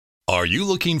Are you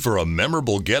looking for a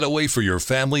memorable getaway for your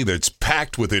family that's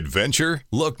packed with adventure?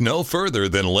 Look no further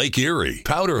than Lake Erie.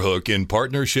 Powder Hook, in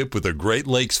partnership with the Great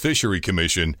Lakes Fishery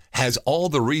Commission, has all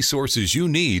the resources you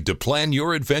need to plan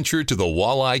your adventure to the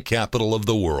walleye capital of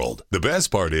the world. The best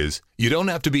part is, you don't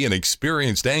have to be an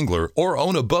experienced angler or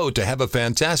own a boat to have a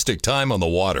fantastic time on the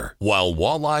water. While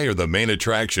walleye are the main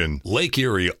attraction, Lake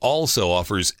Erie also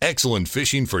offers excellent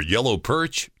fishing for yellow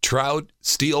perch, trout,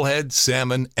 steelhead,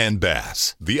 salmon, and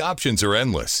bass. The options are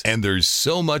endless, and there's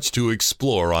so much to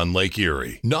explore on Lake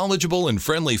Erie. Knowledgeable and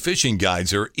friendly fishing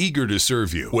guides are eager to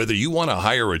serve you. Whether you want to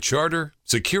hire a charter,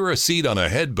 secure a seat on a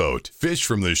headboat, fish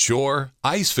from the shore,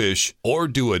 ice fish, or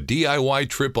do a DIY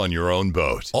trip on your own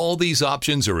boat, all these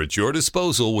options are at your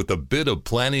disposal with a bit of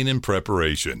planning and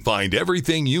preparation. Find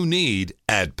everything you need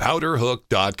at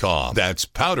powderhook.com. That's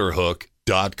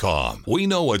powderhook.com. We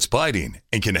know what's biting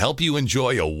and can help you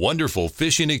enjoy a wonderful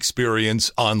fishing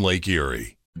experience on Lake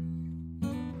Erie.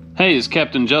 Hey, it's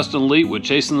Captain Justin Leet with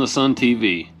Chasing the Sun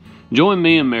TV. Join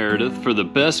me and Meredith for the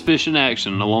best fishing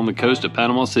action along the coast of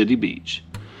Panama City Beach.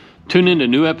 Tune in to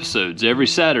new episodes every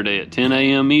Saturday at 10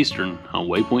 a.m. Eastern on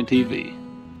Waypoint TV.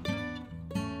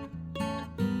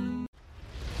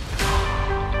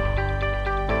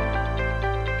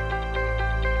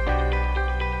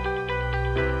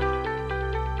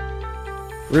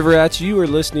 Riverats, you are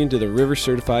listening to the River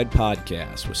Certified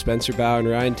Podcast with Spencer Bow and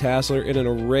Ryan Tassler and an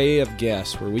array of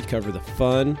guests where we cover the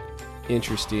fun,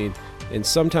 interesting, and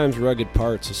sometimes rugged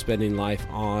parts of spending life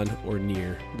on or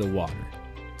near the water.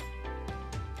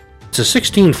 It's a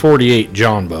 1648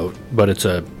 John boat, but it's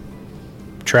a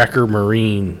Tracker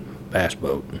Marine bass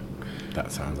boat.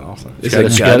 That sounds awesome. Is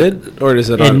it gutted, or is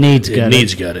it on? It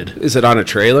needs gutted. Is it on a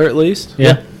trailer at least?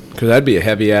 Yeah. Because that'd be a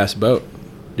heavy-ass boat.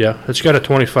 Yeah, it's got a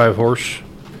 25 horse.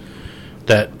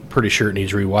 That pretty sure it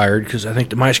needs rewired because I think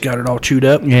the mice got it all chewed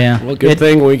up. Yeah. Well, good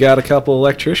thing we got a couple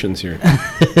electricians here.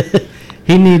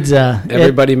 He needs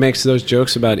everybody makes those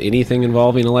jokes about anything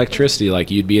involving electricity,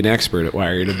 like you'd be an expert at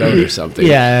wiring a boat or something.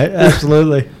 Yeah,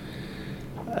 absolutely.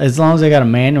 As long as they got a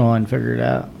manual and figure it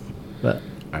out. But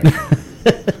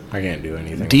I can't do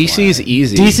anything. DC's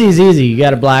easy. DC's easy. You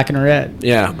got a black and a red.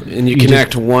 Yeah, and you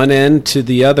connect one end to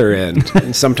the other end,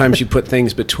 and sometimes you put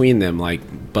things between them, like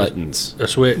buttons. A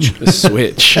switch. A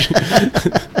switch.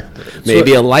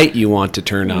 Maybe a light you want to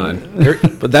turn on.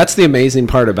 But that's the amazing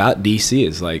part about DC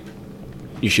is, like,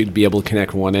 you should be able to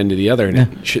connect one end to the other, and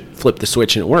it should flip the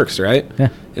switch and it works, right? Yeah.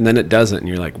 And then it doesn't, and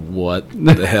you're like, what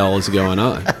the hell is going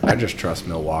on? I just trust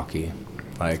Milwaukee.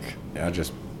 Like, I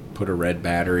just put a red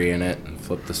battery in it and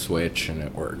flip the switch, and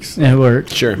it works. It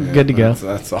works. Sure. Yeah, Good to go.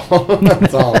 That's all.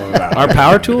 That's all I'm about. Are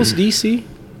power tools DC?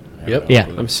 Yep. Yeah.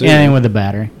 I'm assuming. Anything with a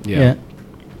battery. Yeah.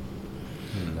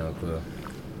 No clue.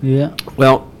 Yeah.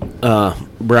 Well,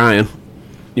 Brian,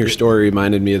 your story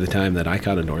reminded me of the time that I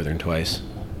caught a northern twice.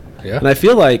 Yeah. And I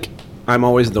feel like I'm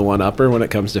always the one-upper when it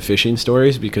comes to fishing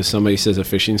stories because somebody says a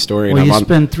fishing story Well, and you I'm on...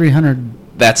 spend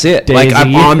 300 That's it. days Like, a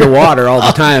I'm year. on the water all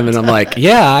the time, and I'm like,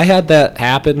 yeah, I had that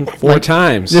happen 4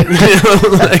 times. So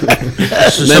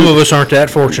some of us aren't that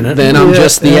fortunate. Then I'm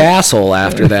just the asshole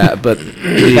after that. But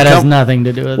that has nothing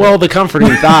to do with well, it. the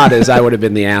comforting thought is I would have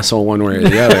been the asshole one way or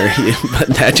the other. But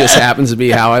that just happens to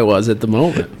be how I was at the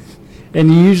moment.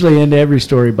 And you usually end every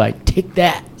story by, take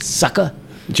that, sucker.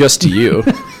 Just to you.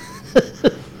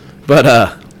 But,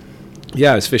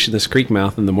 yeah, I was fishing this creek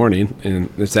mouth in the morning, and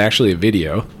it's actually a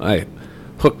video. I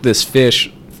hooked this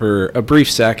fish for a brief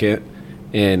second,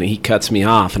 and he cuts me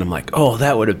off, and I'm like, oh,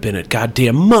 that would have been a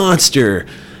goddamn monster,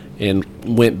 and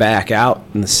went back out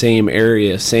in the same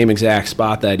area, same exact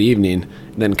spot that evening,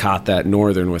 and then caught that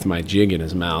northern with my jig in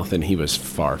his mouth, and he was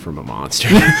far from a monster.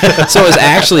 So it was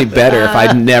actually better if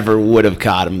I never would have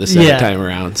caught him the second time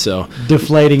around. So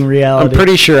deflating reality. I'm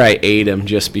pretty sure I ate him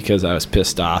just because I was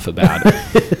pissed off about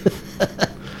it.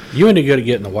 You ain't good at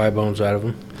getting the Y bones out of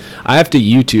them. I have to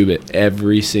YouTube it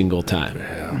every single time.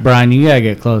 Brian, you gotta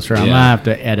get closer. I'm gonna have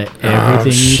to edit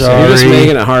everything you You're say. just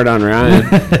making it hard on Ryan.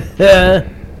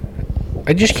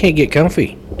 I just can't get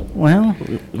comfy. Well,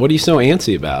 What are you so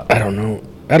antsy about? I don't know.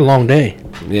 I had a long day.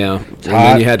 Yeah. And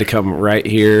then you had to come right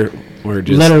here. We're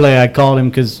just literally, I called him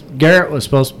because Garrett was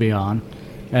supposed to be on,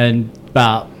 and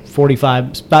about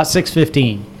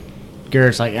 6:15,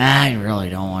 Garrett's like, I really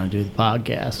don't want to do the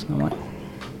podcast. I'm like,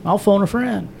 I'll phone a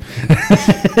friend.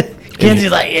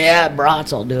 Kenzie's like, yeah,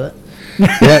 brats, I'll do it.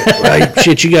 Yeah,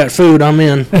 shit, you got food, I'm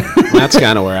in. That's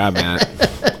kind of where I'm at.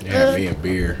 Yeah, me and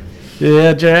beer.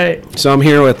 Yeah, that's right. So I'm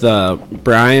here with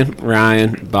Brian,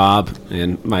 Ryan, Bob,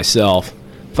 and myself.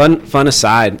 Fun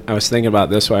aside, I was thinking about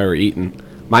this while we were eating.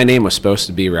 My name was supposed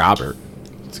to be Robert.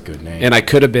 It's a good name. And I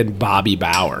could have been Bobby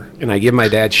Bauer. And I give my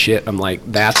dad shit. I'm like,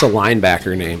 that's a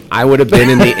linebacker name. I would have been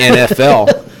in the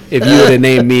NFL if you would have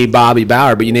named me Bobby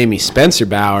Bauer, but you named me Spencer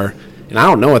Bauer. And I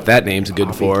don't know what that name's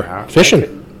good for. Bauer.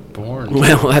 Fishing. Born.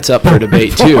 Well, that's up for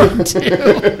debate, too.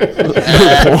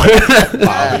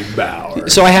 Bobby Bauer.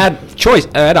 So I had choice.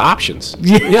 I had options.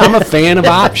 Yeah, I'm a fan of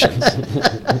options.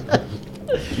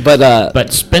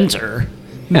 But Spencer.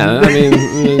 Yeah, I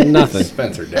mean, nothing.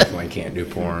 Spencer definitely can't do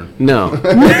porn. No.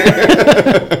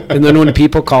 And then when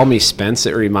people call me Spence,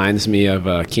 it reminds me of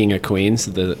King of Queens,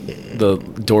 the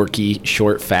dorky,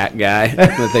 short, fat guy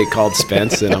that they called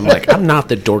Spence. And I'm like, I'm not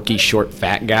the dorky, short,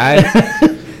 fat guy.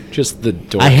 Just the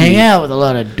dorky. I hang out with a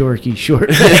lot of dorky short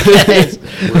guys.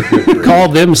 Call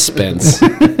them Spence.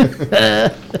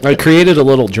 I created a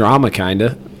little drama, kind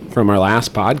of, from our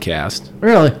last podcast.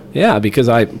 Really? Yeah, because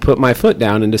I put my foot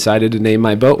down and decided to name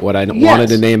my boat what I wanted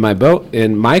to name my boat.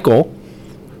 And Michael,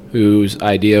 whose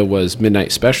idea was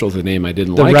Midnight Special, the name I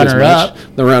didn't like as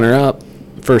much. The runner-up.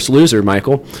 First loser,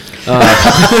 Michael.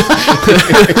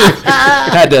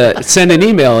 Had to send an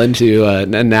email in to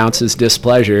announce his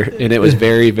displeasure, and it was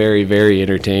very, very, very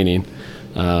entertaining.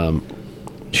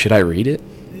 Should I read it?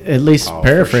 At least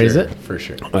paraphrase it. For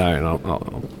sure. All right,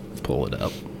 I'll pull it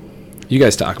up. You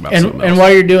guys talk about something else. And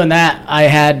while you're doing that, I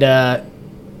had,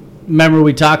 remember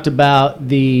we talked about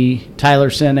Tyler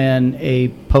sent in a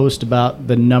post about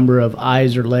the number of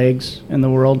eyes or legs in the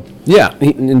world? Yeah,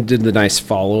 he did the nice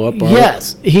follow-up on it.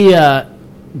 Yes, he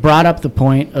brought up the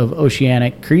point of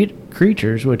oceanic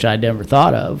creatures, which I never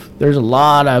thought of. There's a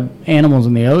lot of animals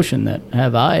in the ocean that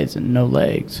have eyes and no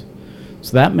legs.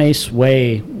 So that may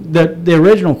sway. The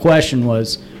original question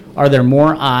was, are there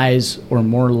more eyes or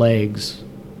more legs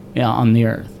on the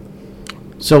Earth?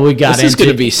 So we got This is going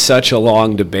to be such a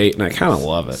long debate, and I kind of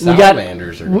love it.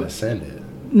 Salamanders are going to send it.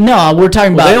 No, we're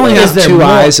talking about. They only have is there 2 more-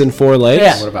 eyes and 4 legs.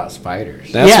 Yeah. What about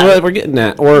spiders? That's Yeah. what we're getting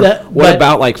at. Or what but-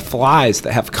 about like flies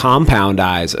that have compound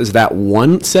eyes? Is that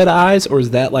one set of eyes, or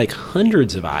is that like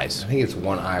hundreds of eyes? I think it's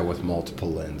one eye with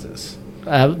multiple lenses.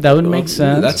 that would make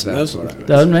sense. That's what I would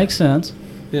That would make sense.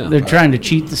 yeah. They're trying to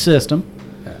cheat the system.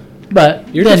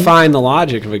 But You're then- defying the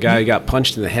logic of a guy who got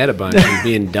punched in the head a bunch and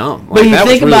being dumb. But Like, you that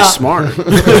was think really about- smart.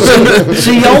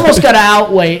 so you almost got to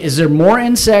outweigh: is there more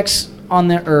insects on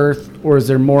the Earth, or is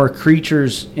there more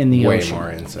creatures in the Way ocean?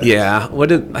 more insects. Yeah,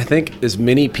 I think as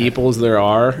many people as there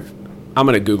are. I'm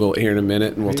going to Google it here in a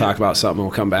minute, and we'll talk about something.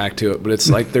 We'll come back to it. But it's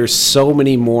like there's so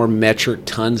many more metric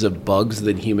tons of bugs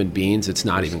than human beings. It's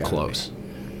not even close.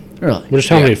 Really? Just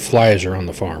how many flies are on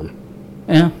the farm?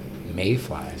 Yeah.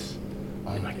 Mayflies.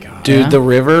 Oh my god. Dude, Yeah. the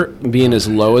river being as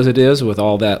low as it is with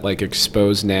all that like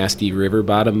exposed nasty river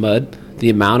bottom mud, the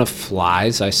amount of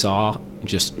flies I saw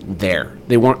just there.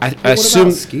 They weren't I What assume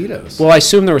about mosquitoes? well, I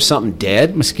assume there was something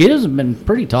dead. Mosquitoes have been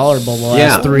pretty tolerable the last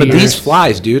Yeah, 3 but years. these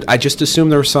flies, dude, I just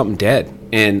assumed there was something dead,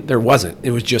 and there wasn't. It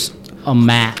was just a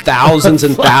mat. thousands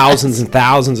and thousands and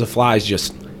thousands of flies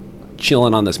just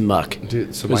chilling on this muck.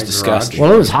 Dude, so it was my disgusting. garage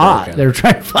Well, it was hot. broken. They were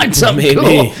trying to find something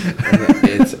Maybe. cool.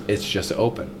 It's just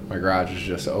open. My garage is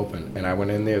just open, and I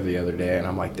went in there the other day, and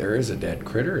I'm like, there is a dead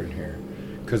critter in here,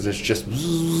 because it's just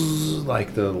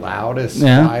like the loudest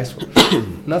Yeah. flies.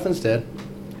 Nothing's dead.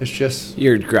 It's just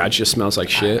Your garage just smells like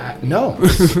shit. no.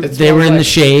 It's They were in the like-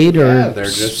 shade or yeah, they're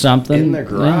just something. in their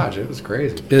garage. It was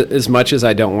crazy. As much as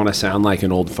I don't want to sound like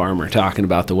an old farmer talking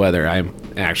about the weather, I'm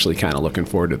actually kind of looking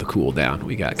forward to the cool down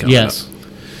we got coming Yes.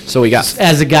 up. So we got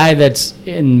As a guy that's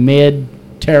in mid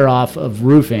tear off of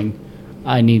roofing,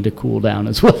 I need to cool down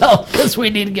as well because we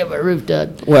need to get my roof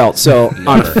done. well, so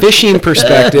on a fishing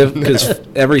perspective, because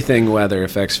everything weather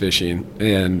affects fishing,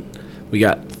 and we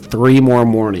got 3 more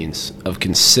mornings of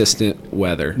consistent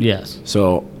weather. Yes.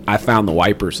 So I found the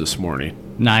wipers this morning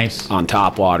Nice. on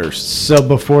top waters. So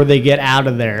before they get out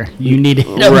of there, you need to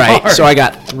hit them Right. hard. So I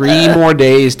got 3 more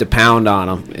days to pound on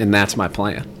them, and that's my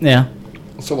plan. Yeah.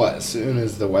 So what? As soon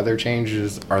as the weather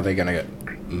changes, are they gonna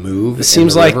move? It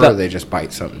seems in the like river, the- or they just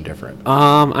bite something different.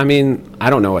 I mean, I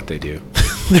don't know what they do.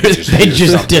 They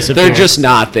just disappear. They're just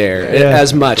not there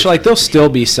as much. Like there'll still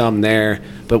be some there,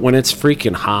 but when it's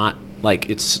freaking hot, like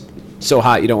it's so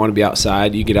hot you don't want to be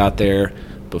outside. You get out there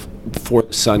before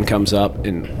the sun comes up,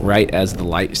 and right as the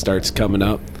light starts coming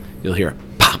up, you'll hear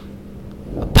pop,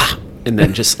 pop, and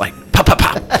then just like pop, pop,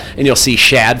 pop, and you'll see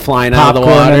shad flying out of the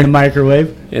popcorn in water. the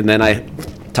microwave. And then I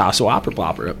toss a whopper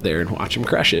plopper up there and watch them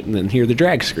crush it, and then hear the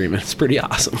drag screaming. It's pretty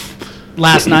awesome.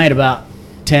 Last night, about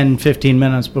 10, 15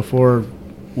 minutes before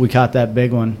we caught that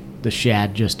big one, the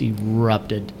shad just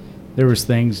erupted. There was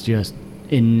things just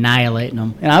annihilating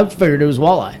them. And I figured it was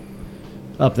walleye.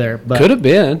 up there. But Could have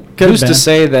been. Could have Who's to been.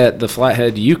 say that the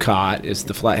flathead you caught is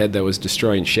the flathead that was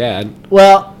destroying shad?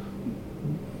 Well,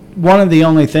 one of the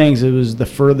only things, it was the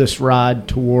furthest rod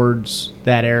towards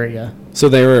that area. So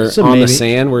they were So on the maybe.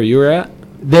 sand where you were at?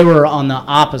 They were on the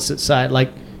opposite side.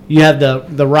 Like, you have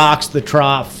the rocks, the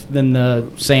trough, then the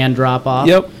sand drop off.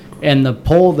 Yep. And the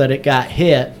pole that it got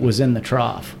hit was in the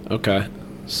trough. Okay.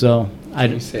 So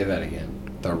Can you say that again?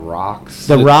 The rocks.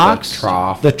 the rocks,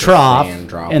 the trough, sand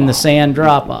drop and the off. sand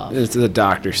drop off. It's the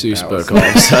Dr. Seuss That book was- all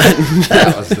of a sudden.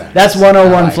 That was nice. That's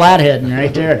 101 I like flatheading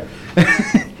right there.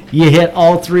 You hit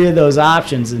all three of those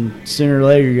options, and sooner or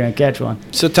later you're gonna catch one.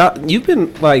 So you've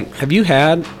been like, have you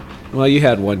had? Well, you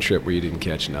had one trip where you didn't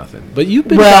catch nothing, but you've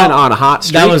been Well, kind of on a hot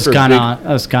streak. That was for kind big-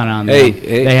 of on. Hey, them.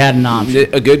 hey, They had an option.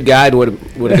 A good guide would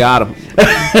have got him.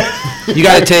 You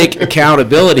got to take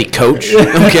accountability, coach.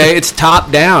 Okay, it's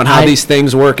top down how I- these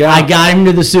things work out. I got him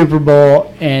to the Super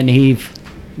Bowl, and he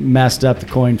messed up the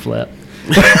coin flip.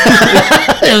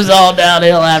 It was all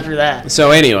downhill after that.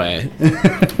 So anyway,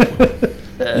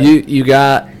 you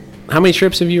got how many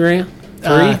trips have you ran?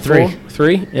 Three.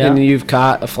 Three. Yeah. And you've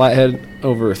caught a flathead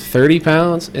over 30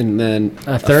 pounds, and then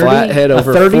A 30, flathead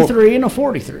over a 33, and a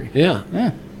 43. Yeah.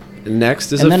 Yeah. And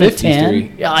next is And a then 53. a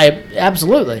 10. Yeah,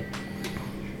 absolutely.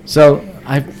 So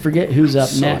I forget who's up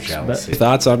So next, jealousy.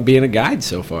 Thoughts on being a guide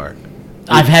so far?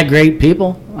 but I've had great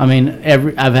people. I mean,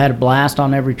 I've had a blast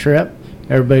on every trip.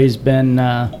 Everybody's been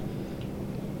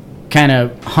kind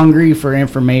of hungry for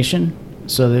information,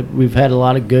 so that we've had a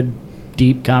lot of good,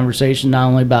 deep conversation, not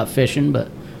only about fishing but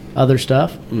other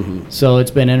stuff. Mm-hmm. So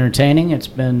it's been entertaining. It's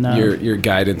been Your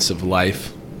guidance of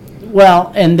life.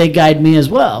 well, and they guide me as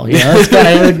well. You know, it's kind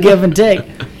of a give and take.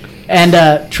 And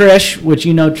Trish, which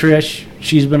you know Trish,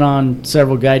 she's been on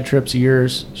several guide trips of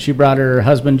yours. She brought her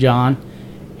husband John,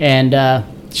 and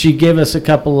she gave us a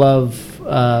couple of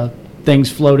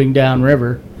things floating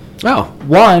downriver. Oh,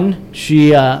 One,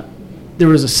 there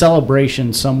was a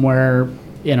celebration somewhere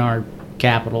in our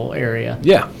capital area,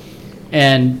 yeah.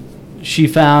 and she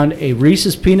found a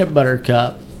Reese's Peanut Butter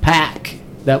Cup pack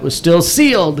that was still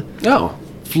sealed Oh,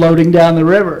 floating down the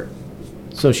river.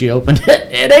 So she opened it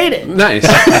and ate it. nice.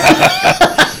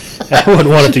 I wouldn't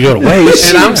want it to go to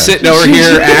waste. And I'm sitting over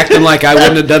here acting like I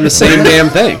wouldn't have done the same damn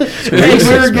thing. And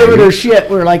we were giving her shit.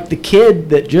 We are like, the kid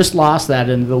that just lost that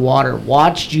into the water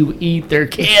watched you eat their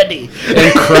candy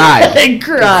And cried. and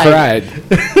cried.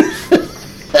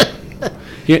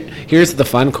 Here's the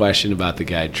fun question about the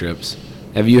guide trips.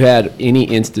 Have you had any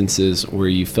instances where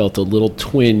you felt a little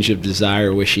twinge of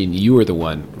desire wishing you were the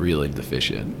one reeling the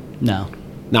fish in? No.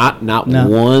 Not No.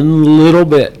 one little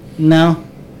bit. No.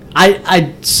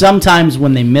 I sometimes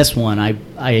when they miss one,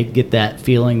 I get that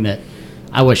feeling that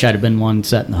I wish I'd have been one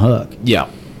setting the hook. Yeah.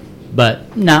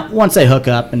 But no, once they hook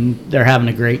up and they're having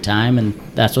a great time, and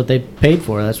that's what they paid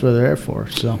for. That's what they're there for.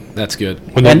 So That's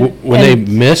good. When And- they and-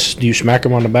 miss, do you smack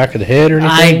them on the back of the head or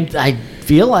anything? I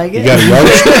feel like it. You got a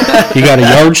yardstick? You got a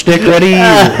yardstick ready?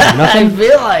 I Nothing?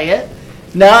 feel like it.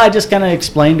 No, I just kind of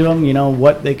explained to them,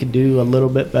 what they could do a little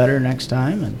bit better next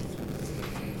time, and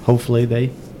hopefully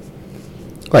they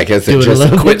Like, is do it it a just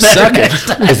little quit bit better sucking. next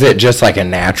time. is it just like a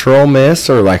natural miss,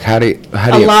 or like how do you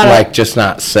A lot of- like just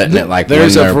not setting it like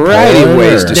There's when a they're variety of pulling,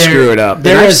 ways or- to There- screw it up. And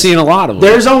there I've is- seen a lot of them.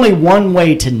 There's only one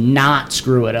way to not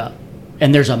screw it up,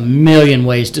 and there's a million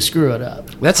ways to screw it up.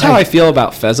 That's how I feel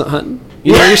about pheasant hunting.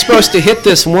 You're supposed to hit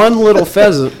this one little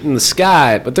pheasant in the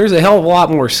sky, but there's a hell of a lot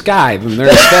more sky than there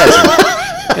is pheasant.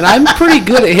 And I'm pretty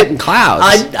good at hitting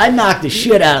clouds. I knocked the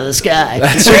shit out of the sky.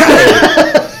 That's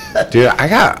right. Dude, I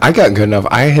got good enough.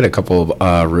 I hit a couple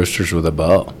of roosters with a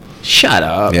bow. Shut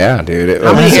up. Yeah, dude.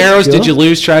 How many That's arrows cool. did you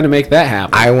lose trying to make that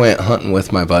happen? I went hunting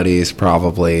with my buddies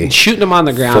probably Shooting them on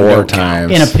the ground. 4 don't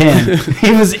count. times. In a pin.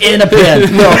 He was in a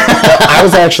pin. No, I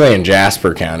was actually in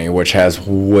Jasper County, which has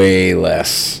way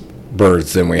less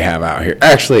birds than we have out here.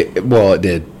 Actually, well, it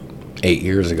did 8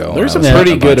 years ago. There's a when I was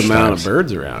pretty hunting good bunch amount times. of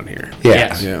birds around here.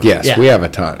 Yes, Yeah. yes, Yeah. we have a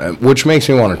ton, which makes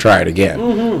me want to try it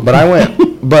again.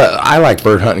 But I like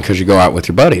bird hunting because you go out with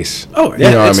your buddies. Oh, you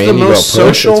know it's what I mean. the You most go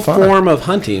push, social it's fun. form of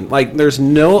hunting. Like, there's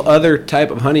no other type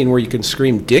of hunting where you can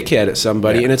scream dickhead at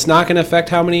somebody, and it's not going to affect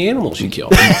how many animals you kill.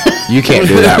 You can't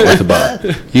do that with a bow.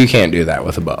 You can't do that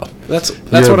with a bow. That's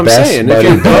Your what I'm best saying. buddy,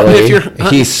 If you're Billy,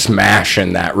 he's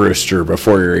smashing that rooster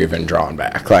before you're even drawn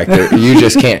back. Like you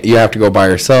just can't. You have to go by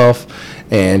yourself.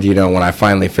 And when I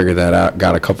finally figured that out,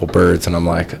 got a couple birds, and I'm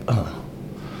like, oh,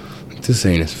 this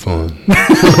ain't as fun.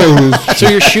 so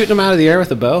you're shooting them out of the air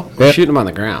with a bow, or Yeah. shooting them on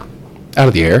the ground. Out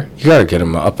of the air? You gotta get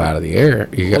them up out of the air.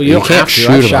 You Well, you don't can't have to. shoot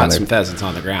I've them shot on some there. pheasants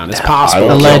on the ground. It's I possible.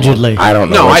 don't know. Allegedly. I don't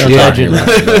know. No, what I you're did.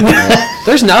 talking about.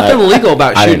 There's nothing illegal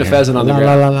about I shooting a didn't pheasant on the la,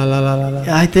 ground. la, la, la, la, la, la.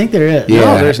 Yeah, I think there is. Yeah.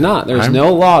 No, there's not. There's I'm-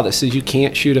 no law that says you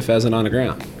can't shoot a pheasant on the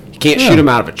ground. You can't shoot them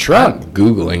out of a truck. I'm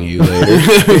Googling you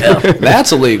later.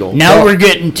 That's illegal. Now we're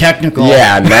getting technical.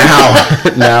 Yeah,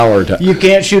 now we're done. You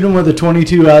can't shoot them with a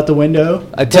 22 out the window.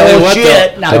 I tell you what,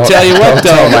 Bullshit. though. No. I tell you what, Don't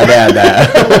tell though. my dad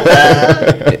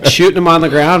that. Shooting them on the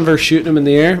ground versus shooting them in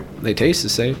the air, they taste the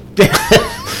same.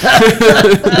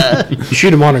 You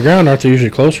shoot them on the ground, aren't they usually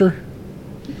closer?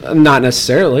 Not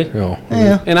necessarily. No.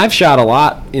 Yeah. And I've shot a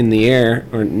lot in the air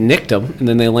or nicked them, and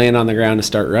then they land on the ground and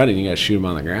start running. You got to shoot them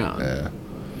on the ground.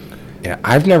 Yeah,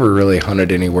 I've never really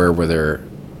hunted anywhere where they're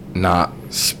not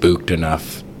spooked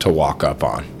enough to walk up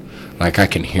on. Like I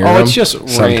can hear them. Oh, it's just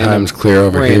sometimes clear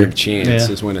over random here. chance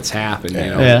Yeah. is when it's happened. You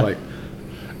know, Yeah. like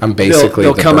I'm basically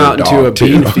they'll the come bird out into dog, a too.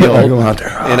 bean I field, go out there,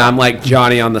 and I'm like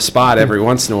Johnny on the spot every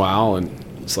once in a while, and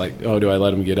it's like, oh, do I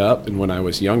let him get up? And when I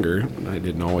was younger, I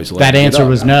didn't always let That him get answer up.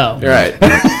 was no. You're right.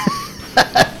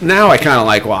 Now I kind of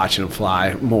like watching them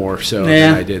fly more so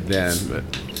Yeah. than I did then. But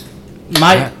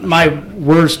My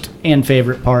worst and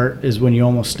favorite part is when you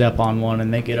almost step on one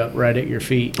and they get up right at your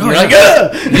feet. Oh, You're yeah. like,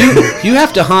 "Ugh!" you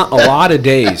have to hunt a lot of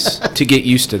days to get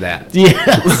used to that. Yeah.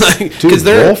 Because Dude,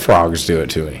 they're bullfrogs do it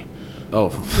to me.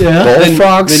 oh. Yeah.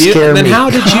 Bullfrogs scare then me how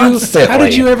did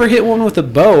constantly. you ever hit one with a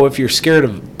bow if you're scared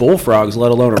of bullfrogs,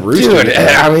 let alone a rooster? Dude,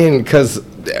 I mean, because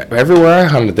everywhere I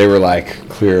hunted, they were like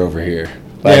clear over here.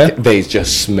 Like Yeah. they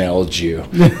just smelled you.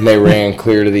 And they ran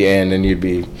clear to the end, and you'd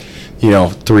be,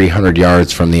 300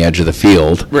 yards from the edge of the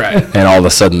field. Right. And all of a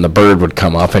sudden, the bird would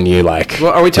come up, and you like.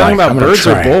 Well, are we talking like, about I'm gonna birds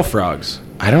or try. bullfrogs?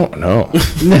 I don't know.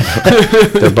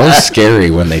 They're both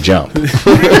scary when they jump.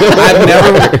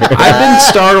 I've been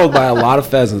startled by a lot of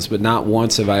pheasants, but not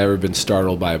once have I ever been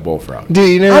startled by a bullfrog.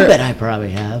 Dude, you I know. bet I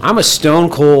probably have. I'm a stone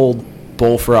cold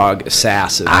bullfrog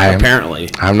assassin, apparently.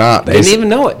 I'm not. I didn't even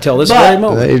know it till this But- very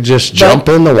moment. They just jump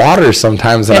in the water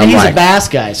sometimes, and And I'm he's like, a bass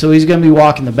guy, so he's going to be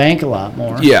walking the bank a lot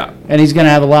more. Yeah. And he's going to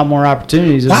have a lot more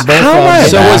opportunities. As a How am bullfrog. I a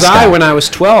So bass was I guy? when I was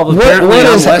 12. Apparently, what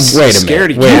I'm is- less wait a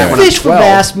scared of minute, wait a you minute. when You I'm fish for 12.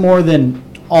 bass more than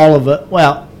all of it.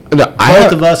 Well, no,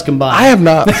 both of us combined. I have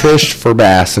not fished for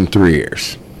bass in 3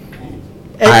 years.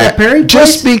 At the Perry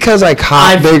just place, because I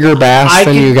caught bigger bass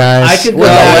than you guys. I could go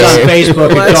Well, back on let's- Facebook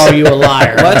and let's- call you a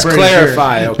liar. I'm Let's pretty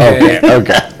clarify, okay?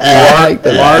 Okay. I like the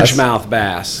bass. Largemouth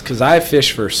bass, because I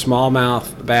fish for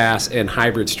smallmouth bass and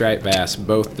hybrid striped bass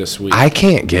both this week. I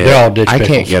can't get. They're all ditch I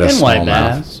can't pickles. get a Sure. And white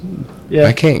smallmouth. bass. Yeah.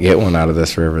 I can't get one out of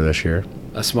this river this year,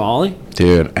 a smallie?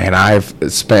 dude. And I've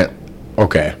spent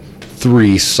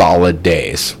 3 solid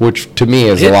days, which to me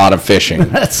is a lot of fishing.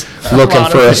 That's a looking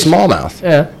lot for of a fishing. smallmouth.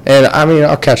 Yeah. And I mean,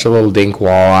 I'll catch a little dink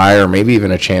walleye or maybe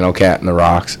even a channel cat in the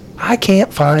rocks. I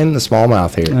can't find the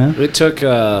smallmouth here. Yeah. It took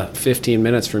 15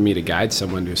 minutes for me to guide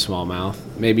someone to a smallmouth.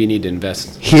 Maybe you need to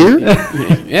invest. Here?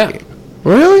 Yeah,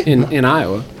 Really? in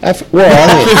Iowa.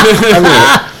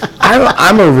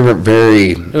 I'm a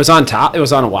very. It was on top. It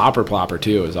was on a whopper plopper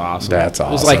too. It was awesome. That's It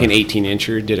was like awesome. an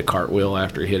 18-incher. Did a cartwheel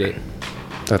after he hit it.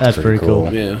 That's pretty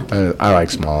cool. Yeah. I like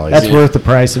smallies. That's worth the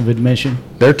price of admission.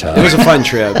 They're tough. It was a fun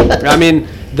trip. I mean,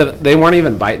 they weren't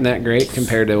even biting that great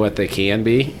compared to what they can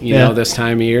be, Yeah. this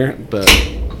time of year. But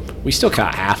we still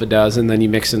caught half a dozen. Then you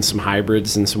mix in some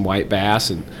hybrids and some white bass,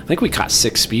 and I think we caught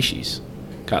 6 species.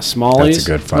 Caught smallies. That's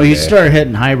a good fun Well, you day. start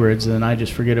hitting hybrids, and I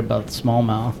just forget about the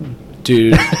smallmouth.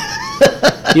 Dude.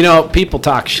 People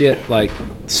talk shit like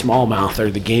smallmouth are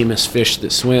the gamest fish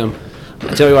that swim. I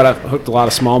tell you what, I've hooked a lot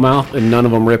of smallmouth, and none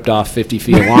of them ripped off 50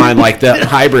 feet of line like that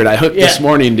hybrid I hooked this Yeah.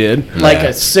 morning did. Like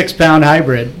a 6-pound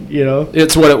hybrid,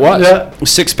 It's what it was. Yeah.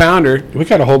 6-pounder. We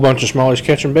got a whole bunch of smallies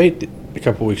catching bait a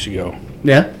couple weeks ago.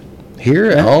 Yeah. Here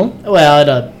at home? Well,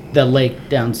 at the lake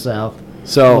down south.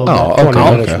 So Oh, 20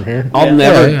 okay. minutes from here.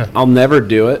 Yeah. I'll never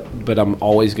do it, but I'm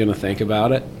always going to think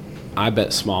about it. I bet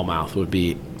smallmouth would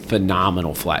be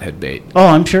phenomenal flathead bait. Oh,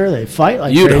 I'm sure they fight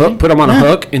like You'd crazy. put them on a Yeah.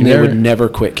 hook, and they Never- would never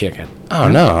quit kicking. Oh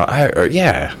no!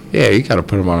 Yeah. You got to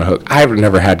put them on a hook. I've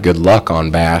never had good luck on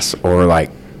bass or like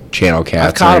channel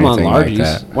cats. I've caught or them on anything like largies.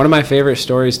 that. One of my favorite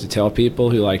stories to tell people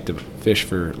who like to fish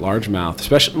for largemouth,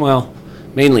 especially,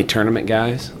 mainly tournament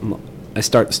guys. I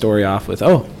start the story off with,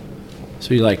 "Oh,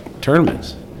 so you like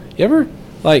tournaments? You ever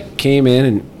came in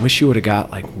and wish you would have got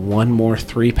one more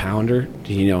 3-pounder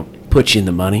to put you in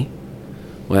the money?"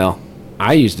 Well,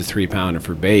 I used a 3-pounder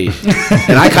for bait,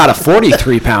 and I caught a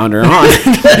 43-pounder on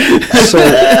it. So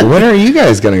when are you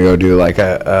guys gonna go do like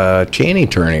a Chaney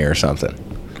tourney or something?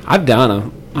 I've done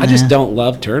them. I just don't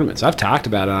love tournaments. I've talked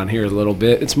about it on here a little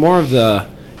bit. It's more of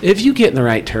if you get in the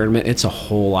right tournament, it's a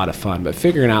whole lot of fun. But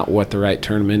figuring out what the right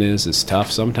tournament is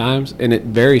tough sometimes, and it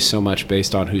varies so much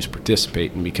based on who's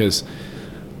participating. Because,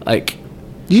 like,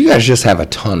 you guys just have a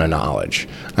ton of knowledge.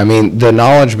 I mean, the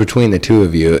knowledge between the two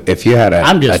of you. If you had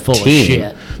I'm just a full team,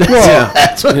 of shit. well,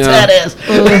 That's what that is.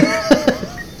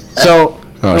 so.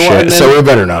 Oh and shit! then- So we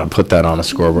better not put that on a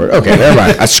scoreboard. Okay, never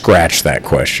mind. I scratched that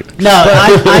question. No,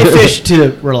 I fish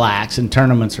to relax, and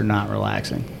tournaments are not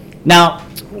relaxing. Now,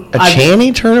 A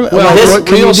Channy tournament? Well, Like, this what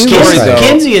can real you do story, besides- though-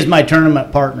 Kinsey is my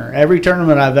tournament partner. Every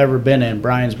tournament I've ever been in,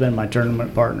 Brian's been my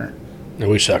tournament partner. And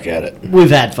we suck at it.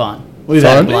 We've had fun. We've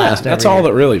had a Fun? blast. That's every all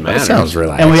year. that really That matters. sounds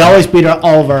relaxing. And we always beat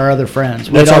all of our other friends.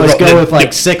 We'd That's our always goal. go with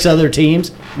like 6 other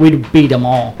teams. We'd beat them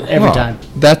all every Oh, time.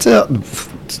 That's a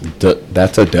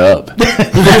dub.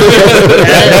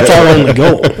 That's our only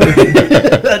goal.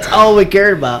 That's all we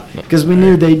cared about because we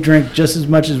knew they'd drink just as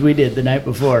much as we did the night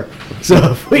before. So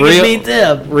if we could beat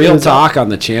them, it Real was talk on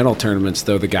the channel tournaments,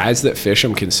 though, the guys that fish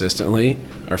them consistently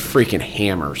are freaking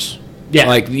hammers. Yeah.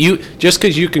 Like, you, just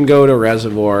because you can go to a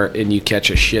reservoir and you catch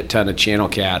a shit ton of channel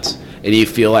cats and you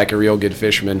feel like a real good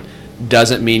fisherman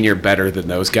doesn't mean you're better than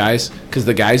those guys. Because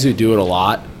the guys who do it a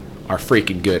lot are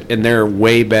freaking good. And they're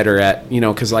way better at,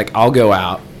 because, like, I'll go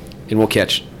out and we'll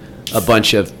catch a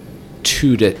bunch of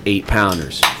 2 to 8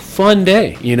 pounders. Fun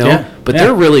day, Yeah, But yeah.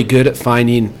 they're really good at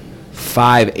finding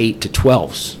 5, 8 to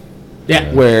 12s.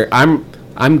 Yeah. Where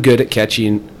I'm good at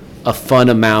catching a fun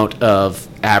amount of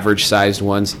average sized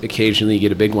ones. Occasionally you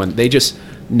get a big one. They just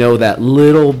know that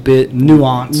little bit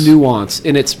nuance,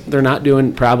 and they're not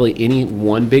doing probably any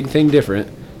one big thing different.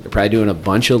 They're probably doing a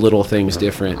bunch of little things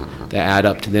different that add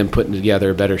up to them putting together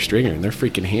a better stringer, and they're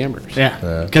freaking hammers.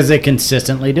 Yeah, because they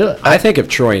consistently do it. I think of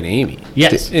Troy and Amy.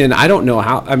 Yes. And I don't know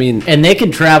how. I mean, And they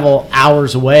can travel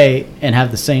hours away and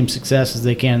have the same success as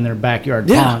they can in their backyard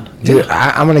Yeah. pond. Dude,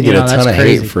 I'm going to get You know, a ton that's of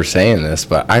crazy. hate for saying this,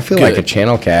 but I feel like a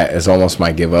channel cat is almost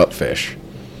my give up fish.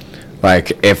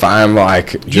 Like, if I'm,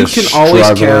 like, you just can always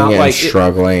struggling count and like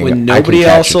struggling, when I can nobody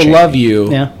catch else a will channy. love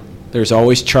you. Yeah. There's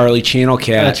always Charlie Channel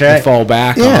Cat That's to right. fall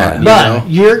back Yeah. on. you But know?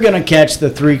 you're going to catch the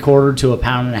 3/4 to 1.5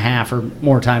 pounds or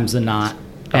more times than not.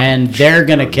 And they're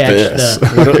going to catch This.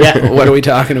 the. Yeah. What are we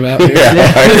talking about here?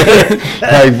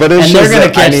 Like, but it's And they're just gonna that I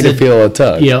catch need to the- feel a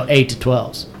tug. 8 to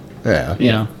 12s. Yeah.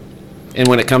 You know? And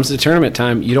when it comes to tournament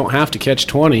time, you don't have to catch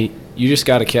 20. You just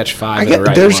got to catch 5 I of get, the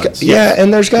right there's ones.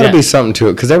 and there's got to Yeah. be something to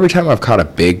it because every time I've caught a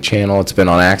big channel, it's been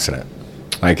on accident.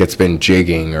 Like it's been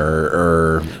jigging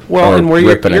or Well, or and where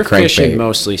ripping you're a crankbait. fishing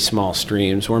mostly small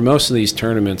streams, where most of these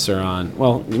tournaments are on.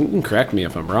 Well, you can correct me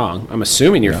if I'm wrong. I'm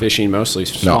assuming you're fishing mostly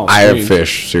small No, I have streams.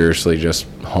 fished seriously just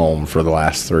home for the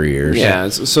last 3 years. Yeah,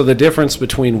 so the difference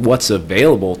between what's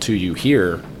available to you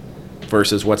here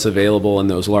versus what's available in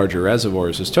those larger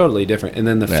reservoirs is totally different. And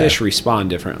then the Yeah. fish respond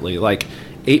differently. Like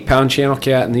 8-pound channel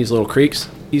cat in these little creeks,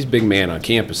 he's big man on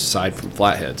campus aside from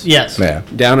flatheads. Yes. Yeah.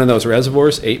 Down in those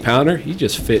reservoirs, 8-pounder, he's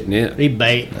just fitting in. He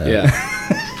bait. Yeah.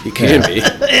 He can be.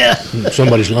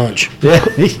 Somebody's lunch. Yeah.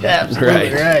 Absolutely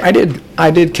Right. right.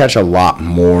 I did catch a lot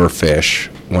more fish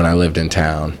when I lived in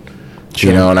town.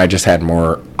 You know, and I just had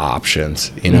more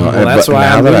options, you know. Well, that's but why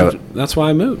I now moved. That's why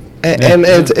I moved. and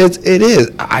it is.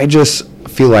 I just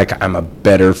feel like I'm a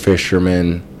better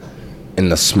fisherman in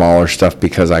the smaller stuff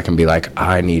because I can be like,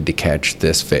 I need to catch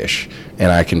this fish,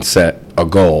 and I can set a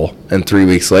goal, and 3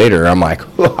 weeks later, I'm like,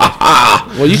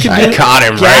 Well, you can I do caught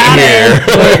him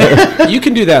right here. you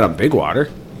can do that on big water.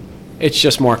 It's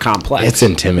just more complex. It's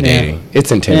intimidating.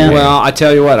 It's intimidating. Well, I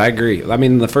tell you what, I agree. I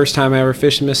mean, the first time I ever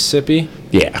fished in Mississippi,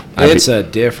 yeah, it's a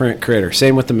different critter.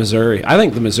 Same with the Missouri. I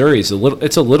think the Missouri is a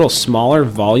little smaller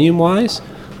volume wise.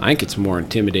 I think it's a more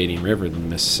intimidating river than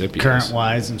Mississippi is. Current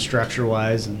wise and structure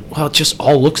wise. And Well, it just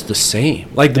all looks the same.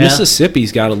 Like the Yeah.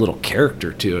 Mississippi's got a little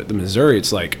character to it. The Missouri,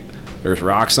 it's like there's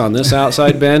rocks on this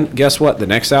outside bend. Guess what? The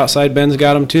next outside bend's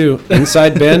got them too.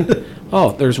 Inside bend,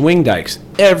 oh, there's wing dikes.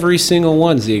 Every single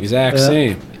one's the exact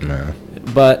same.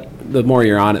 But the more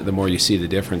you're on it, the more you see the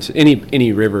difference.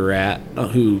 Any river rat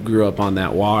who grew up on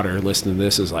that water listening to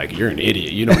this is like, you're an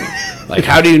idiot. You don't like.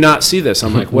 How do you not see this?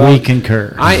 I'm like, well, we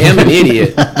concur. I am an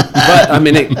idiot, but I'm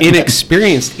an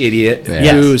inexperienced idiot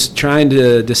Yes. who's trying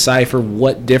to decipher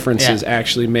what differences Yeah.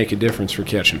 actually make a difference for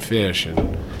catching fish,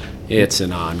 and it's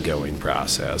an ongoing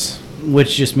process.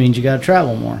 Which just means you got to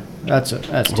travel more. That's too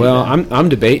Well, bad. I'm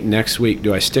debating next week.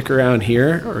 Do I stick around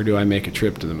here or do I make a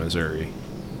trip to the Missouri?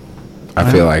 I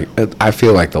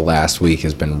feel like the last week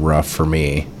has been rough for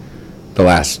me. The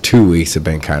last 2 weeks have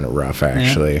been kind of rough,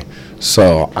 actually.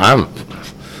 So I'm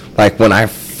like, when I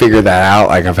figure that out.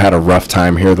 Like, I've had a rough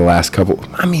time here the last couple.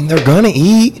 I mean, they're going to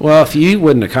eat. Well, if you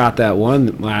wouldn't have caught that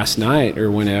one last night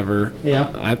or whenever,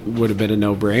 Yeah. I would have been a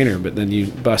no-brainer. But then you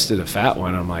busted a fat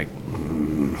one. I'm like,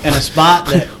 And a spot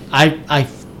that I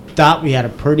thought we had a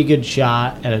pretty good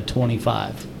shot at a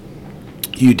 25.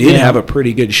 you did Yeah. have a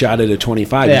pretty good shot at a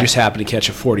 25. Yeah. You just happened to catch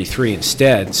a 43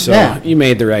 instead. So Yeah. you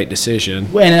made the right decision.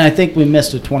 And I think we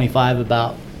missed a 25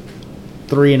 about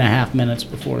 3.5 minutes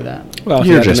before that. Well, if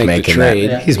You're you had to just make the making trade.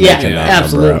 that. He's Yeah, making that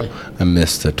absolutely. number up. I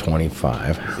missed the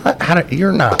 25.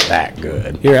 You're not that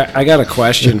good. Here, I got a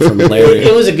question from Larry.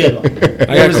 It was a good one.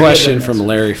 I got a question from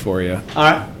Larry for you. All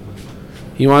right.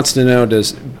 He wants to know,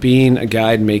 does being a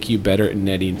guide make you better at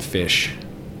netting fish?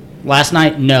 Last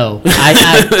night, no.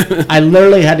 I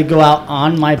literally had to go out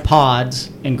on my pods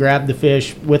and grab the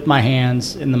fish with my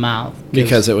hands in the mouth.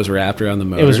 Because it was wrapped around the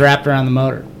motor. it was wrapped around the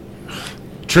motor.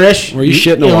 Trish, Were you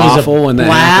shitting a it was waffle when that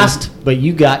blast, but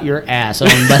you got your ass on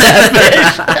by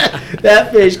that fish.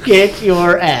 That fish kicked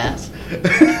your ass.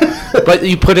 But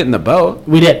you put it in the boat.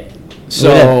 We did.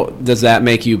 So does that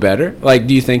make you better? Like,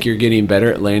 do you think you're getting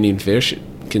better at landing fish,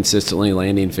 consistently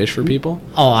landing fish for people?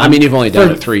 Oh, I mean, you've only done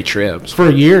for- it 3 trips. For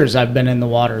years, I've been in the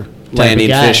water type of Landing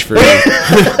guy. fish for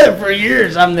For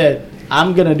years, I'm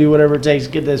gonna do whatever it takes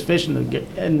to get this fish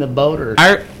in the boat or.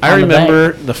 I on the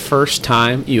remember bank. the first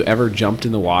time you ever jumped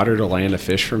in the water to land a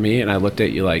fish for me, and I looked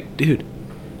at you like, dude,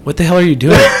 what the hell are you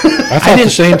doing? I thought the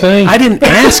same thing. I didn't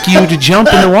ask you to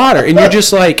jump in the water, and you're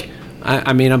just like,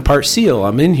 I mean, I'm part seal.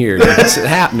 I'm in here. It's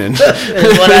happening.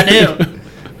 That's what I do.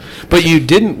 But you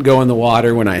didn't go in the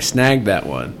water when I snagged that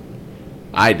one.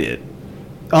 I did.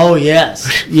 Oh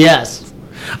yes, yes.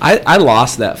 I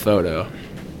lost that photo.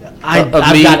 I've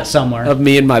me- got it somewhere. Of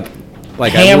me and my,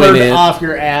 like, Hammered I went in. off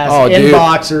your ass Oh, in dude,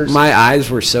 boxers. my eyes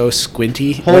were so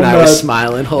squinty Holding when I was a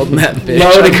smiling, holding that fish. low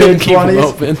I to couldn't keep them mid-20s.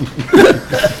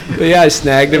 open. But yeah, I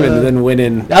snagged him and then went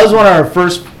in. That was one of our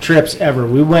first trips ever.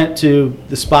 We went to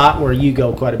the spot where you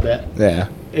go quite a bit, Yeah.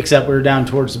 except we were down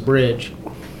towards the bridge,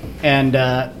 and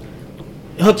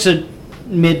hooks at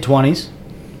mid-20s,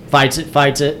 fights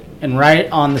it, and right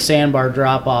on the sandbar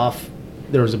drop off,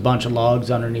 there was a bunch of logs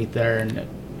underneath there, and it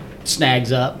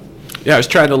snags up. Yeah, I was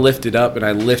trying to lift it up, and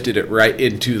I lifted it right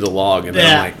into the log, and then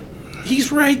Yeah. I'm like,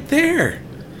 he's right there.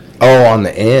 Oh, on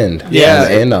the end. Yeah. On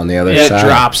the end on the other Yeah, side. it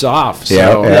drops off. So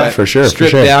Yeah, I for sure, for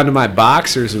stripped sure. down to my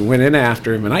boxers and went in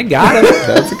after him, and I got him.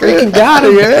 That's a great got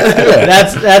him.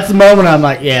 That's the moment I'm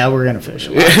like, yeah, we're gonna fish.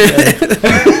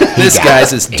 This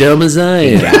guy's as dumb as I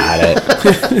am. Got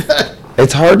it.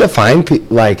 It's hard to find,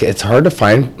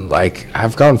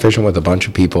 I've gone fishing with a bunch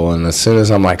of people, and as soon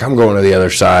as I'm like, I'm going to the other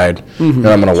side, and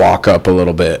I'm going to walk up a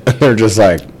little bit, they're just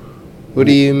like, what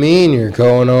do you mean you're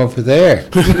going over there?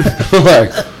 I'm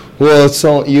like,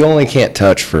 well, you only can't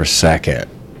touch for a second.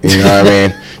 You know what I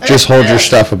mean? Just hold your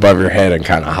stuff above your head and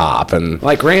kind of hop. And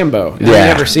Like Rambo. Have Yeah.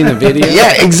 you ever seen the video?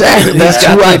 yeah, exactly. That's He's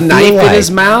got who I the knife feel in like. his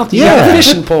mouth. You got a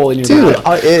fishing pole in your Dude,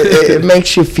 mouth. it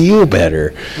makes you feel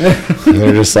better. And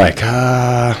they're just like,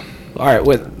 All right.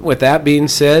 With that being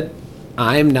said,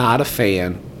 I'm not a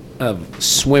fan of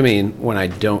swimming when I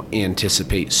don't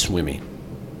anticipate swimming.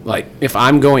 Like, if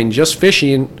I'm going just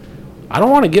fishing, I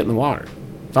don't want to get in the water.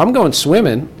 If I'm going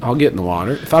swimming, I'll get in the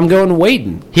water. If I'm going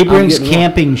wading, He I'll brings get in the water.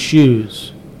 camping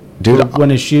shoes. dude, When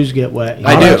his shoes get wet, he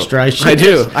I wears do. dry shoes. I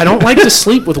do. I don't like to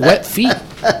sleep with wet feet.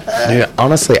 dude,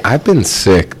 honestly, I've been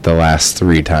sick the last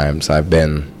 3 times. I've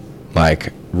been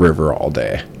like river all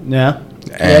day. Yeah.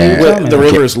 And- you told me The that.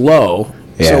 river's low.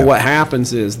 So Yeah. what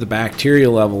happens is the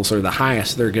bacteria levels are the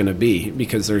highest they're going to be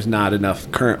because there's not enough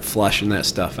current flushing that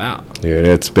stuff out. Dude,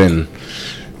 it's been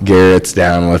Garrett's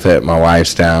down with it. My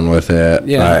wife's down with it.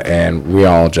 Yeah. And we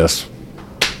all just,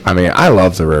 I mean, I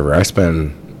love the river. I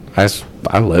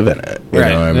live in it. You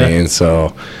Right. know what Yeah. I mean?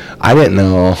 So I didn't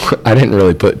know, I didn't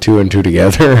really put 2 and 2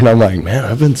 together. And I'm like, man,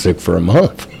 I've been sick for a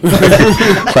month.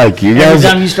 Like, you Every guys.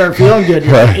 time you start feeling good,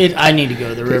 you're like, I need to go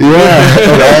to the river.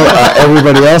 Yeah.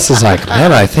 Everybody else is like,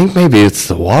 man, I think maybe it's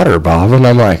the water, Bob. And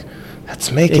I'm like,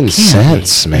 that's making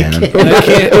sense, man.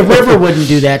 The river wouldn't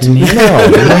do that to me.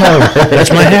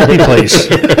 That's my happy place.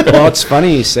 Well, it's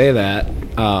funny you say that.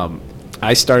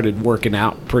 I started working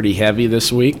out pretty heavy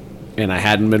this week, and I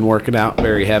hadn't been working out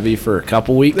very heavy for a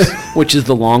couple weeks, which is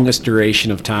the longest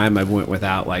duration of time I've went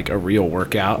without like a real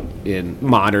workout in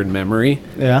modern memory.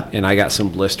 Yeah. And I got some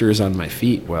blisters on my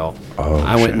feet. Well,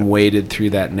 I went and waded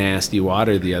through that nasty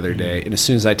water the other day, and as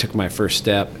soon as I took my first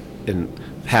step and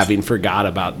having forgot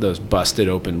about those busted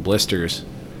open blisters,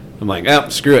 I'm like, oh,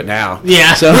 screw it now.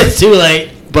 Yeah, So it's too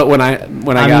late. But when I I'm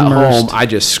got immersed. home, I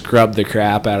just scrubbed the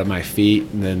crap out of my feet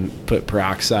and then put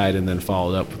peroxide and then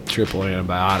followed up with triple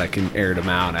antibiotic and aired them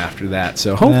out after that.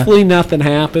 So hopefully nothing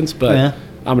happens, but Yeah.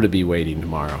 I'm going to be waiting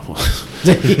tomorrow.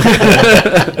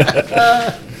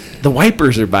 The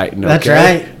wipers are biting. That's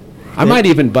okay? right. I might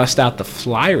even bust out the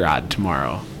fly rod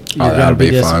tomorrow. You're gonna that'll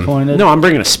be be fun. disappointed. No, I'm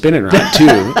bringing a spinning rod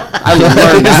too. I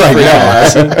learned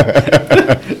that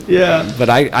lesson. Yeah. But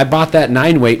I bought that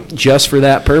 9-weight just for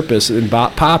that purpose and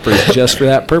bought poppers just for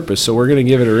that purpose. So we're going to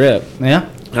give it a rip. Yeah.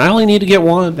 And I only need to get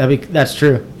one. That's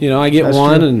true. You know, I get That's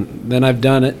one true. and then I've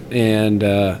done it. And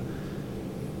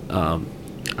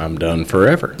I'm done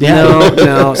forever. Yeah.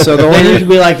 no. So the Then you only should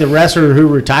be like the wrestler who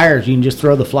retires. You can just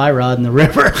throw the fly rod in the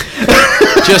river.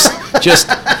 just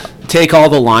take all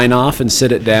the line off and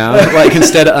sit it down. Like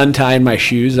instead of untying my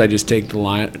shoes, I just take the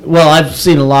line. Well, I've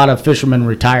seen a lot of fishermen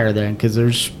retire then because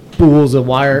there's spools of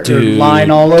wire or Dude, line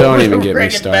all over. don't even get me the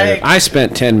friggin' started. bank. I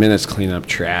spent 10 minutes cleaning up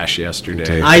trash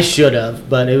yesterday. I should have,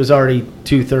 but it was already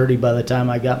 2:30 by the time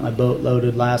I got my boat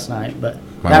loaded last night. But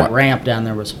that wa- ramp down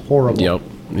there was horrible. Yep,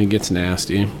 it gets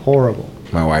nasty. Horrible.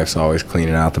 My wife's always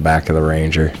cleaning out the back of the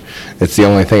Ranger. It's the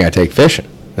only thing I take fishing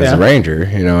is Yeah. a Ranger,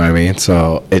 you know what I mean?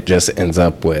 So it just ends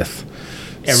up with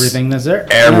Everything that's there.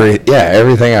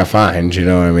 everything I find, you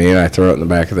know what I mean? I throw it in the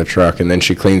back of the truck and then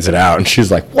she cleans it out and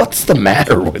she's like, "What's the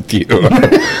matter with you?"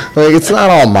 Like, it's not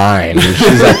all mine. And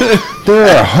she's like, "There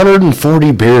are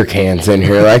 140 beer cans in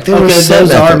here. Like, they were Okay, sitting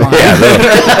those at are the-" mine. Yeah,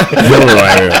 they were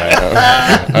mine.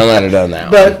 I might have done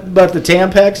that one. But the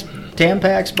Tampax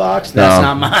box, that's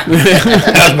No. not mine.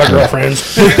 That's my girlfriend's.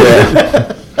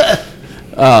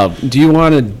 Do you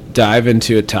want to dive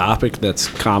into a topic that's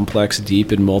complex,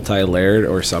 deep, and multi-layered,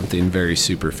 or something very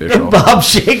superficial? Bob's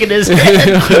shaking his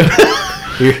head.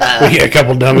 We got a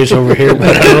couple dummies over here,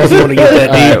 but I don't know if you want to get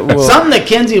that deep. All right, well, Something that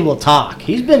Kenzie will talk.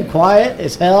 He's been quiet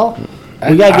as hell.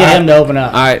 We gotta get him to open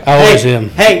up. Always him.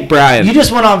 Hey, Brian. You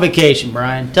just went on vacation,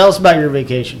 Brian. Tell us about your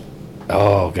vacation.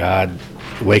 Oh, God.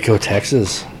 Waco,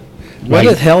 Texas. what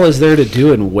the hell is there to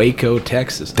do in Waco,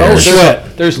 Texas? There's-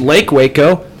 There's Lake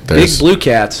Waco, There's- big blue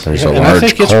cats. There's Yeah, a and I large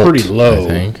think it's cult, pretty low. I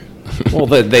think. Well,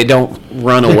 they don't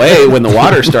run away when the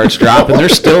water starts dropping. They're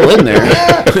still in there.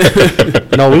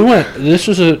 No, we went. This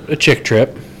was a chick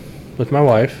trip with my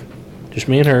wife, just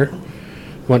me and her.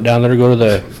 Went down there to go to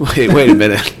the. Wait a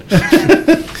minute.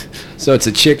 So it's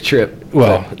a chick trip.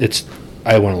 Well,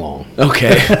 I went along.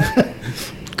 Okay.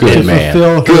 Good To man.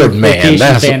 fulfill her Good man. vacation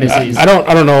That's fantasies. I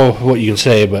don't know what you can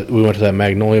say, but we went to that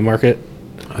Magnolia Market.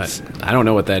 I don't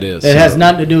know what that is. It has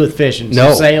nothing to do with fishing. So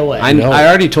No. say away. I No.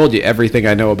 already told you everything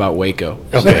I know about Waco.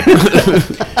 Okay.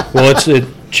 Well, it's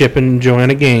Chip and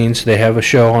Joanna Gaines. They have a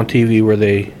show on TV where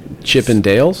they. Chip and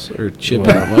Dale's or Chip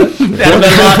Well, and what?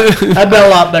 That'd been a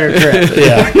lot better trip.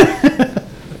 Yeah.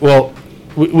 Well,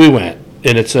 we went,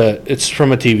 and it's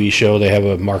from a TV show. They have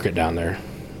a market down there,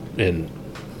 in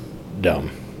dumb.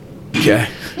 Okay.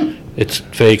 It's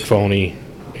fake, phony,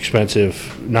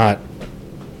 expensive. Not.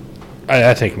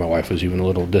 I think my wife was even a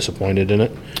little disappointed in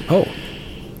it, Oh.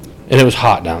 and it was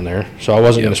hot down there, so I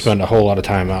wasn't going Yes. to spend a whole lot of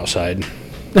time outside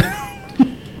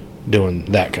doing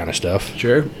that kind of stuff.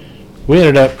 Sure. We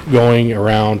ended up going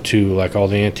around to like all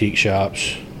the antique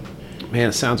shops. Man,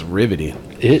 it sounds riveting.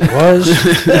 It was,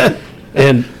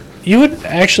 and you would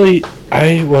actually.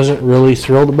 I wasn't really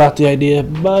thrilled about the idea,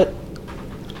 but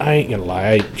I ain't gonna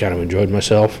lie, I kind of enjoyed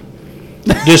myself.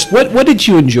 Just What did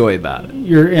you enjoy about it?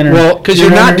 Your inner, Well, Because you're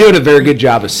not doing a very good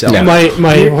job of selling. my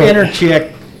your inner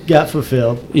chick got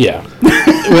fulfilled. yeah.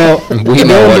 Well, We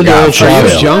know what got Are you a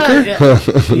fulfilled.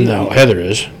 junker? No, Heather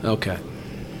is. Okay.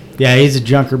 Yeah, he's a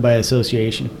junker by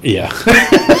association. Yeah.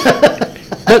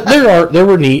 But there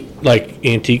were neat like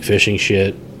antique fishing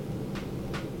shit,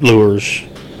 lures.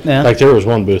 Yeah. Like there was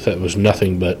one booth that was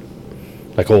nothing but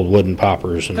like old wooden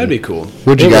poppers. And That'd be cool.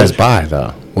 What'd you It guys was. buy,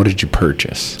 though? What did you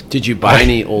purchase? Did you buy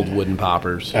any old wooden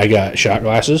poppers? I got shot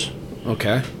glasses.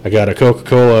 Okay. I got a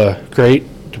Coca-Cola crate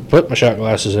to put my shot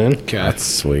glasses in. Okay. That's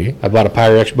sweet. I bought a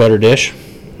Pyrex butter dish.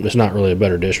 It's not really a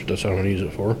butter dish, but that's what I'm going to use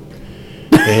it for.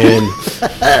 And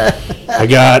I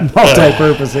got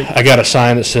Multi-purposing. I got a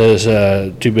sign that says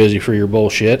 "Too busy for your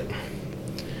bullshit."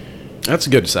 That's a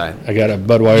good sign. I got a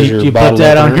Budweiser Did you bottle put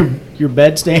that opener. on your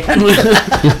bedstand?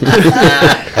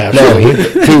 No,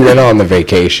 he went on the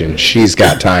vacation. She's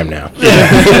got time now. I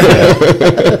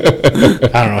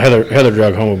don't know. Heather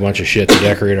drug home a bunch of shit to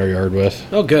decorate our yard with.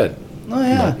 Oh, good. Oh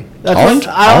yeah. That's I'll what,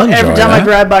 I'll every enjoy time I that.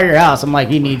 drive by your house, I'm like,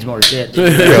 he needs more shit. Oh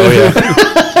yeah.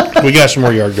 We got some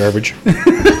more yard garbage.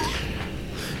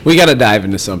 We got to dive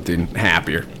into something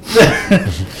happier. I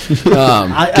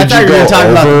thought you were going to talk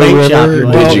about the bait shop. you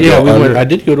went Did to. you go I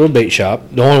did go to a bait shop.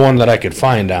 The only one that I could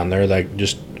find down there, like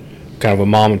just kind of a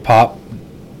mom and pop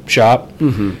shop.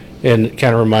 Mm-hmm. And it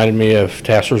kind of reminded me of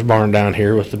Tasser's Barn down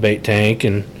here with the bait tank,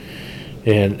 and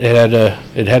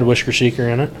it had Whisker Seeker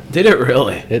in it. Did it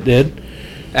really? It did.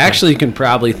 Actually, you can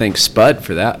probably thank Spud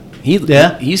for that.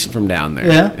 He's from down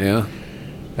there.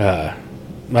 Yeah.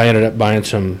 I ended up buying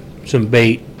some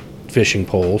bait fishing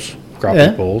poles,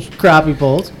 crappie poles, Crappie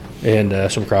poles. and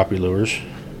some crappie lures.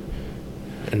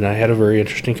 And I had a very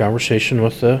interesting conversation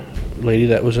with the lady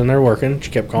that was in there working. She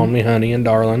kept calling me honey and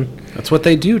darling. That's what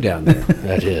they do down there.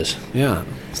 That is. Yeah.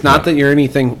 It's not that you're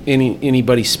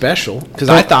anybody special, because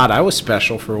I thought I was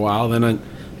special for a while. Then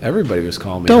everybody was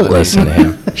calling me. Don't honey. listen to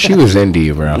him. She was into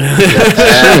you, bro. She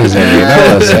was into you.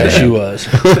 Don't listen to She him. was.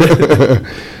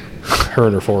 Her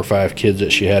and her 4 or 5 kids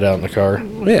that she had out in the car.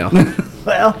 Yeah.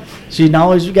 Well, she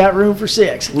always got room for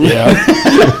 6. Yeah.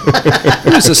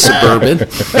 It was a Suburban.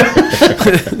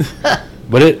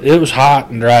 But it was hot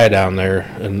and dry down there.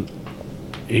 And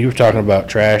you were talking about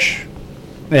trash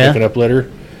picking up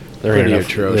litter. There ain't Pretty enough,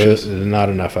 atrocious. there's not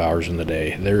enough hours in the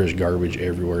day. There is garbage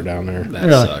everywhere down there. That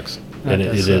Really? sucks. And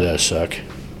it does suck.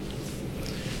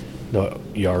 The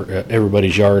yard,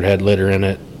 everybody's yard had litter in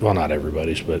it. Well, not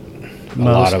everybody's, but a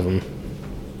lot of them.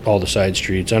 All the side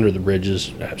streets, under the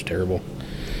bridges. That's terrible.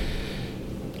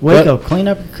 Waco, clean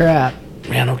up your crap.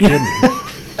 Man, no kidding.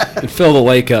 And fill the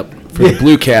lake up for the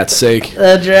blue cat's sake.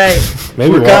 That's right.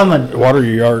 Maybe We're coming. Water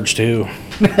your yards too.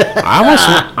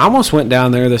 I almost went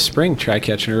down there this spring to try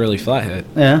catching a really flathead.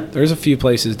 Yeah. There's a few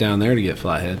places down there to get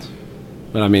flatheads.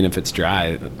 But I mean, if it's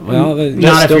dry, well,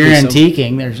 Not if you're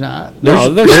antiquing, there's not.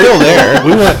 No, they're still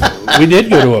there. We did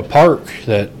go to a park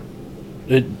that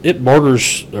it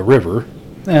borders a river.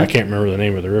 Yeah. I can't remember the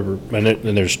name of the river,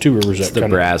 and there's 2 rivers It's that the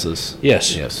kind of. Brazos.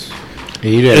 Yes. Yes.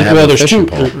 You didn't have Well, a there's fishing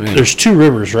 2. pole. There's 2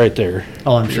 rivers right there.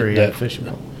 Oh, I'm sure you That- had a fishing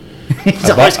pole.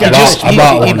 I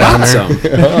bought one down there.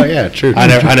 Oh yeah, true. I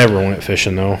never went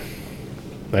fishing though.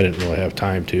 I didn't really have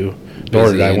time to. Nor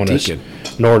Busy did I want antiquing.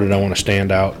 to. Nor did I want to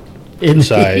stand out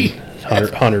inside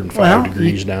 105 Well,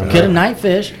 degrees you down Get a there. night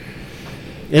fish.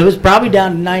 It was probably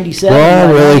down to 97. We're all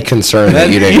right really now. concerned that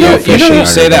you didn't You go know, fishing. you on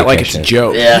say your that like it's a vacation.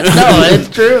 joke. Yeah, no, it's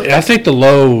true. I think the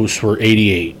lows were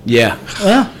 88. Yeah.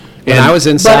 Well, When I was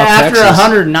in but South after Texas.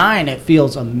 109, it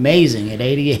feels amazing at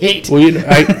 88. Well,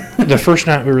 the first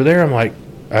night we were there, I'm like,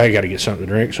 I got to get something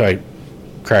to drink, so I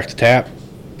cracked the tap,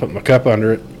 put my cup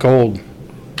under it, cold.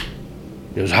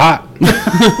 It was hot.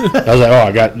 I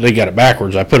was like, they got it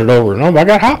backwards. I put it over, and I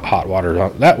got hot water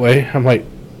that way. I'm like,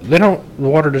 the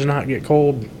water does not get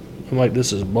cold. I'm like,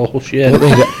 this is bullshit.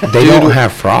 They don't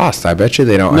have frost. I bet you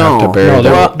they don't have to No, bury no,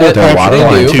 their they're water they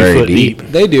lines do. very 2 foot deep. deep.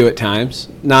 They do at times.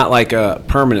 Not like a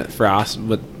permanent frost,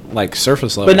 but like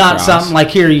surface level But not frost. something like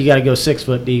here, you got to go 6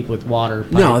 foot deep with water.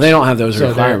 No, pipes. they don't have those So they're-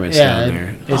 requirements yeah, down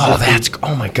there. it's Oh, just-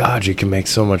 oh my God! You can make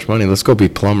so much money. Let's go be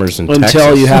plumbers in Until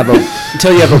Texas. you have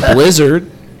a blizzard,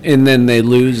 and then they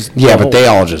lose. Yeah, the but they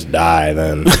whole- all just die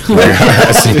then.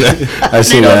 I've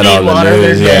seen don't that on need the water,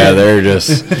 news. they're Yeah, dead. they're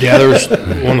just. Yeah, there was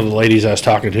one of the ladies I was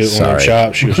talking to at one of the Sorry.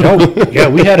 shops. She goes, "Oh, yeah,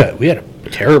 we had a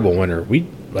terrible winter. We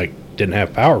didn't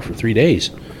have power for 3 days."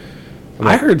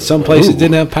 I heard some places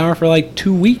didn't have power for like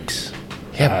 2 weeks.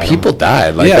 Yeah, people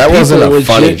died. Like Yeah, that wasn't people a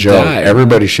funny legit joke. died.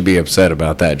 Everybody should be upset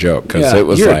about that joke because it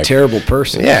was you're like, a terrible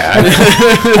person. yeah,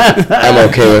 I'm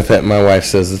okay with it. My wife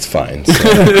says it's fine.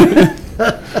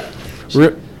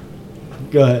 So.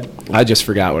 Go ahead. I just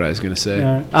forgot what I was gonna say.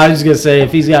 I was going to say,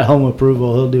 if he's got home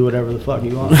approval, he'll do whatever the fuck he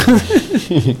wants.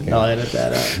 I'll edit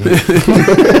that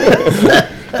out.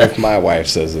 If my wife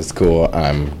says it's cool,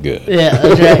 I'm good. Yeah,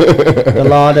 that's right. The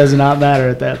law does not matter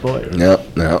at that point. No.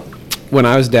 When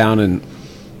I was down in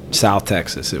South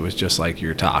Texas, it was just like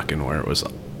you're talking, where it was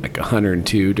like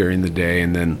 102 during the day,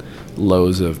 and then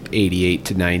lows of 88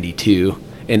 to 92.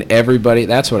 And everybody,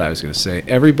 that's what I was going to say,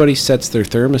 everybody sets their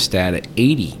thermostat at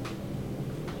 80.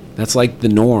 That's like the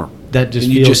norm. That just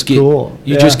And you feels just get, cool.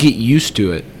 You Yeah. just get used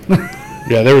to it.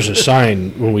 Yeah, there was a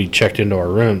sign when we checked into our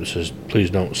room that says, "Please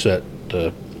don't set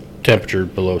the temperature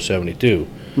below 72."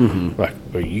 Like,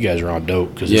 well, you guys are on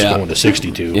dope because it's Yeah. going to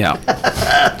 62. Yeah.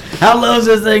 How low does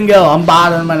this thing go? I'm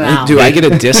bottoming out. Do I get a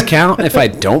discount if I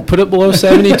don't put it below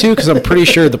 72? Because I'm pretty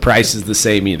sure the price is the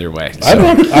same either way. I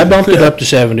So, bumped it up to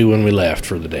 70 when we left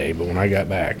for the day, but when I got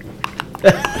back,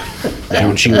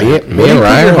 down she went. Me What and do you put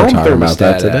Ryan your were home talking about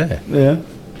that thermostat today.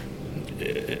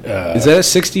 Yeah. is that a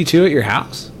 62 at your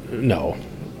house? No.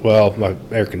 Well, my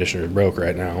air conditioner is broke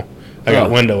right now. I got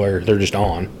Oh. window air. They're just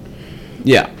on.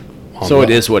 Yeah. So it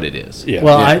is what it is. Yeah.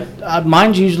 Well,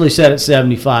 mine's usually set at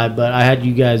 75, but I had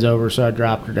you guys over, so I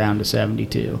dropped her down to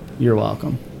 72. You're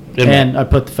welcome. And I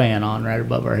put the fan on right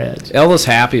above our heads. Ella's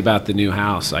happy about the new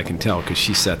house. I can tell because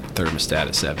she set the thermostat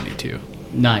at 72.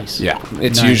 Nice. Yeah,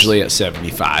 it's Nice. usually at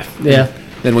 75. Yeah.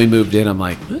 Then we moved in. I'm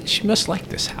like, she must like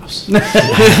this house.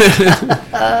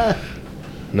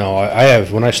 No, I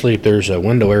have, when I sleep, there's a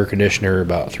window air conditioner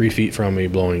about 3 feet from me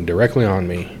blowing directly on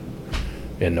me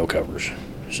and no covers.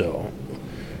 So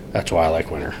that's why I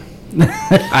like winter.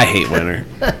 I hate winter.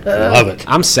 Love it.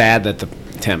 I'm sad that the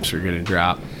temps are going to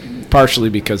drop. Partially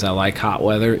because I like hot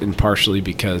weather, and partially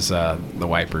because the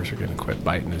wipers are going to quit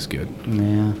biting as good.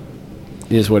 Yeah.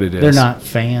 It is what it is. They're not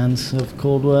fans of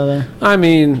cold weather. I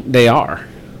mean, they are.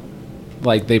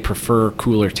 Like, they prefer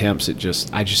cooler temps.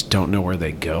 I just don't know where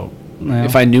they go. Well,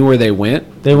 If I knew where they went,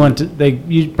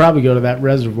 you'd probably go to that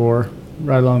reservoir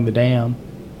right along the dam.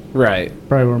 right.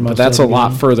 Probably where most. But that's of a them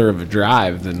lot go. further of a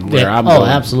drive than where Yeah. I'm Oh, going.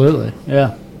 absolutely.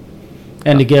 Yeah.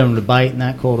 And to get them to bite in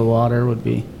that cold of water would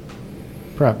be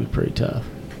probably pretty tough.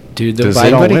 Dude, they Does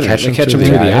bite all anybody winter. catch They them catch them through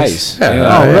through the the ice? ice.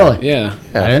 Yeah. Oh, really? Yeah.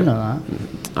 I didn't know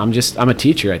I'm a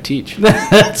teacher. I teach. that.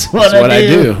 That's what, That's what I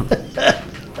do.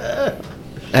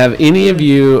 Have any of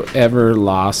you ever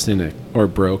lost or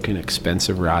broke an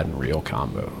expensive rod and reel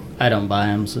combo? I don't buy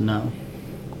them, so no.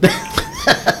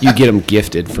 You get them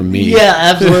gifted from me. Yeah,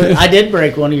 absolutely. I did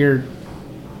break one of your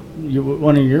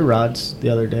rods the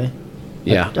other day.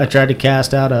 Yeah. I tried to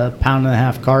cast out a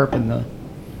 1.5-pound carp and the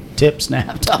tip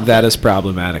snapped off. That is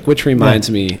problematic, which reminds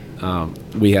me,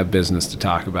 we have business to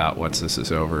talk about once this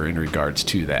is over in regards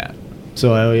to that.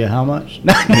 So I owe you how much?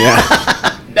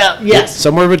 Yeah. No, yes.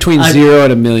 Somewhere between $0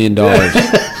 and $1 million.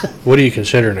 What do you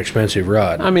consider an expensive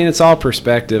rod? I mean, it's all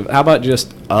perspective. How about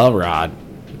just a rod?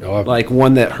 Oh, Like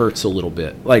one that hurts a little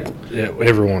bit. Like,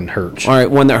 everyone hurts. all right,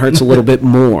 one that hurts a little bit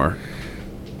more.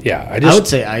 Yeah, I I would just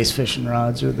say ice fishing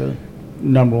rods are the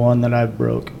number one that I've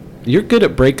broke. You're good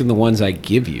at breaking the ones I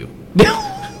give you.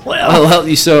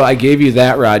 Well, So I gave you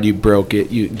that rod, you broke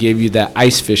it. You gave you that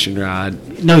ice fishing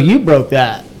rod. no, you broke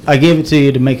that. I gave it to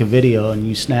you to make a video, and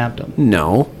you snapped them.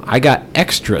 No, I got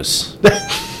extras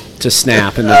to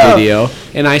snap in the video,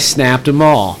 and I snapped them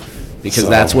all because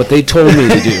that's what they told me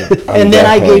to do. And then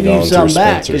I gave you some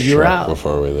back because you were out.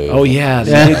 before we leave. Oh yeah,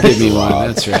 they did give me one.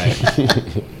 That's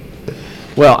right.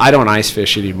 Well, I don't ice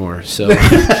fish anymore, so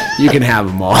you can have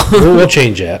them all. we'll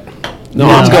change that. No,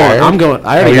 I'm going.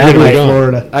 I already you're got gonna my be gone.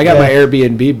 Florida. I got my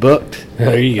Airbnb booked.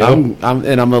 There you go. I'm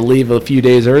gonna leave a few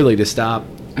days early to stop,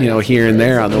 here and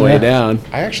there on the way down.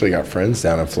 I actually got friends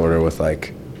down in Florida with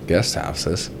like guest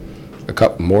houses, a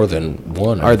couple more than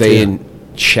one. Are they in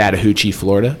Chattahoochee,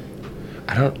 Florida?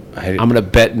 I'm I'm gonna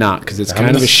bet not because it's I'm kind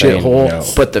of a gonna say shithole, no.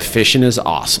 but the fishing is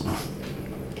awesome.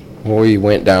 Well, we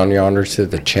went down yonder to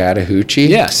the Chattahoochee.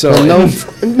 Yeah, so- Well,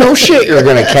 no shit, you're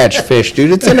gonna catch fish,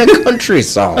 dude. It's in a country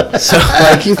song. So,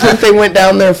 like, you think they went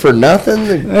down there for nothing?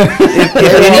 If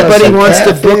anybody wants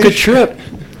to book a trip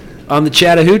on the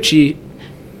Chattahoochee,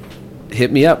 hit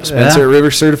me up. Spencer at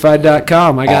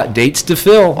rivercertified.com. I got dates to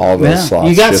fill. All those Yeah. slots.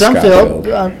 You got just some got filled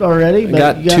already, I but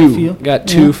got you got two. a few. Got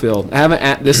two filled. I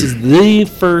haven't. This is the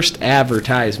first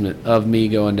advertisement of me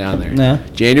going down there. Yeah.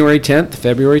 January 10th,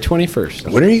 February 21st.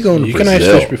 When are you going to You can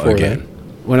Brazil ice fish before again? then.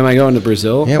 When am I going to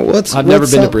Brazil? Yeah, I've never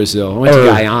been to Brazil. I went to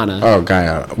Guyana. Oh,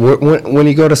 Guyana. When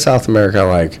you go to South America,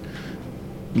 like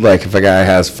if a guy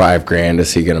has $5,000,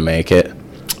 is he gonna make it,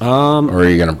 or are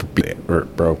you gonna be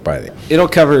broke by the? It'll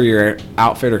cover your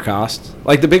outfitter costs.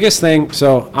 Like the biggest thing.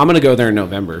 So I'm gonna go there in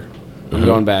November. I'm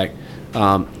going back.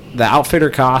 The outfitter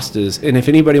cost is, and if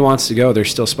anybody wants to go, there's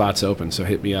still spots open. So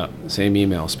hit me up. Same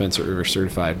email, Spencer River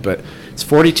Certified. But it's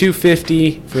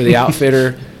 $42.50 for the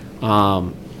outfitter.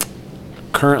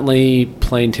 Currently,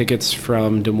 plane tickets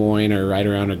from Des Moines are right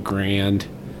around $1,000,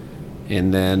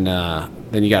 and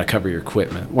then you got to cover your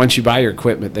equipment. Once you buy your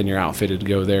equipment, then you're outfitted to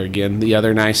go there again. The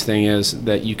other nice thing is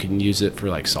that you can use it for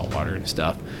like saltwater and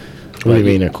stuff. What do you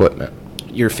mean equipment?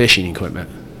 Your fishing equipment.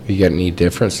 You got any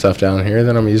different stuff down here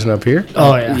than I'm using up here?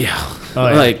 Oh yeah. Yeah. Oh,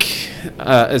 yeah. Like,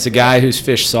 as a guy who's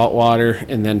fished saltwater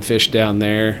and then fished down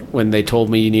there, when they told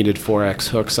me you needed 4X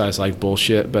hooks, I was like,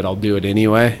 bullshit, but I'll do it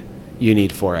anyway. You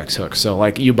need 4X hooks. So,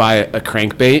 like, you buy a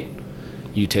crankbait,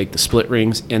 you take the split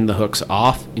rings and the hooks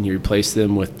off, and you replace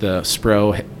them with the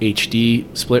Spro HD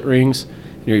split rings,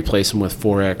 and you replace them with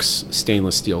 4X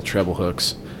stainless steel treble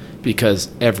hooks, because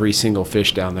every single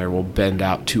fish down there will bend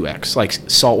out 2X. Like,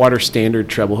 saltwater standard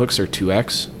treble hooks are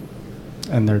 2X.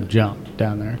 And they're junk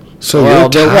down there. So Well, you're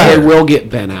they tired. will get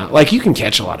bent out. Like, you can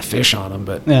catch a lot of fish on them,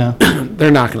 but Yeah.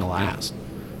 they're not going to last.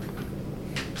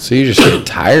 So you just get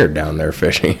tired down there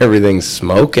fishing. Everything's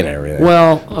smoking. Everything.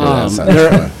 Well, that sounds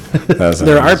they're, fun.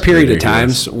 There are period of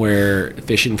times where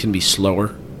fishing can be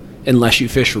slower, unless you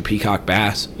fish for peacock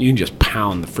bass. You can just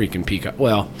pound the freaking peacock.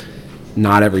 Well,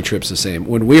 not every trip's the same.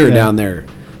 When we were down there,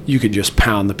 you could just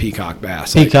pound the peacock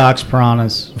bass. Peacocks,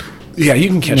 piranhas. Yeah, you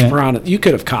can catch piranha. You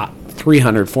could have caught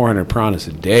 300, 400 piranhas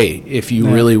a day if you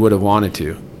really would have wanted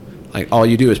to. Like, all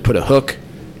you do is put a hook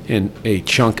in a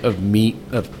chunk of meat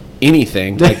of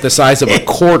anything, like the size of a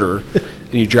quarter,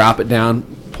 and you drop it down,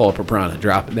 pull up a piranha,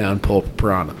 drop it down, pull up a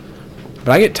piranha. But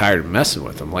I get tired of messing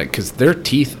with them, like, because their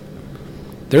teeth,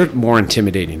 they're more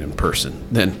intimidating in person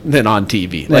than on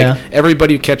TV. Like,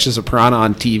 everybody who catches a piranha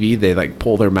on TV, they, like,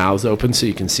 pull their mouths open so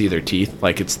you can see their teeth.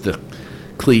 Like, it's the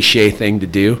cliche thing to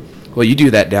do. Well, you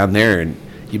do that down there, and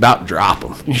you about drop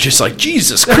them. You're just like,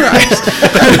 Jesus Christ.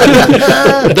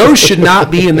 Those should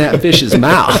not be in that fish's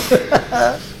mouth.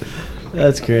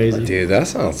 That's crazy. Dude, that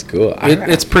sounds cool.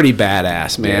 It's pretty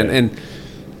badass, man. Yeah. And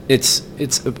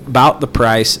it's about the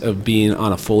price of being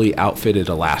on a fully outfitted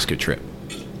Alaska trip.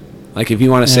 Like, if you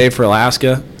want to save for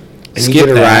Alaska, and you get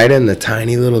to ride in the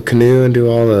tiny little canoe and do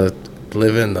all the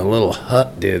live in the little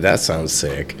hut, dude. That sounds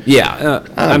sick. Yeah,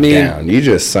 I mean, down. You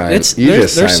just sign.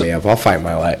 Sign me up. I'll fight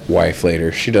my wife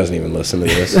later. She doesn't even listen to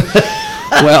this.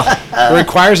 Well, it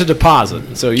requires a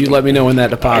deposit, so you let me know when that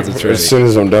deposit's ready. As soon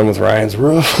as I'm done with Ryan's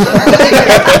roof,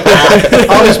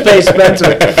 always pay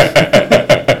Spencer.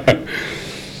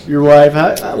 Your wife,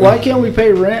 why can't we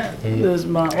pay rent this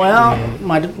month? Well,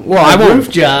 my roof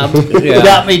job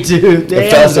got me to the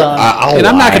Amazon. And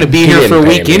I'm not going to be here for a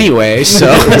week anyway, so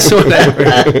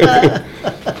whatever.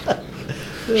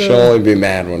 She'll only be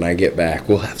mad when I get back.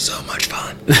 We'll have so much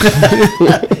fun.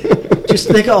 Just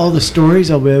think of all the stories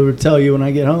I'll be able to tell you when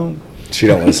I get home. She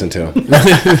don't listen to them.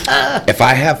 If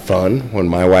I have fun when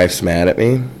my wife's mad at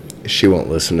me, she won't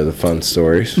listen to the fun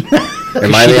stories. She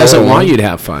doesn't want you to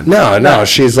have fun. No.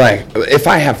 She's like, if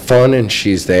I have fun and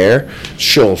she's there,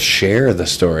 she'll share the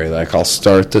story. Like, I'll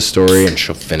start the story and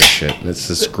she'll finish it. It's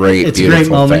this great, beautiful a great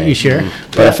moment thing. You share.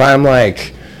 But if I'm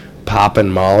like popping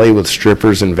Molly with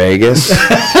strippers in Vegas,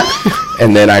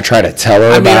 and then I try to tell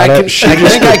her about it, she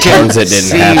just pretends it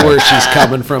didn't happen. See where she's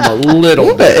coming from a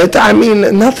little bit. I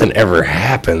mean, nothing ever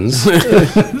happens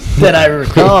that I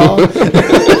recall.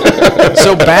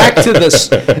 So back to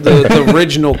the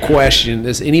original question: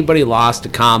 has anybody lost a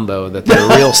combo that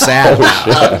they're real sad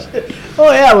about?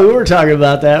 Oh yeah, we were talking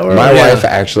about that. My wife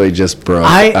actually just broke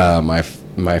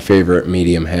my favorite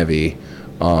medium heavy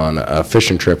on a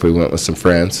fishing trip. We went with some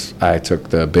friends. I took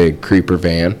the big creeper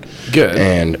van. Good.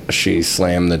 And she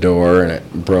slammed the door and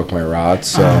it broke my rod.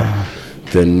 So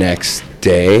the next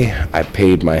day, I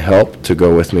paid my help to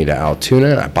go with me to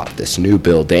Altoona. I bought this new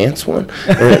Bill Dance one,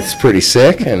 and it's pretty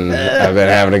sick, and I've been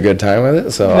having a good time with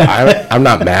it. So I'm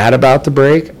not mad about the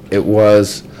break. It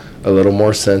was a little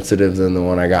more sensitive than the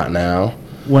one I got now.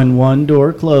 When one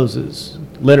door closes,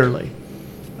 literally,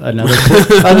 another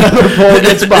pole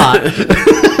gets bought.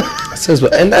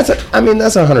 And that's a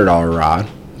 $100 rod.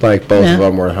 Like, both of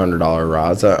them were $100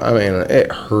 rods. I mean,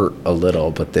 it hurt a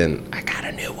little, but then I got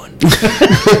a new one.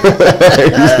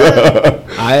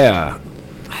 I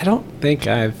don't think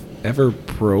I've ever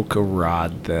broke a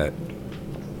rod that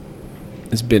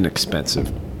has been expensive.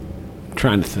 I'm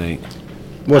trying to think.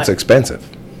 What's expensive?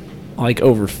 Like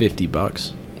over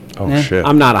 $50. Oh, shit.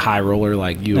 I'm not a high roller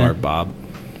like you are, Bob.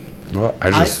 Well, I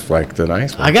just like the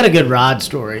nice one. I got a good rod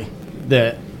story.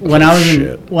 That when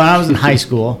I was in high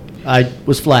school, I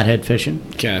was flathead fishing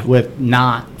with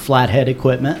not flathead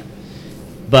equipment,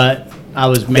 but I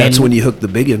was that's when you hook the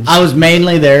big ones. I was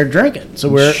mainly there drinking. So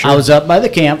I was up by the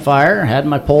campfire, had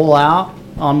my pole out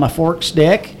on my fork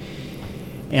stick,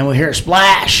 and we hear a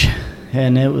splash,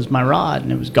 and it was my rod,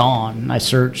 and it was gone. And I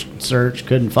searched,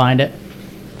 couldn't find it.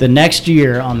 The next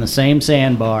year on the same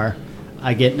sandbar,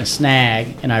 I get in a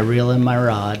snag, and I reel in my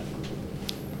rod.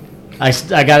 I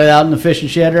got it out in the fishing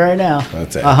shed right now.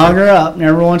 That's it. I hung her up,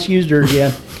 never once used her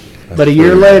again. But a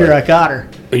year later, I caught her.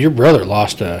 Your brother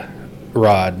lost a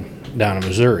rod down in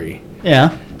Missouri.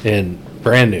 Yeah. And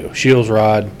brand new. Shields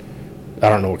rod. I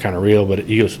don't know what kind of reel, but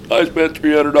he goes, I spent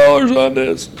 $300 on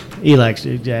this. He likes to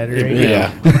exaggerate.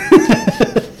 Yeah.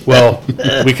 Well,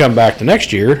 we come back the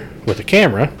next year with a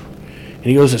camera, and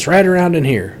he goes, it's right around in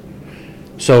here.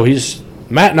 So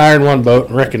Matt and I are in one boat,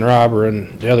 and Rick and Rob are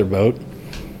in the other boat.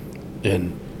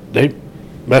 And they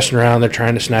messing around. They're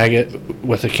trying to snag it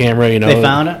with the camera. They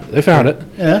found it. They found it.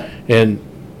 Yeah. And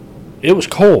it was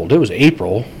cold. It was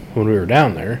April when we were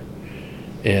down there,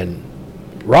 and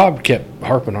Rob kept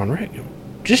harping on Rick.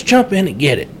 Just jump in and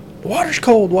get it. Water's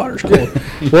cold.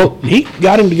 Well, he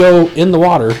got him to go in the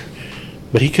water,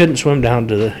 But he couldn't swim down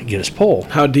to get his pole.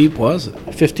 How deep was it?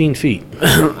 15 feet.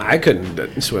 I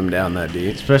couldn't swim down that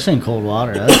deep. Especially in cold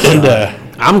water. That's And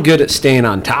I'm good at staying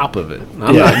on top of it.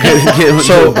 I'm not good at getting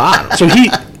to the bottom.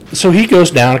 so he goes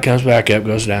down, comes back up,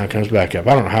 goes down, comes back up.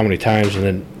 I don't know how many times. And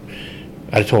then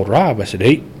I told Rob, I said,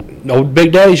 "Hey, old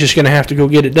Big Daddy's just going to have to go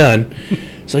get it done."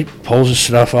 So he pulls his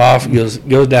stuff off, goes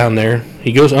down there.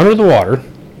 He goes under the water,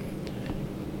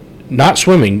 not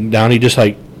swimming down. He just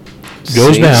like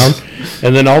goes Sinks. down,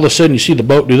 and then all of a sudden you see the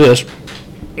boat do this,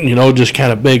 just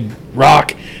kind of big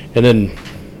rock, and then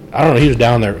I don't know. He was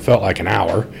down there. It felt like an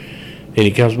hour, and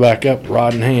he comes back up,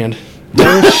 rod in hand.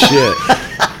 No shit.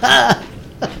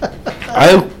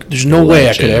 There's no way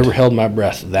I could have ever held my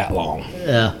breath that long.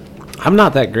 yeah. I'm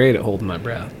not that great at holding my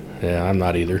breath. Yeah, I'm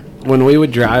not either. When we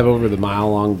would drive over the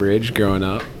mile-long bridge growing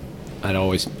up, I'd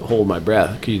always hold my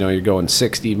breath. 'Cause, you're going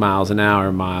 60 miles an hour.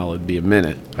 A mile would be a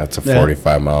minute. That's a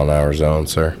 45-mile-an-hour zone,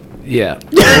 sir. Yeah.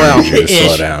 Well, You just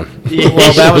slow down.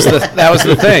 well, that was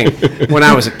the thing. When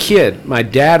I was a kid, my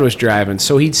dad was driving,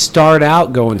 so he'd start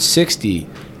out going 60,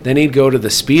 then he'd go to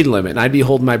the speed limit, and I'd be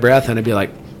holding my breath, and I'd be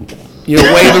like,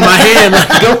 waving my hand,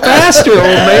 like, "Go faster, old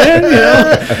man!"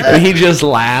 And he'd just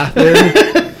laugh. Dude,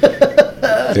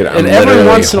 I'm And every literally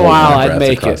once in a holding while, my I'd breath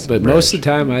make across it, the but most of bridge. the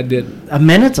time, I didn't. A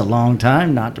minute's a long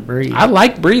time not to breathe. I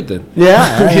like breathing.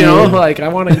 yeah. Like I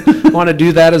want to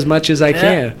do that as much as I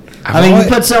can. I mean, you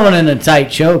put someone in a tight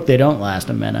choke, they don't last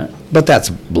a minute. But that's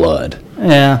blood.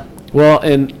 Yeah. Well,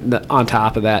 and on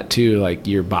top of that too, like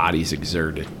your body's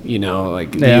exerted.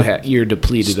 Like Yeah. you're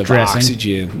depleted Stressing. of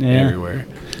oxygen Yeah. everywhere.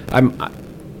 I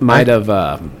might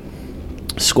have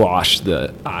squashed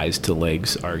the eyes to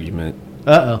legs argument.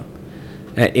 Uh-oh.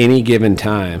 At any given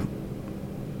time,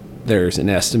 there's an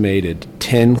estimated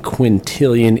 10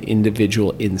 quintillion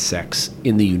individual insects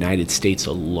in the United States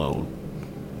alone.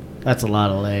 That's a lot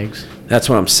of legs. That's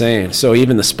what I'm saying. So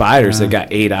even the spiders that got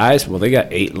 8 eyes, well, they got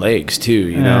 8 legs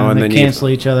too, and they then cancel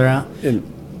each other out. then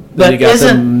But you got the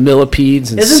isn't-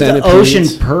 millipedes and Isn't the centipedes.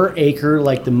 ocean per acre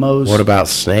like the most What about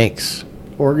snakes?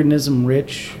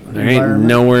 organism-rich There ain't environment?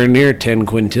 nowhere near 10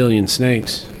 quintillion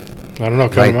snakes. I don't know.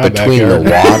 Come in my Like between backyard.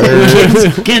 the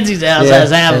water, Kenzie's house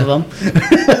has half of them.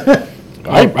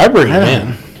 I bring them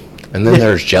in. and then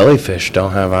there's jellyfish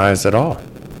don't have eyes at all.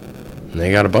 And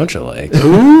they got a bunch of legs.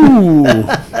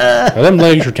 Now, them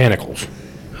legs are tentacles.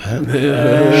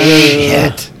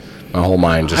 Shit. My whole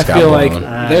mind just I got feel blown.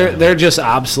 like they're just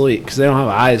obsolete because they don't have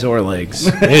eyes or legs.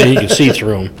 Yeah, you can see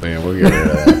through them. Man, we'll get rid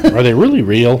of that. Are they really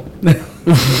real?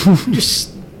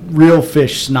 Just real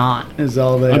fish snot is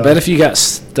all they I are. bet if you got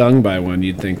stung by one,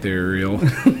 you'd think they were real.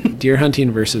 Deer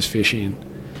hunting versus fishing.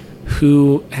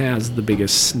 Who has the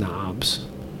biggest snobs?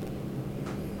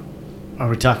 Are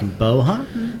we talking bow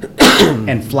hunting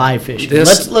and fly fishing?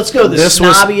 This- Let's go the this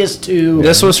was- snobbiest two.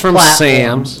 This was from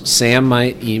Sam. platforms. Sam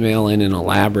might email in and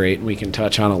elaborate, and we can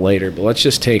touch on it later, but let's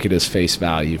just take it as face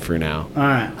value for now. All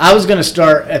right. I was going to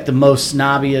start at the most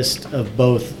snobbiest of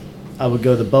both. I would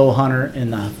go the bow hunter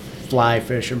and the fly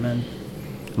fisherman.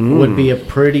 Would be a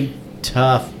pretty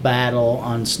tough battle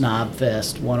on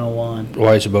Snobfest 101.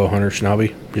 Why is a bow hunter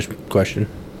snobby? Just a question.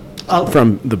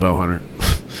 From the bow hunter.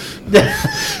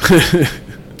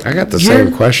 I got the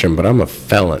same question, but I'm a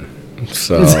felon.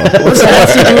 So What's that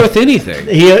have to do with anything?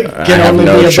 He can have only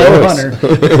no be a bow choice. hunter.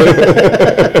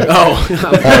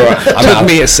 Took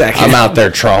me a second. I'm out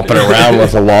there tromping around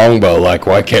with a longbow. Like,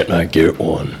 why can't I get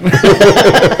one?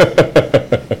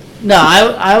 No,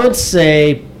 I would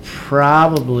say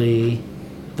probably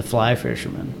the fly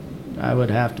fisherman. I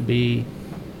would have to be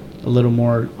a little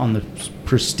more on the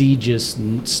prestigious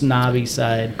and snobby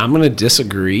side. I'm going to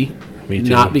disagree. Me too.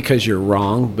 Not because you're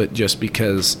wrong, but just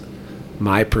because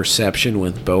my perception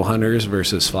with bow hunters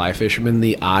versus fly fishermen,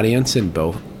 the audience in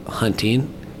bow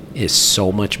hunting is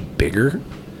so much bigger.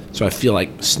 So I feel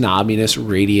like snobbiness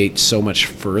radiates so much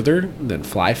further than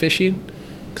fly fishing.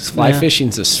 Because fly Yeah.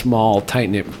 fishing's a small,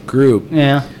 tight-knit group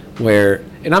Yeah. where,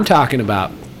 and I'm talking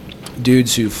about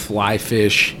dudes who fly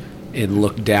fish and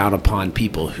look down upon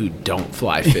people who don't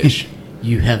fly fish.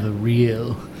 You have a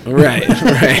reel Right,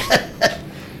 right.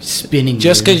 spinning.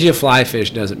 Just you. because you fly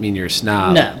fish doesn't mean you're a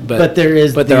snob. No, but there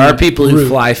is But there the are people who group.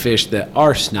 fly fish that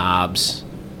are snobs.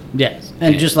 Yes,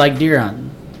 and just like deer hunting,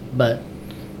 but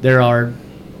there are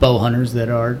bow hunters that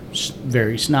are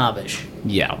very snobbish.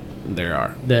 Yeah, there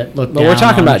are. That look. But we're down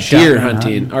talking on about deer shotgun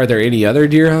hunting. Are there any other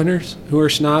deer hunters who are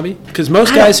snobby? Because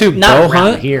most guys who Not bow around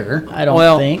hunt here. I don't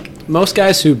well, think. most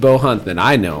guys who bow hunt that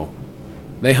I know,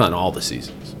 they hunt all the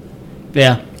seasons.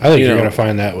 Yeah. I think You you're know. going to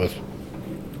find that with.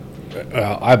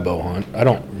 I bow hunt.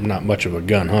 I'm not much of a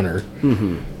gun hunter.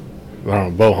 Mm-hmm. I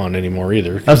don't bow hunt anymore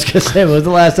either. I was gonna say, when was the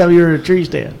last time you were at a tree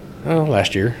stand? Oh,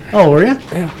 last year. Oh, were you?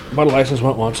 Yeah, bought a license,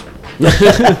 went once.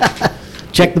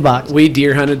 Check the box. We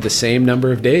deer hunted the same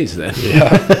number of days then.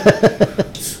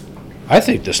 I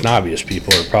think the snobbiest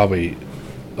people are probably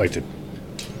like the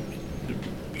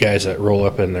guys that roll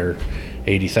up in their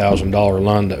 $80,000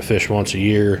 Lund that fish once a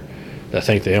year, that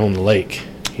think they own the lake.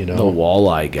 You know, The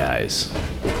walleye guys.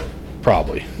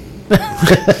 probably.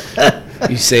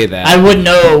 You say that. I wouldn't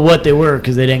know what they were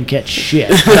because they didn't catch shit.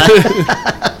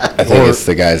 I think it's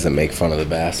the guys that make fun of the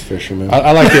bass fishermen.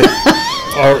 I like it.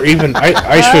 Or even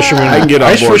ice fishermen. I can get on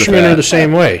ice board with fishermen that. are the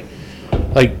same way.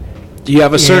 Like, You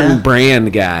have a certain Yeah.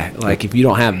 brand guy. Like if you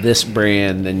don't have this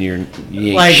brand, then you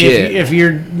ain't Like shit. if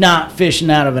you're not fishing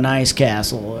out of an ice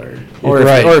castle or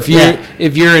Right. if you're Yeah.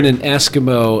 if you're in an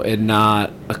Eskimo and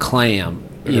not a clam,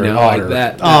 you Or know, an like otter.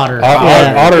 that. otter.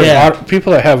 otters, Yeah.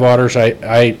 people that have otters,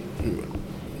 the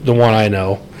one I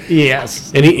know,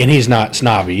 Yes. and he's not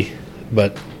snobby,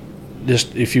 but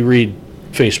just if you read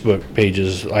Facebook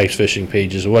pages, ice fishing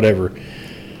pages, whatever,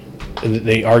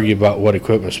 they argue about what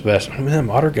equipment's best. I mean, them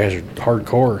otter guys are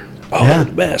hardcore. Oh, Yeah. they're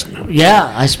the best.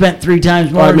 Yeah, I spent 3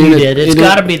 times more Well, I than mean, you it- did. It's it-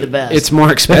 got to be the best. It's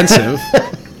more expensive.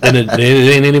 And it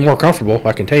ain't any more comfortable,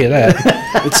 I can tell you that.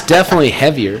 It's definitely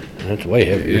heavier. It's way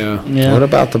heavier. Yeah. yeah. What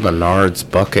about the Menards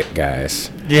bucket guys?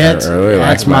 Yeah, I really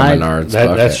that's like my my- Menards That,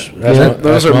 bucket. that's Those what-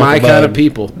 that's are what my the kind of bug.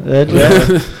 people.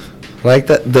 Like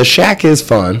the shack is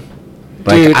fun.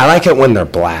 Like Dude. I like it when they're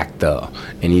black though,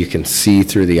 and you can see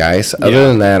through the ice. Other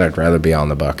than that, I'd rather be on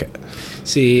the bucket.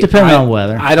 See, Depending on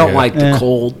weather. I don't Yeah. like the Yeah.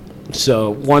 cold.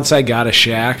 So once I got a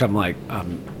shack, I'm like,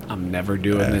 I'm never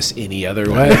doing this any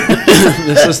other way.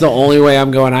 This is the only way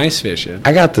I'm going ice fishing.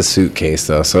 I got the suitcase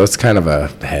though, so it's kind of a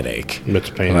headache. It's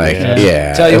a pain in the Like ass.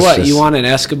 yeah, Tell you it's what, just you want an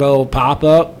Eskimo pop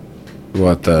up?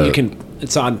 what the You can.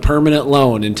 It's on permanent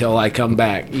loan until I come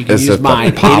back. You can Is use it the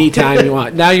mine pop? anytime you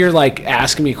want. Now you're like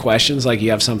asking me questions like you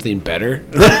have something better.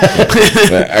 I got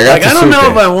Like the I don't know if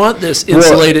suitcase. I want this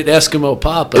insulated Eskimo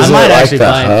pop Is up. it might like actually the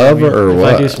buy it hub from you or if I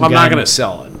what? do some I'm not guiding. going to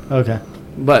sell it. Okay.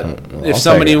 But I'll if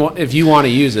somebody, take it. if you want to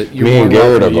use it, you're Me more and welcome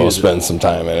Garrett will to go use it. spend some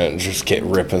time in it and just get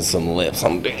ripping some lips.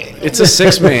 It's a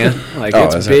 6-man. Like Oh,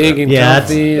 it's is it? big and Yeah,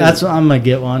 comfy. that's what I'm gonna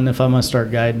get one if I'm gonna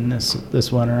start guiding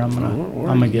this winter. I'm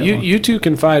gonna get you. one. You two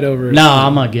can fight over it. No,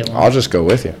 I'm gonna get one. I'll just go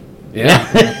with you.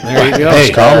 Yeah. There you go.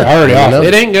 Hey, I already offered.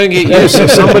 It ain't gonna get used.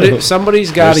 So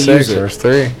somebody's got to There's use 6, it. there's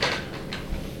 3.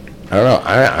 I don't know.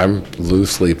 I'm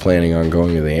loosely planning on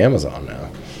going to the Amazon now.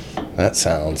 That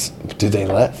sounds. Do they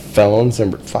let felons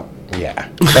and fuck? Yeah,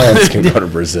 felons can go to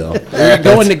Brazil. You're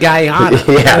going to Guyana.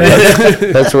 Yeah,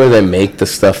 that's where they make the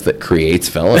stuff that creates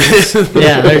felonies.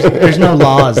 Yeah, there's no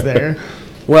laws there.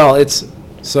 Well, it's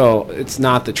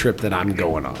not the trip that I'm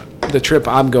going on. The trip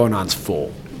I'm going on's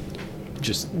full.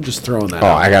 Just throwing that Oh,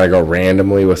 out. I gotta go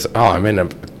randomly with. Oh, I'm in a.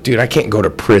 Dude, I can't go to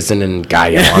prison in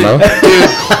Guyana.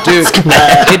 Dude,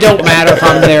 it don't matter if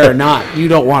I'm there or not. You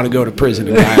don't want to go to prison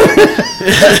in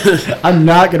Guyana. I'm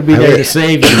not gonna be there to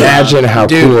save you. Imagine how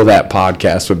Dude. cool that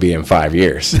podcast would be in 5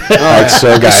 years. Like,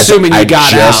 so guys, Assuming you I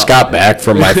got just out. got back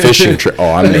from my fishing trip.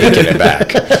 Oh, I'm making it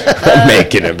back. I'm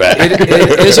making it back.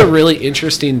 It is a really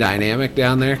interesting dynamic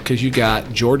down there because you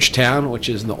got Georgetown, which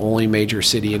is the only major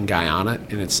city in Guyana,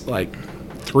 and it's like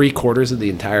 3/4 of the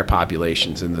entire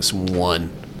population's in this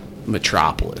one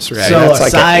metropolis, right? So That's a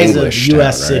like an size of English U.S. town,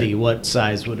 right? city, what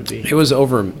size would it be?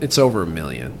 It's over a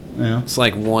million. Yeah. It's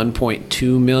like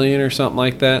 1.2 million or something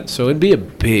like that. So it'd be a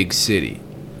big city.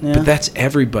 Yeah. But that's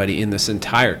everybody in this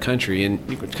entire country, and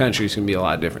the country's gonna be a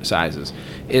lot of different sizes.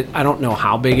 I don't know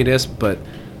how big it is, but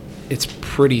it's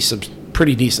pretty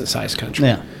decent sized country.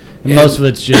 Yeah. And most of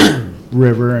it's just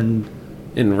river and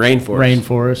In rainforest.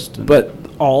 rainforest. And But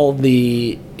all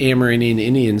the Amerindian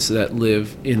Indians that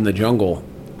live in the jungle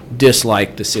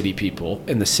dislike the city people,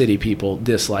 and the city people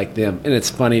dislike them. And it's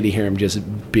funny to hear them just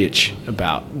bitch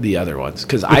about the other ones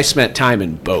because I spent time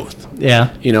in both.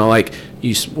 yeah. You know, like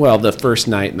the first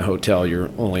night in the hotel, you're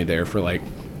only there for like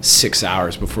 6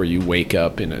 hours before you wake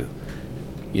up in a,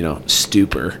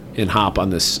 stupor and hop on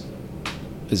this,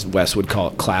 as Wes would call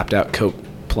it, clapped out coke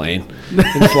plane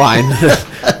and fly into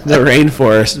the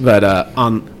rainforest. But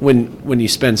when you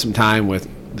spend some time with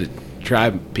the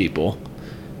tribe people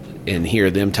and hear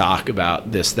them talk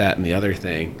about this, that, and the other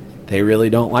thing, they really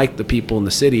don't like the people in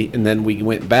the city. And then we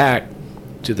went back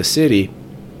to the city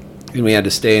and we had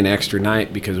to stay an extra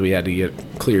night because we had to get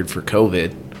cleared for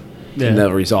COVID. Yeah. And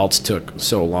the results took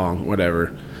so long,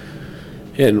 whatever.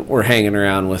 And we're hanging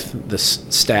around with the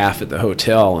staff at the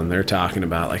hotel, and they're talking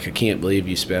about, like, I can't believe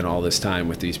you spent all this time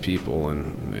with these people.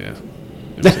 And, yeah,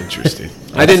 it was interesting.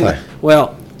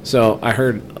 So I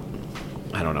heard,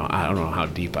 I don't know how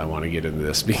deep I want to get into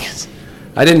this because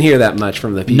I didn't hear that much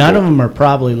from the people. None of them are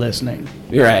probably listening.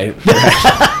 You're right.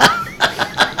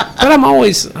 But I'm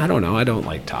always, I don't know, I don't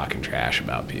like talking trash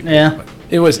about people. Yeah. But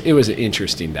it was an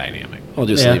interesting dynamic. I'll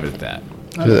just Yeah. leave it at that.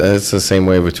 It's the same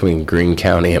way between Greene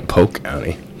County and Polk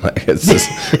County. Like it's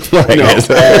just like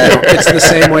It's the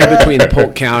same way between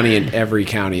Polk County and every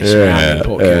county surrounding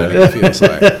Polk County, it feels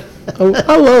like.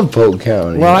 I love Polk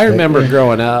County. Well, I remember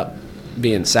growing up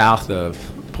being south of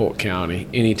Polk County.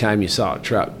 Anytime you saw a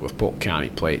truck with Polk County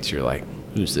plates, you're like,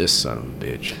 who's this son of a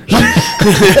bitch?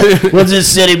 What's this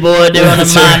city boy doing in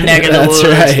my neck of the woods?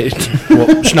 That's right.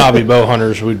 Well, snobby bow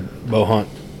hunters would bow hunt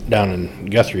down in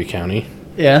Guthrie County,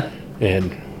 Yeah.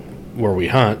 and where we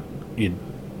hunt,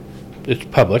 it's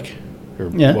public, or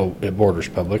Yeah. well, it borders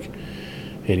public,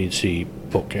 and you'd see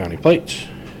Polk County plates,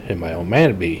 and my old man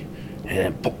would be, and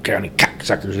then Polk County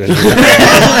cocksuckers.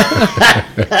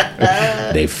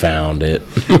 they found it.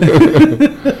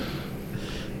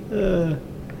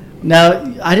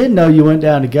 Now, I didn't know you went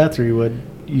down to Guthrie.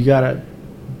 You got a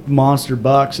monster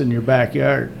bucks in your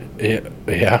backyard.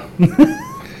 Yeah.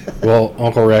 Well,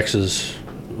 Uncle Rex's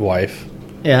wife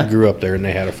Yeah. grew up there, and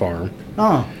they had a farm.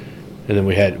 Oh. And then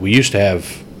we used to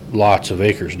have lots of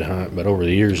acres to hunt, but over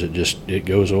the years it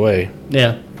goes away.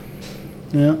 Yeah.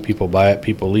 Yeah. People buy it,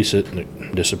 people lease it, and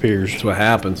it disappears. That's what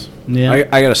happens. Yeah.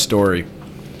 I got a story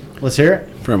Let's hear it.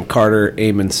 from Carter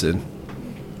Amundsen,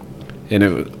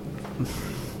 and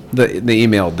the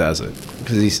email does it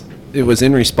because it was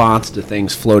in response to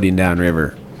things floating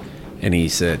downriver, and he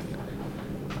said,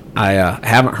 "I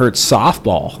haven't heard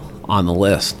softball on the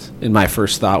list." And my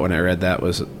first thought when I read that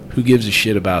was, "Who gives a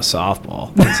shit about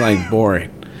softball? It's like boring."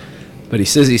 But he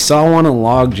says he saw one in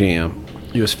Log Jam.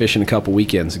 He was fishing a couple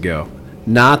weekends ago.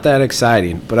 Not that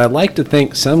exciting, but I'd like to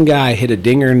think some guy hit a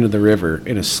dinger into the river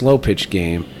in a slow pitch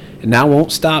game and now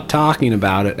won't stop talking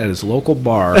about it at his local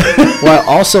bar while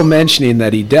also mentioning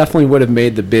that he definitely would have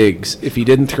made the bigs if he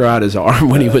didn't throw out his arm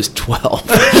when he was 12.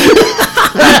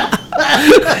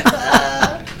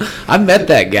 I met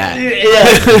that guy.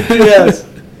 Yes.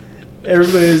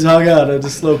 Everybody who's hung out at the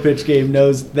slow pitch game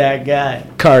knows that guy.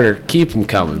 Carter, keep him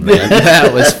coming, man.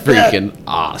 That was freaking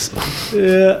awesome.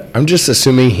 Yeah. I'm just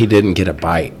assuming he didn't get a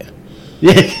bite.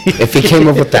 Yeah. If he came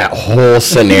up with that whole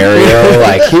scenario,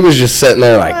 like he was just sitting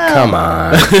there like, come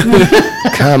on.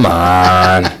 Come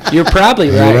on. You're probably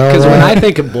right, know because when what? I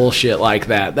think of bullshit like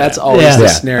that, that's always Yeah. the Yeah,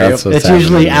 scenario. that's what's It's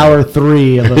usually happening. hour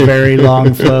 3 of a very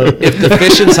long float. If the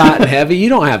fishing's hot and heavy, you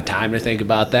don't have time to think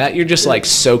about that. You're just like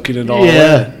soaking it all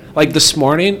Yeah. in. Like this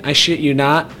morning, I shit you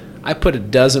not, I put a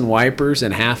dozen wipers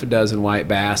and half a dozen white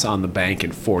bass on the bank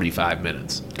in 45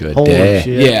 minutes. Good Holy day.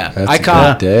 shit. Yeah, That's I a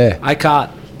caught. good day. I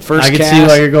caught first I can cast. see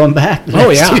why you're going back. Oh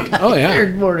yeah, oh yeah.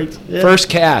 Weird mornings. Yeah. First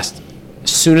cast.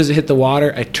 As soon as it hit the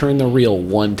water, I turned the reel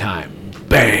one time.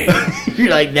 Bang. You're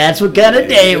like, that's what kind of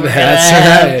day we're gonna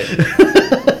have.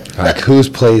 That's right. Like who's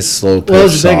plays slow pitch What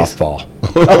was the biggest? softball?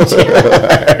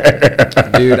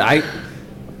 Dude,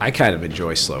 I kind of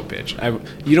enjoy slow pitch.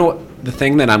 You know what? The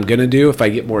thing that I'm gonna do if I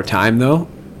get more time though,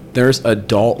 there's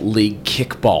adult league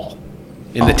kickball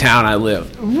in the town I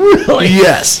live. Really?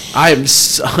 Yes, I am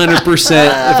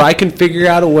 100%. If I can figure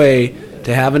out a way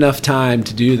to have enough time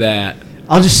to do that,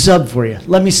 I'll just sub for you.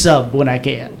 Let me sub when I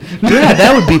can. yeah,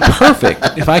 that would be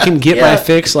perfect. If I can get Yeah. my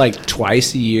fix like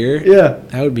twice a year, Yeah.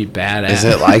 that would be badass. Is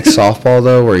it like softball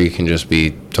though, where you can just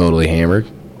be totally hammered?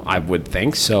 I would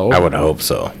think so. I would hope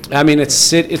so. I mean,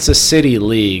 it's a city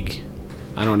league.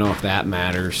 I don't know if that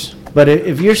matters. But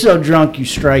if you're so drunk you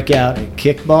strike out at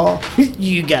kickball,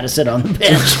 you got to sit on the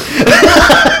bench.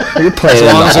 You're playing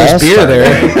As long in as the there's beer All-Star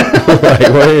there. game. Like,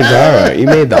 what are you talking about? You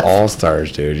made the All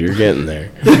Stars, dude. You're getting there.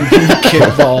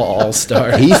 Kickball all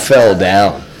star. He fell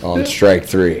down on strike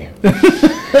 3.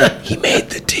 He made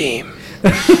the team.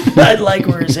 I'd like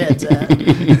where his head's at.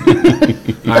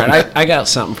 All right, I got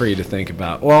something for you to think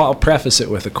about. Well, I'll preface it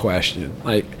with a question.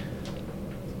 Like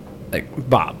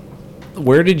Bob,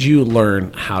 where did you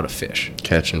learn how to fish?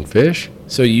 Catching fish?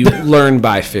 So you learned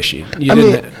by fishing. You I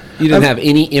didn't. mean, You didn't have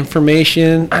any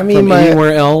information from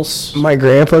anywhere else. My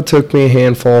grandpa took me a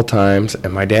handful of times,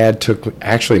 and my dad took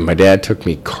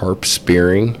me carp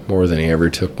spearing more than he ever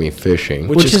took me fishing.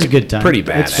 Which is a good time. Pretty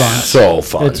badass. It's fun. So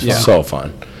fun, It's fun. so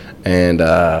fun. And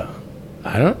I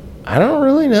don't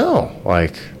really know.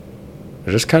 Like, I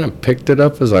just kind of picked it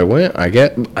up as I went.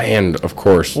 And of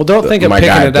course, Well, don't think of my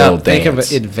picking guy it Bill up. Think of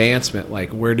Dance. advancement. Like,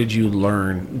 where did you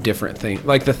learn different things?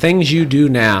 Like the things you do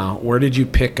now. Where did you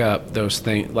pick up those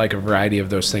things? Like a variety of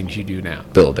those things you do now.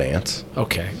 Bill Dance.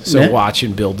 Okay, so Yeah.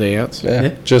 watching Bill dance. Yeah,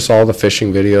 Yeah. just all the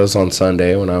fishing videos on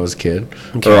Sunday when I was a kid.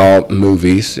 They're all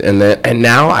movies, and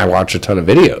now I watch a ton of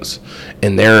videos,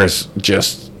 and there's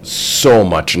just so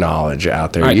much knowledge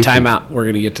out there. All right, You time can- out. We're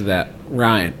going to get to that.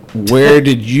 Ryan, where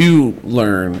did you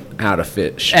learn how to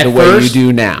fish At the way first, you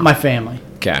do now? My family.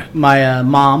 Okay. My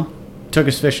mom took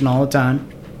us fishing all the time.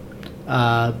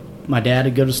 My dad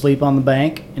would go to sleep on the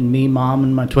bank, and me, mom,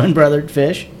 and my twin brother would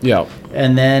fish. Yep.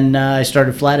 And then I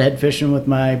started flathead fishing with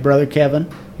my brother Kevin.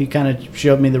 He kind of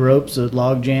showed me the ropes of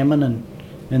log jamming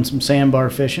and some sandbar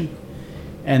fishing.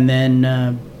 And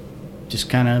then just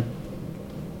kind of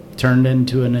turned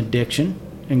into an addiction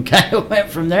and kind of went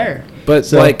from there. But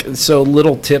So- so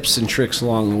little tips and tricks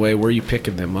along the way, where are you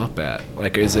picking them up at?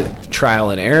 Like, is it trial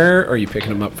and error, or are you picking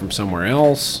them up from somewhere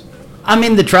else? I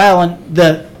mean, the trial and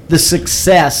the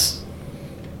success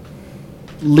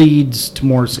leads to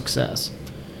more success.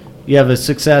 You have a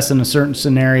success in a certain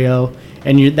scenario,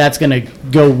 and that's going to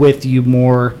go with you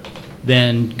more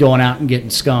than going out and getting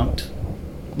skunked.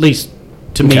 At least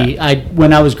to Okay. me,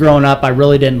 when I was growing up, I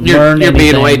really didn't learn You're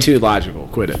anything. being way too logical.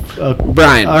 Quit it.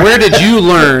 Brian, all right. where did you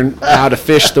learn how to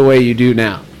fish the way you do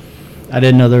now? I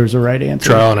didn't know there was a right answer.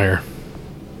 Trial and error.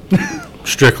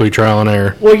 Strictly trial and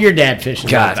error. Well, your dad fishes.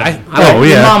 God, all the time. I Oh,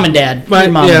 Your yeah. mom and dad. My-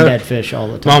 Your mom yeah. and dad fish all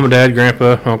the time. Mom and dad,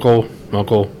 grandpa, uncle.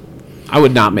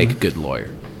 would not make a good lawyer.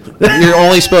 You're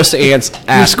only supposed to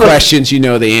ask questions you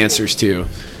know the answers to,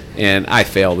 and I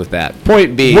failed at that.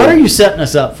 Point being, What are you setting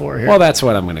us up for here? well, that's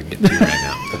what I'm going to get to right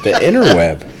now. The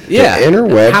interweb. Yeah. The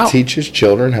interweb How- teaches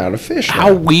children how to fish. How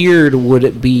now. weird would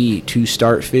it be to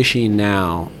start fishing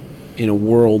now in a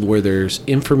world where there's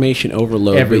information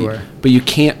overload, Everywhere. but you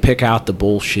can't pick out the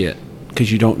bullshit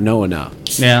because you don't know enough?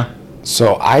 yeah.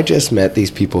 So I just met these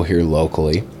people here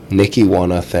locally. Nikki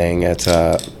won a thing. It's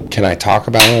can I talk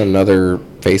about it on another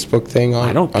Facebook thing on?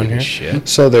 I don't on give a here? shit.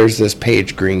 So there's this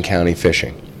page, Greene County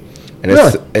Fishing, and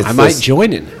Really? it's I might this-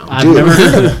 join it now. I've never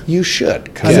heard of it. You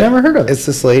should. 'cause I've never heard of it. It's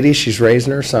this lady. She's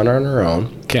raising her son on her own,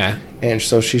 Okay. and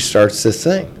so she starts this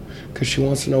thing because she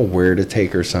wants to know where to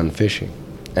take her son fishing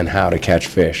and how to catch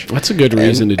fish. That's a good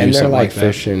reason to do and they're something like like that.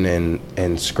 fishing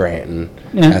in Scranton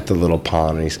Yeah. at the little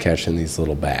pond, and he's catching these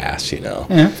little bass,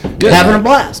 Yeah. Having a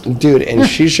blast. Dude, and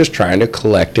she's just trying to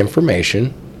collect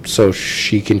information so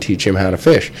she can teach him how to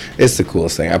fish. It's the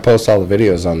coolest thing. I post all the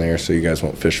videos on there so you guys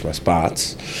won't fish my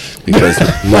spots because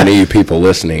none of you people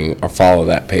listening or follow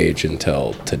that page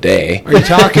until today. Are you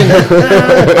talking?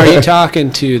 Are you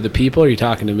talking to the people? Or are you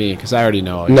talking to me? Because I already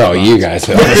know. all your No, you thoughts.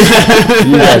 guys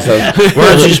know. You guys know.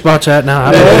 Where's your spots at now?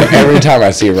 I don't know. Every time I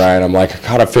see Ryan, I'm like, I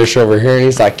caught a fish over here, and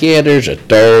he's like, yeah, there's a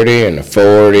 30 and a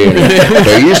 40. And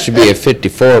there used to be a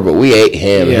 54, but we ate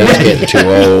him, and he's getting too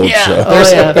old.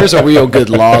 So. There's a real good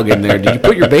log in there. Did you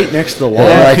put your bait next to the log?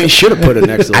 Yeah. You should have put it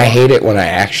next to the I log. hate it when I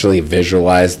actually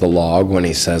visualize the log when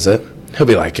he says it. He'll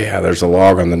be like, yeah, there's a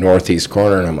log on the northeast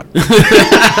corner. And I'm like,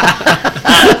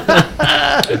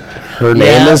 her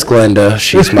name is Glenda.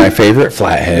 She's my favorite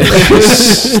flathead.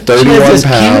 She's 31 She has this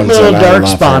cute pounds. little and I dark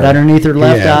love spot her. underneath her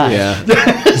left Yeah. eye.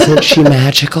 Yeah. Isn't she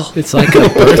magical? It's like a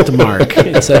birthmark.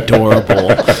 It's adorable.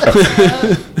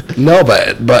 No,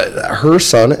 but her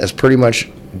son is pretty much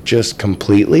just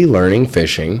completely learning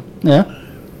fishing Yeah.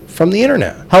 from the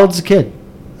internet. How old's the kid?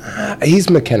 He's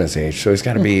McKenna's age, so he's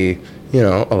got to be,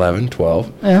 11,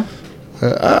 12. Yeah.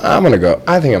 I'm gonna go.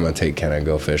 I think I'm gonna take Ken and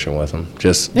go fishing with him.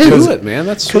 Just Yeah, do it, man.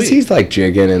 That's because sweet. he's like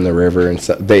jigging in the river and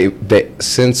stuff. They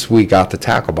since we got the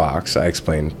tackle box, I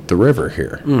explained the river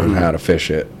here and how to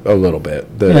fish it a little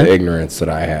bit. The Yeah. ignorance that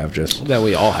I have, just that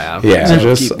we all have. yeah, So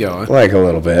just keep going. like a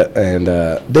little bit. And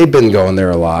they've been going there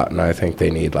a lot, and I think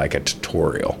they need like a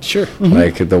tutorial. Sure.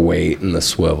 Like the weight and the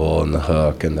swivel and the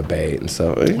hook and the bait and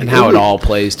stuff. And how it all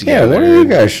plays Yeah, together. you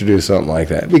guys should do something like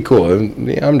that. It'd be cool.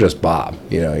 I'm just Bob.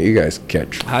 You guys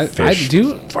catch I fish.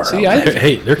 do. See, I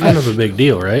Hey, they're kind of a big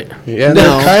deal, right? Yeah,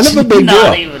 No. they're kind of a big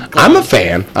Not deal. even I'm a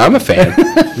fan.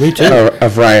 Me too.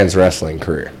 of Ryan's wrestling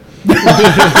career. But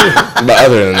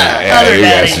other than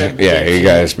that, you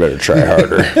guys better try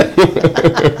harder.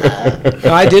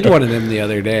 No, I did one of them the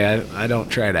other day. I don't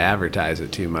try to advertise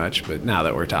it too much, but now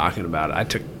that we're talking about it, I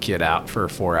took a kid out for a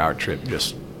 4-hour trip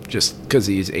just because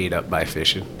he's ate up by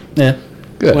fishing. Yeah.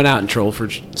 Good. Went out and trolled for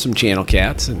some channel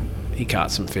cats, and he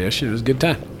caught some fish. And it was a good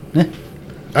time.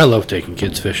 I love taking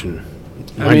kids fishing.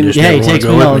 I Mine mean, just Yeah, he never wanna takes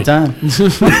go me with all the time.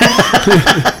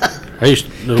 I used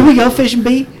Can we go fishing,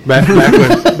 B?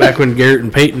 back when Garrett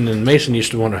and Peyton and Mason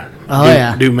used to want to Oh,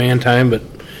 yeah. do man time, but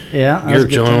Yeah. that was a Garrett's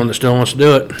good the only time. one that still wants to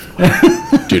do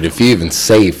it. Dude, if you even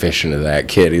say fishing to that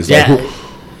kid, he's Yeah. like,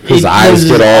 his He eyes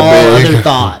loses get all other big.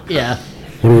 thought. Yeah.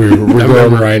 We're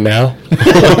going right now.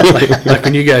 Like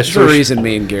when you guys That's the first, reason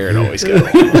me and Garrett always got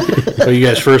along. when you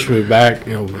guys first moved back,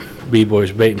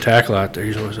 B-boys bait and tackle out there.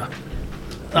 He's always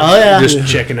Oh yeah. just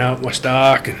checking out my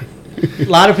stock and A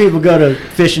lot of people go to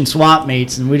fishing swap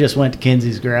meets, and we just went to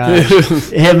Kenzie's garage.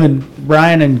 Him and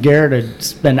Brian and Garrett would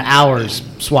spend hours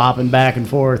swapping back and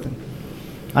forth.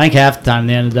 I think half the time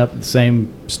they ended up with the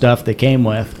same stuff they came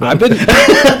with. I've been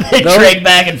They trade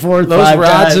back and forth those 5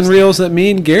 rods times. and reels that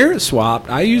me and Garrett swapped.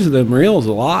 I use them reels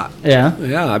a lot. Yeah.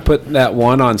 Yeah, I put that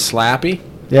one on Slappy,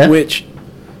 Yeah. which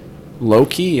low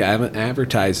key, I haven't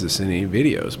advertised this in any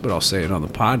videos, but I'll say it on the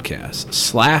podcast.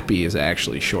 Slappy is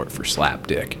actually short for slap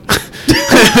dick.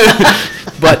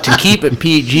 But to keep it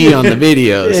PG on the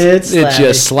videos, It's it's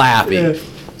just Slappy. Slappy.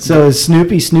 So is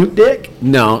Snoopy Snoop Dick?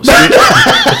 No,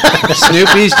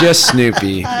 Snoopy's just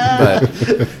Snoopy. But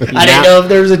I didn't know if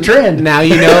there was a trend. now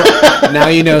you know. Now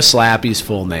you know Slappy's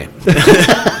full name.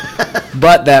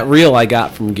 But that reel I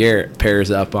got from Garrett pairs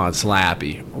up on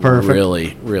Slappy. Perfect.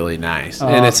 Really, really nice.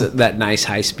 And it's that nice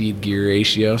high-speed gear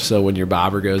ratio, so when your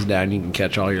bobber goes down, you can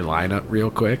catch all your line up real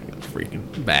quick. It's freaking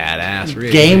badass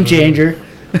reel. Game changer.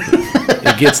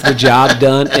 It gets the job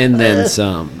done and then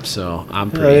some. So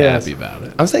I'm pretty yes. happy about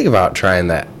it. I was thinking about trying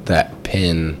that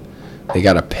pin. They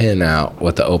got a pin out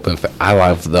with the open. I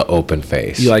love the open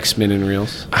face. You like spinning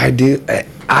reels? I do.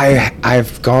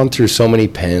 I've gone through so many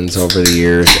pins over the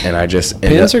years, and I just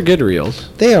Pins are good reels.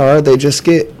 They are. They just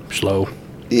get Slow.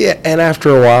 yeah, and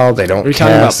after a while they don't. Are you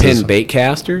talking about cast pin as- bait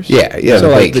casters? Yeah, yeah, So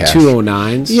the like bait the cast.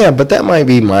 209s? Yeah, but that might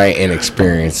be my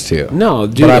inexperience too. No,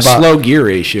 dude, I a bought- slow gear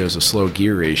ratio is a slow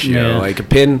gear ratio. Yeah. Like a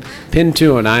pin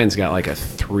 209's got like a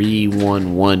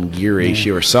 3-1-1 gear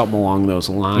ratio or something along those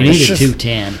You lines. need a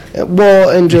 210. Well,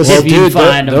 and just Well, you Dude,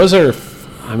 find 'em. those are,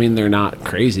 I mean, they're not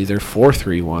crazy. They're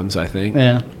 4-3-1s, I think.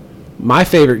 Yeah. My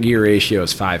favorite gear ratio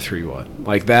is 5-3-1.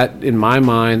 Like that, in my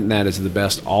mind, that is the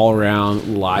best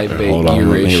all-around live bait hold gear on,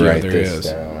 let me ratio write there this is.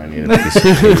 down. I need a piece of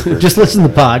paper. Just listen to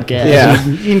the podcast. Yeah.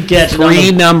 You can catch it on Three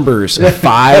the- numbers,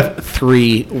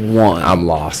 5-3-1. I'm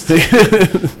lost.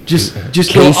 Just go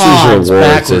Cases on Rewards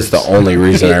backwards. is the only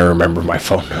reason I remember my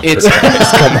phone number. It's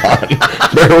Come on,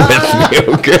 bear with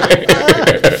me, okay?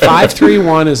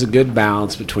 5-3-1 is a good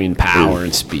balance between power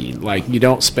and speed. Like you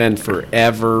don't spend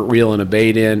forever reeling a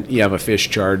bait in. You have a fish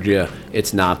charge you.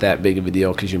 It's not that big of a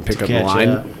deal because you can pick up the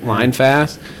catch line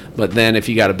fast. But then if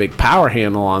you got a big power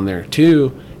handle on there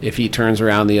too, if he turns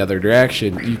around the other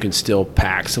direction, you can still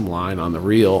pack some line on the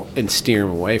reel and steer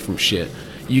him away from shit.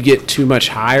 You get too much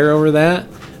higher over that,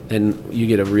 then you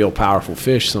get a real powerful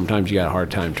fish. Sometimes you got a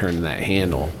hard time turning that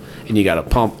handle, and you got to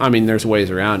pump. I mean, there's ways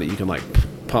around it. You can like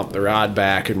pump the rod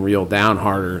back and reel down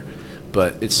harder,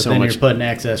 but it's But so then much. you're putting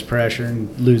excess pressure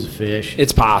and lose a fish.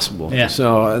 It's possible. Yeah.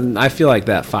 So and I feel like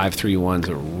that 5-3-1's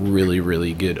a really,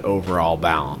 really good overall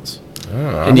balance.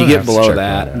 And you get below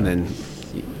that, and then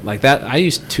like that. I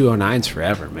used 209s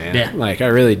forever, man. Yeah. Like I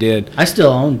really did. I still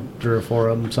own 3 or 4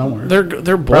 of them somewhere. They're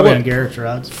probably on bullet, Garrett's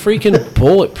rods. freaking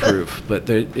bulletproof. But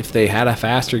if they had a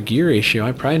faster gear ratio,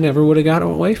 I probably never would have gotten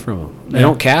away from them. They Yeah.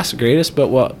 don't cast the greatest, but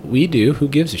what we do, who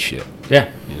gives a shit? Yeah.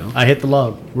 You know? I hit the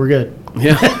log. We're good.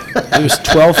 Yeah, it was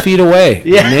 12 feet away.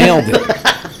 Yeah. Nailed it.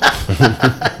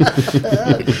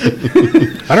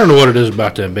 I don't know what it is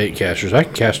about them bait casters. I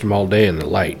can cast them all day in the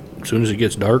light. As soon as it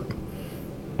gets dark,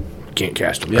 can't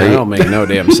cast them. Yeah, that don't make no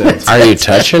damn sense. Are you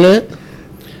touching it?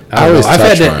 I always I've had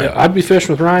touch that. mine. I'd be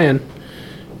fishing with Ryan,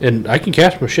 and I can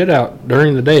cast my shit out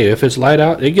during the day. If it's light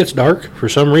out, it gets dark. For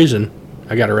some reason,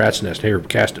 I got a rat's nest here.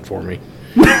 Cast it for me.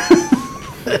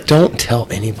 Don't tell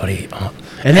anybody.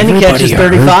 And then he Everybody catches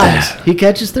heard 35s. that. He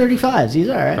catches 35s. He's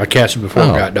all right. I cast it before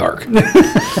Oh. it got dark.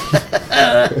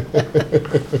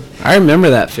 I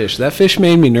remember that fish. That fish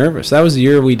made me nervous. That was the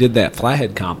year we did that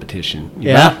flathead competition.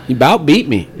 Yeah. You about beat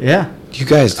me. Yeah. You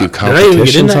guys do I even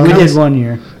get in competitions that on We this? did one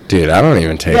year. Dude, I don't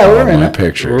even take Yeah, all we're of in my it.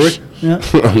 pictures. Yeah.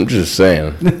 I'm just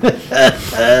saying.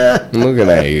 I'm looking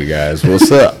at you guys.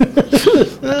 What's up?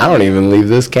 I don't even leave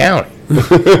this county.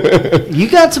 You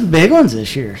got some big ones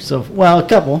this year. So, well, a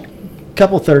couple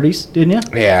 30s, didn't you?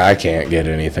 Yeah, I can't get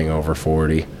anything over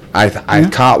 40. I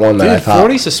caught one that I Dude, thought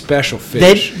 40's a special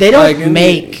fish. They don't Like, and-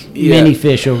 make yeah. many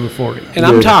fish over 40. And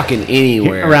I'm talking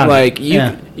anywhere. Around like it, you,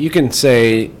 yeah. you can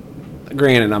say,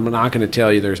 granted, I'm not going to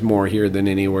tell you there's more here than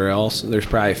anywhere else. There's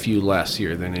probably a few less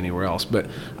here than anywhere else. But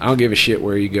I don't give a shit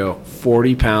where you go.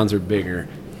 40 pounds or bigger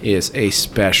is a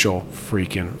special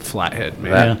freaking flathead,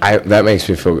 man. that makes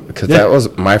me feel because Yeah. that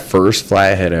was my first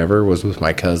flathead ever was with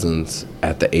my cousins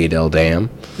at the Adel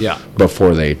Dam. Yeah.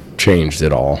 Before they changed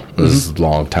it all. This is a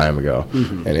long time ago.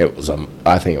 And it was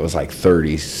I think it was like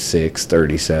 36,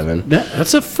 37.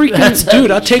 That's a freaking That's a dude.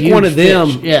 I'll take one of huge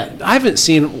them. fish, yeah. I haven't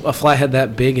seen a flathead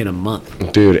that big in a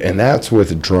month. Dude, and that's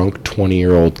with drunk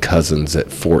 20-year-old cousins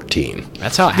at 14.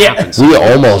 That's how it Yeah. happens. We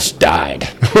almost died.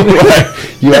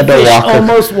 You had to walk.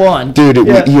 Almost won. Dude,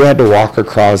 Yeah. you had to walk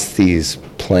across these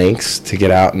planks to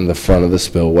get out in the front of the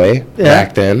spillway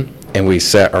back then. And we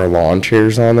set our lawn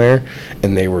chairs on there,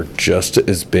 and they were just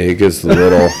as big as the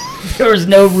little There was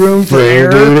no room for thing,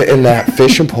 error. dude. And that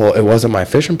fishing pole, it wasn't my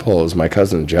fishing pole, it was my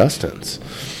cousin Justin's.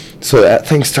 So that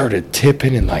thing started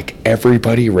tipping, and like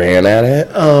everybody ran at it.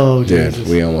 Oh, Dude, Jesus.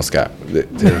 we almost got. Dude,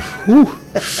 whew.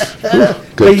 Good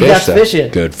But you got fish, to though. fish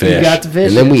it. Good You fish. got to fish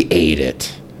and then it. we ate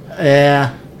it.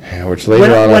 Yeah. Yeah, which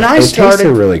later on, When I it started,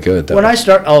 tasted really good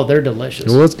though. they're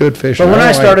delicious. It was good fish. But when I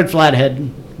like- started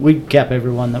flathead, we kept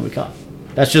every one that we caught.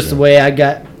 That's just the way I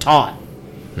got taught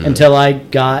until I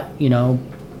got,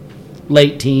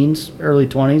 late teens, early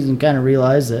 20s, and kind of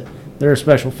realized that they're a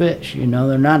special fish.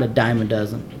 They're not a dime a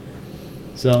dozen.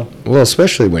 So, well,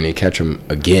 especially when you catch them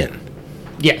again.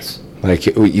 yes. Like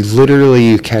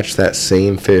you catch that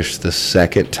same fish the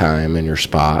second time in your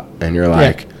spot, and you're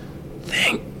like,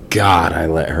 "Thank God I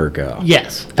let her go."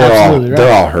 Yes. They're Absolutely they're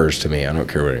right. all hers to me. I don't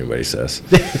care what anybody says.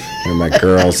 They're my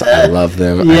girls. I love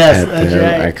them. Yes, I pet that's them.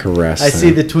 right. I caress I them. see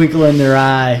the twinkle in their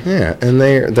eye, Yeah, and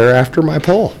they're after my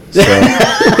pole. So and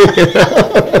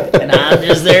I'm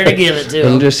just there to give it to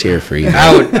I'm them. just here for you.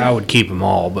 I would keep them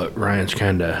all, but Ryan's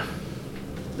kind of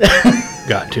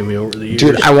got to me over the years.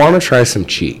 Dude, I want to try some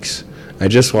cheeks. I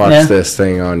just watched Yeah. this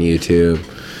thing on YouTube,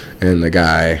 and the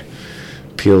guy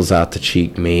peels out the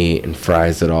cheek meat and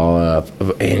fries it all up.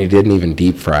 And he didn't even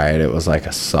deep fry it. It was like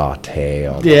a saute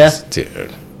almost. Yeah.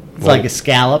 Dude. It's like a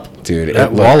scallop. Dude,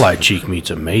 that it looked, walleye cheek meat's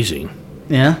amazing.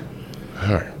 Yeah.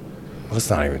 all right, let's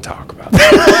not even talk about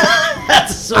that.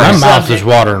 That's a sore My mouth subject. is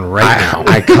watering right now.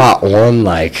 I caught one,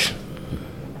 like,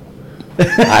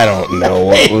 I don't know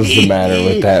what was the matter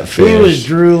with that fish. He was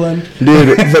drooling.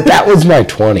 Dude, but that was my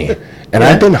 20. And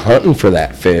I've been hunting for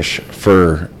that fish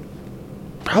for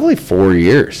probably 4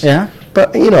 years. Yeah.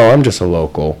 But, I'm just a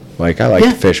local. Like, I like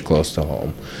Yeah. to fish close to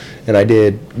home. And I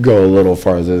did go a little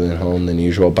farther than home than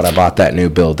usual, but I bought that new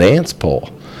Bill Dance pole.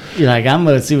 You're like, I'm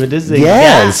going to see what this thing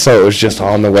Yeah, and got. so it was just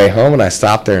on the way home, and I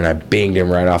stopped there, and I binged him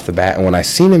right off the bat. And when I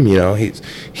seen him,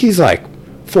 he's like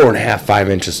 4.5, 5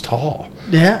 inches tall.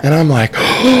 Yeah. And I'm like,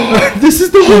 this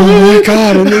is the oh my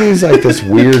God. And then he's like this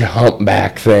weird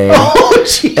humpback thing. Oh,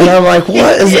 gee. And I'm like,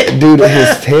 what is it? Dude,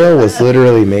 his tail was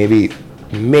literally maybe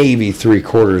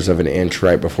 3/4 of an inch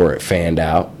right before it fanned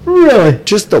out. Really?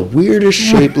 Just the weirdest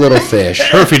shaped little fish.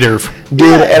 Herfy derf.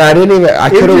 Dude, and I didn't even, I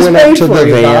could have was went up made to for the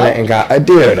you, van Bob. and got,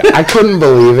 dude, I couldn't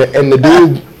believe it. And the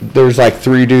dude, there's like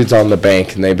 3 dudes on the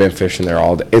bank, and they've been fishing there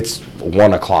all day. It's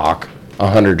 1 o'clock.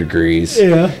 100 degrees.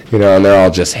 Yeah. And they're all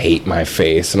just hate my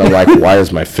face. And I'm like, why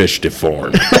is my fish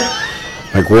deformed?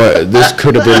 Like, what? This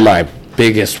could have been my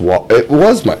biggest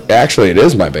it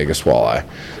is my biggest walleye.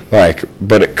 Like,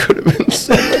 but it could have been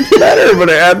so much better, but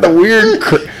it had the weird.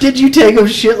 Did you take a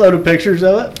shitload of pictures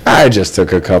of it? I just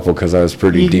took a couple because I was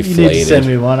pretty You need to deflated. send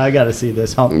me one. I got to see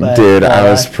this humpback. Dude, I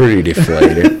walleye. was pretty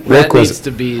deflated. That Rick needs was.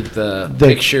 to be the The-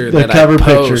 picture the that cover I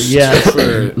picture, post yeah.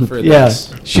 for Yeah.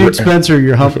 this. Shoot Spencer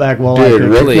your humpback walleye. Dude, picture.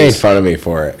 Rick Please. made fun of me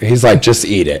for it. He's like, just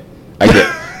eat it.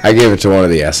 I gave it to one of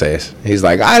the essays. He's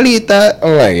like, I'll eat that.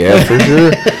 I'm like, yeah, for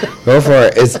sure. Go for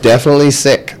it. It's definitely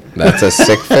sick. That's a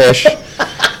sick fish.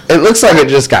 It looks like it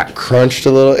just got crunched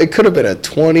a little. It could have been a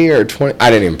 20 or 20. I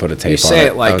didn't even put a tape on You it. say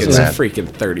it I like was it's mad. a freaking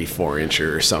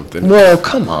 34-incher or something. Well,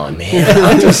 come on,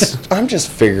 man. I'm just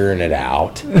figuring it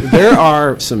out. There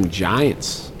are some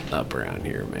giants up around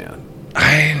here, man.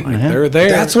 They're there.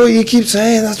 That's what you keep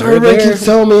saying. That's what They're everybody there. keeps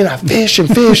telling me. And I fish and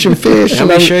fish and fish. Let and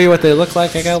me I'm- show you what they look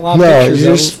like. I got a lot of No, pictures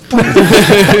you of just them.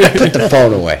 put the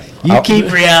phone away. You keep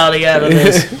reality out of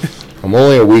this. I'm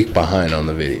only a week behind on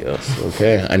the videos,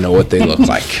 okay? I know what they look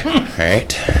like, all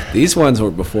right? These ones were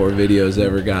before videos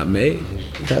ever got made.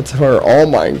 That's where all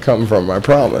mine come from, I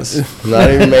promise. I'm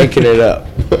not even making it up.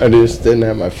 I just didn't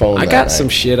have my phone I that got night. some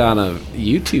shit on a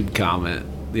YouTube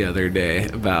comment the other day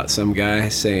about some guy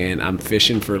saying I'm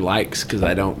fishing for likes because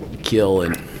I don't kill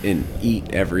and eat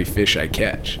every fish I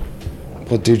catch.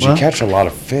 Well, dude, you Well- catch a lot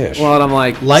of fish. Well, and I'm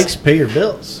like, Likes pay your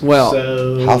bills. Well,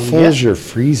 so, How full yeah. is your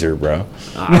freezer, bro?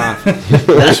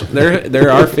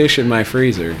 there are fish in my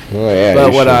freezer. Oh, yeah,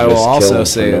 But you what should I will just kill also them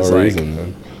say for no is, like, reason,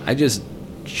 then. I just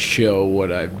show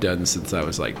what I've done since I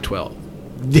was like 12.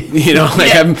 You know,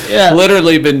 like I've yeah.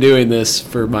 literally been doing this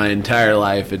for my entire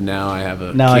life, and now I have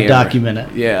a Now I camera. document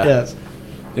it. Yeah, Yes.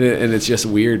 and it's just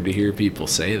weird to hear people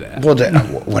say that. Well,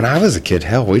 when I was a kid,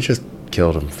 hell, we just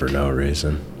killed them for no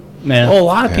reason. Man. Oh, a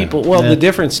lot of people. Well, Yeah. the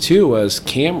difference too was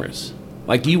cameras.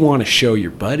 Like you want to show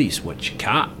your buddies what you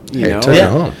caught, you Hey, know. took it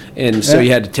home. And so Yeah.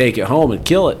 you had to take it home and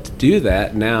kill it to do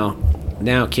that. Now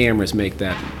now cameras make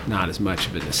that not as much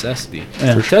of a necessity.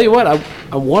 Yeah. Tell you what,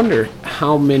 I wonder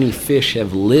how many fish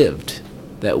have lived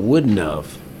that wouldn't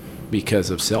have because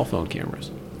of cell phone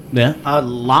cameras. Yeah, a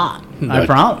lot. I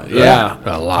promise. Yeah.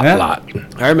 A lot, Yeah. lot.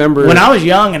 I remember When I was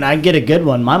young and I'd get a good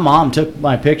one, my mom took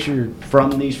my picture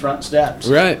from these front steps.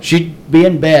 Right. She'd be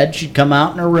in bed, she'd come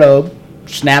out in her robe,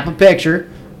 snap a picture,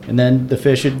 and then the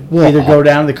fish would Well, either go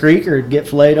down to the creek or get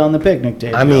filleted on the picnic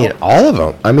table. I mean, all of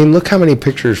them. I mean, look how many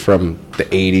pictures from the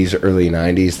 80s, early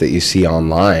 90s that you see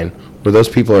online where those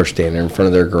people are standing in front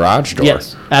of their garage door.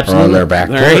 Yes, Or absolutely. on their back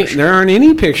porch. there aren't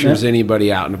any pictures of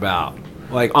anybody out and about,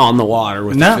 like on the water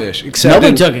with no, the fish. Except nobody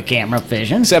in- took a camera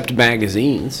fishing. except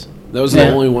magazines. Those are Yeah.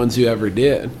 the only ones who ever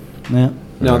did. Yeah.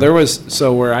 No, there was,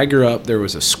 so where I grew up, there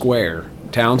was a square,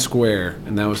 town square,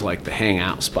 and that was like the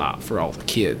hangout spot for all the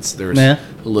kids. There was Yeah.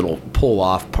 a little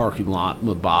pull-off parking lot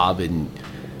with Bob, and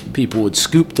people would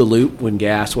scoop the loop when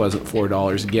gas wasn't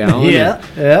 $4 a gallon. Yeah,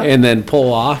 yeah. And then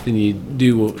pull off, and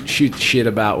you shoot the shit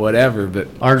about whatever. But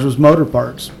Ours was motor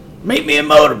parts. Meet me in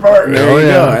motor parts. there you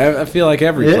go. I feel like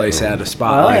every Yeah. place had a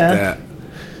spot Oh, like yeah. that.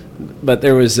 But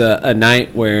there was a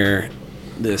night where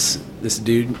this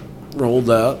dude rolled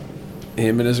up,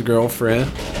 him and his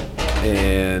girlfriend,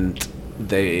 and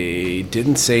they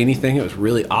didn't say anything. It was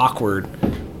really awkward.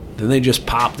 Then they just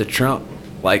popped the trunk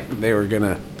like they were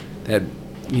gonna. They had,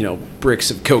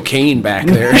 bricks of cocaine back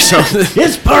there or something.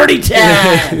 It's party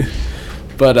time.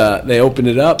 But they opened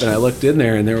it up, and I looked in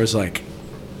there, and there was like,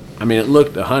 I mean, it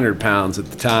looked 100 pounds at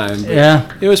the time. But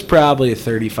Yeah. it was probably a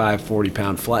 35,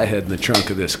 40-pound flathead in the trunk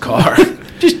of this car.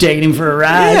 Just taking him for a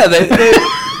ride. Yeah,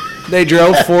 they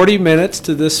drove 40 minutes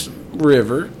to this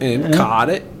river and caught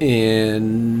it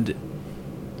and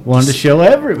Wanted to show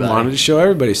everybody. wanted to show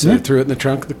everybody. So they threw it in the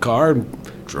trunk of the car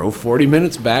and drove 40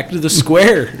 minutes back to the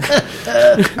square.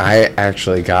 I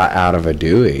actually got out of a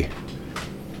Dewey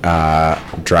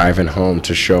driving home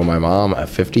to show my mom a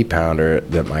 50-pounder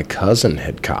that my cousin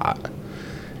had caught.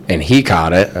 And he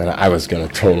caught it, and I was going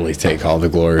to totally take all the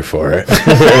glory for it. You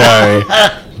know what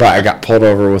I mean? But I got pulled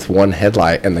over with one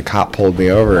headlight, and the cop pulled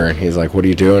me over, and he's like, "What are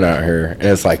you doing out here?" And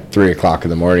it's like 3 o'clock in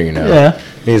the morning, Yeah. And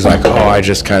he's like, "Oh, I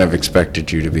just kind of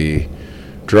expected you to be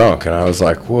drunk." And I was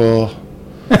like, "Well,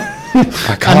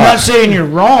 I caught, I'm not saying you're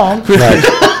wrong. like,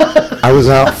 I was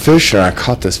out fishing. I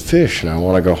caught this fish, and I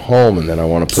want to go home, and then I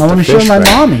want to put I the want to fish show my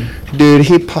back." mommy. Dude,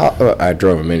 he popped. I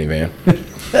drove a minivan,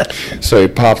 so he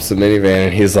pops the minivan,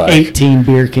 and he's like, 18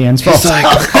 beer cans. he's like,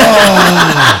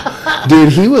 "Oh,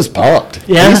 dude, he was pumped.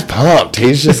 Yeah? He's pumped.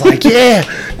 He's just like, yeah."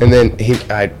 And then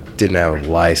I didn't have a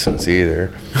license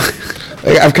either.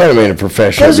 Like, I've kind of made a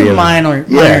profession. Those of are being- minor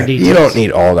Yeah, details. you don't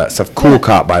need all that stuff. Cool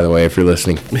cop, by the way, if you're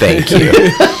listening, thank you.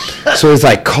 So he's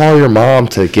like, "Call your mom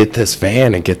to get this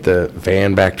van and get the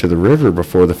van back to the river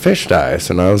before the fish dies."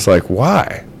 And I was like,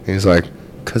 "Why?" He's like,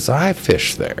 "'Cause I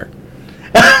fish there."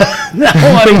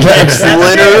 That's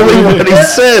literally what he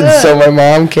said. So my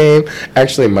mom came.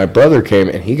 Actually, my brother came,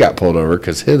 and he got pulled over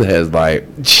because his headlight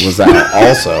was out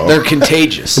also. They're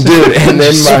contagious. Dude, and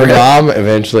then my mom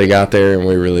eventually got there, and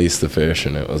we released the fish,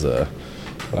 and it was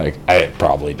it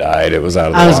probably died. It was out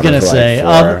of the I was water going to for like say, 4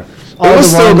 all hours. the It was ones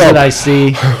still that going. I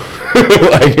see,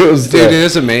 Like, it was Dude,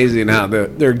 it's amazing how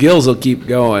their gills will keep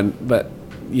going, but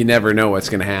you never know what's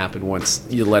going to happen once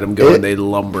you let them go and they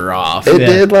lumber off. It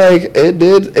Yeah.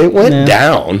 did. It went Yeah.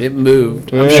 down. It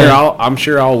moved. I'm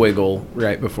sure I'll wiggle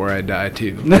right before I die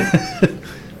too.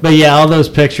 but yeah, all those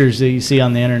pictures that you see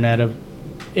on the internet of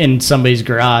in somebody's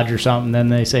garage or something, then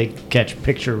they say catch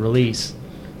picture release.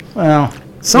 Well,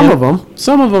 Some of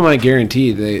them, I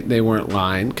guarantee they weren't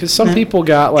lying because some people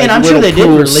got like and I'm little sure they did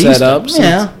pool release them. setups.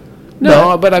 Yeah.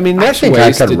 No, but I mean I that's think I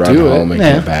ways could to run do home it. and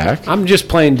Yeah. get back. I'm just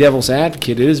playing devil's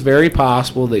advocate. It is very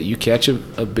possible that you catch a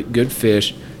good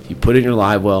fish, you put it in your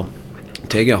live well,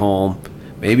 take it home,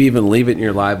 maybe even leave it in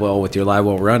your live well with your live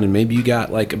well running. Maybe you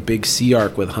got like a big sea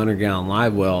arc with a 100-gallon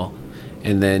live well,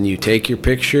 and then you take your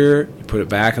picture, you put it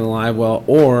back in the live well,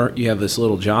 or you have this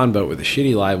little John boat with a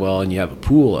shitty live well and you have a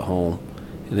pool at home,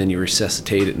 and then you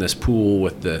resuscitate it in this pool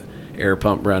with the air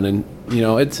pump running. You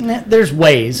know, There's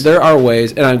ways, there are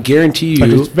ways, and I guarantee but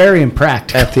you. it's very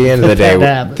impractical. At the end of the day, That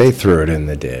happens. they threw it in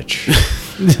the ditch.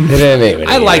 They didn't even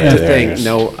I eat like it. to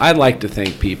think I'd like to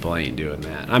think people ain't doing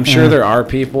that. I'm sure there are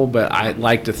people, but I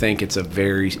like to think it's a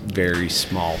very, very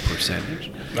small percentage.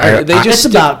 It's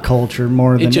about culture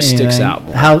more than just anything. sticks out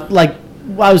more. How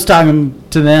I was talking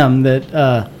to them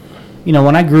that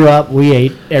when I grew up, we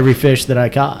ate every fish that I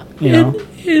caught.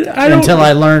 Until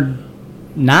I learned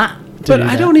not. To But do I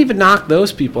that. don't even knock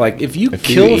those people. Like if you If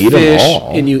kill you a eat 'em fish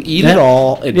all. and you eat Yeah. it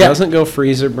all, it Yeah. doesn't go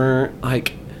freezer burnt.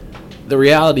 Like the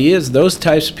reality is, those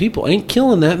types of people ain't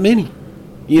killing that many.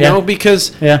 You know,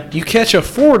 because Yeah. you catch a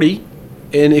 40,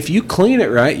 and if you clean it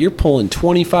right, you're pulling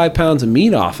 25 pounds of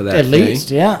meat off of that At thing.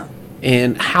 least, yeah.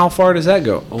 And how far does that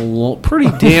go? Pretty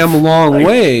damn long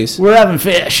ways. We're having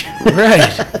fish.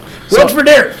 Right. What's for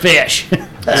dinner? Fish.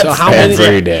 So how Every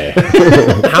many, day.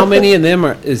 how many of them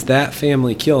is that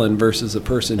family killing versus a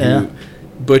person Yeah. who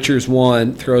butchers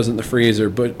one, throws it in the freezer,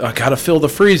 but I got to fill the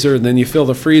freezer, and then you fill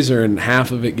the freezer, and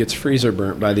half of it gets freezer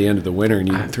burnt by the end of the winter, and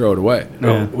you throw it away.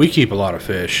 No, Yeah. we keep a lot of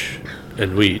fish,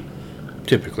 and we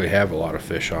typically have a lot of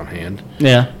fish on hand.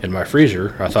 Yeah. In my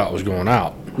freezer, I thought was going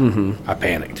out. Mm-hmm. I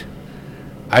panicked.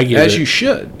 I give As it- you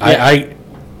should. I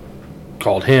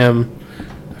called him.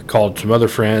 I called some other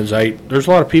friends. There's a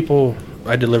lot of people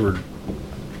I delivered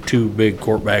 2 big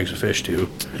quart bags of fish to.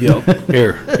 Yep.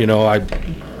 Here, I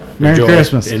Merry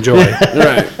Christmas. Enjoy.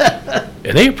 Right.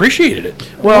 And they appreciated it.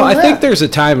 Well, I think there's a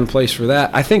time and place for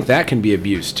that. I think that can be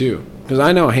abused too, because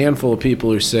I know a handful of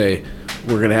people who say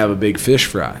we're going to have a big fish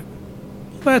fry.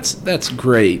 That's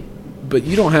great, but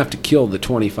you don't have to kill the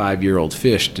 25-year-old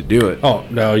fish to do it. Oh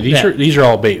no, Yeah. these are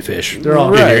all bait fish. They're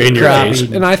all in your crappie. case.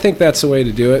 And I think that's the way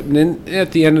to do it. And then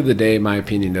at the end of the day, my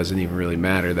opinion doesn't even really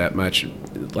matter that much.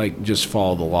 Like, just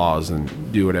follow the laws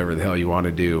and do whatever the hell you want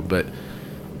to do. But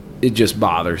it just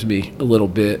bothers me a little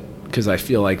bit because I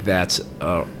feel like that's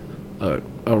a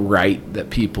right that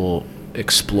people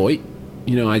exploit.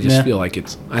 I just Yeah. feel like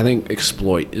I think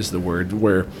exploit is the word,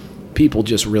 where people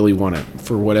just really want to,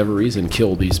 for whatever reason,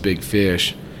 kill these big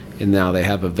fish. And now they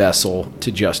have a vessel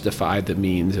to justify the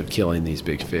means of killing these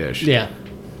big fish. Yeah.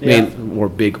 I mean, or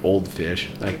big old fish.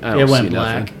 I don't It see went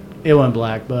nothing. black. It went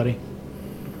black, buddy.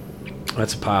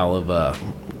 That's a pile of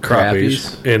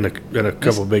Crappies crappies. and a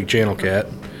couple big channel cat.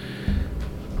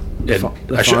 And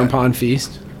The I farm pond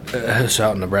feast. It's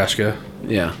out in Nebraska.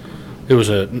 Yeah, It was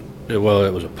a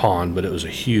pond, but it was a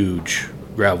huge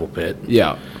gravel pit,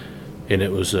 yeah. and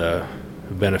it was a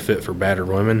benefit for battered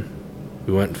women.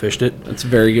 We went and fished it. That's a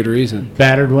very good reason.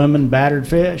 Battered women, battered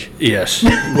fish. Yes.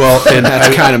 Well, and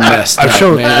That's kind of messed up,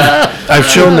 man. I've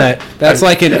shown that. That's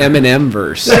like an Eminem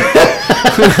verse.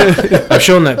 I've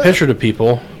shown that picture to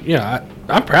people. Yeah,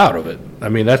 I'm proud of it. I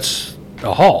mean, that's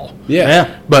a haul.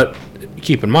 Yeah. But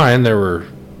keep in mind, there were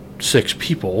 6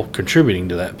 people contributing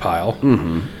to that pile,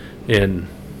 and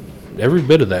every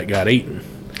bit of that got eaten.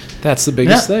 That's the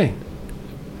biggest Yeah. thing.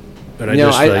 But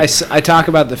I talk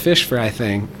about the fish fry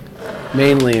thing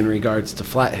mainly in regards to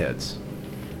flatheads.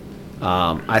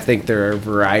 I think there are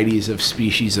varieties of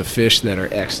species of fish that are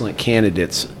excellent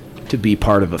candidates to be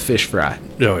part of a fish fry.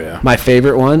 oh yeah. My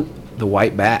favorite one, the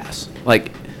white bass.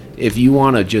 Like, if you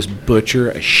want to just butcher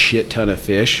a shit ton of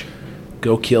fish,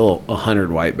 go kill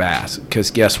 100 white bass.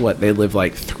 Because guess what? They live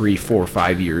like 3, 4,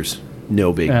 5 years.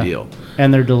 No big Yeah. deal.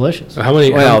 And they're delicious. How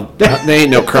many? Well, they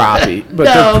ain't no crappie, but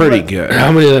No, they're pretty but- good.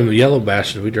 how many of them yellow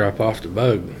bass did we drop off the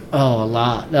bug? Oh, a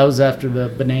lot. That was after the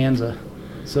bonanza.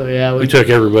 So yeah, We took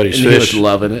everybody's And he was fish.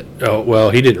 loving it. Oh well,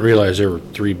 he didn't realize there were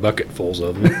 3 bucketfuls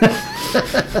of them,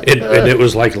 and it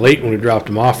was like late when we dropped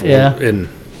them off. Yeah. And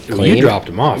Clean? you dropped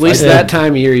them off. At least I that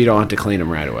time of year, you don't have to clean them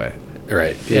right away. did.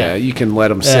 Right. Yeah, you can let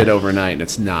them sit Yeah. overnight, and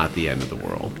it's not the end of the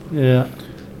world. Yeah.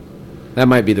 That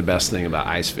might be the best thing about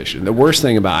ice fishing. The worst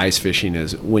thing about ice fishing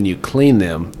is when you clean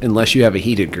them, unless you have a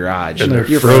heated garage, And they're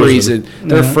you're frozen. freezing.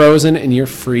 They're Yeah. frozen, and you're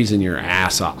freezing your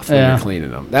ass off when Yeah. you're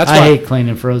cleaning them. That's I why hate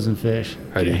cleaning frozen fish.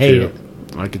 I do hate too.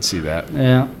 it. I could see that.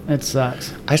 Yeah, it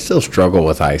sucks. I still struggle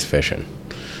with ice fishing.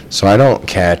 So I don't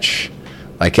catch,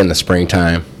 like in the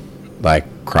springtime, like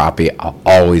crappie. I'll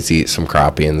always eat some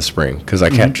crappie in the spring because I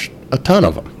catch a ton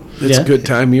of them. It's Yeah. a good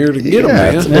time of year to get them,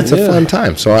 Yeah, man. it's a fun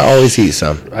time. So I always eat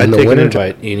some. I In the take an winter,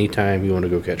 invite anytime you want to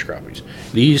go catch crappies.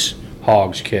 These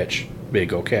hogs catch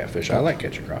big old catfish. I like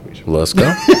catching crappies. let's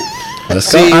go. Let's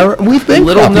See, go. We've been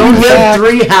little crappie. known We live fact.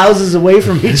 3 houses away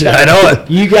from each other. I know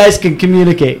it. You guys can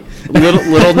communicate.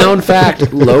 little known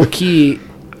fact, low key,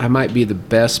 I might be the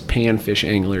best panfish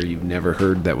angler you've never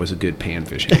heard that was a good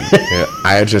panfish angler. Yeah,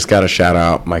 I just got to shout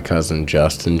out my cousin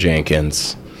Justin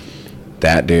Jenkins.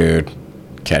 That dude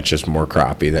catches more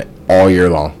crappie than all year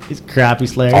long. He's a crappie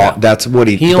slayer. That's what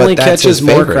he. He but only that's catches his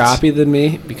more favorites. crappie than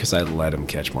me because I let him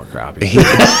catch more crappie.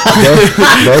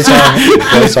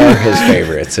 Those are his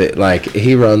favorites. Like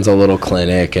he runs a little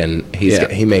clinic and Yeah.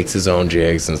 he makes his own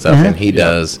jigs and stuff, and he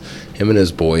does. Him and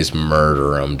his boys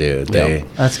murder them, dude. They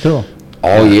That's cool.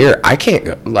 all year. I can't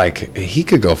go, like he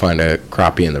could go find a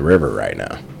crappie in the river right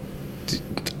now.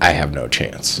 I have no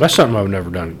chance. That's something I've never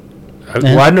done.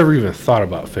 Yeah. Well, I never even thought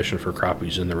about fishing for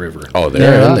crappies in the river. Oh, they're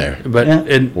Yeah. in there. But Yeah.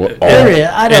 and Well,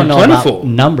 Area, I don't and know plentiful. about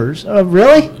numbers. Oh,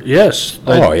 really? Yes.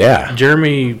 Oh, yeah.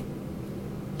 Jeremy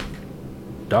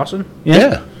Dawson.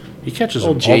 Yeah. He catches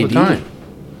Old them all the JD. time.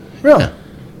 Really?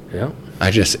 Yeah.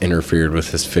 I just interfered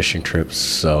with his fishing trip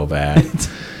so bad.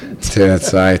 So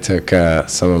I took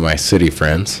some of my city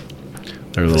friends.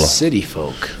 They're little City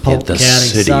folk. Polk the County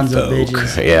city sons folk. of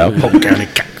bitches. Yeah, Polk County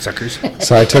cocksuckers.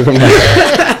 So I took them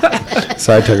down.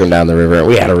 So I took them down the river, and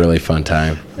we had a really fun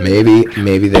time.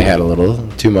 Maybe they had a little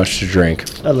too much to drink.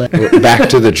 Back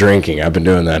to the drinking. I've been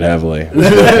doing that heavily.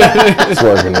 It's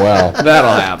working well.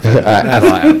 That'll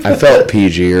happen. I felt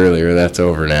PG earlier. That's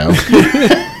over now.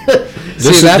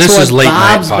 This is late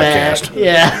Bob's night back. podcast.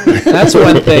 Yeah. That's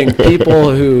one thing. People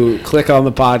who click on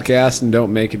the podcast and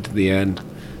don't make it to the end,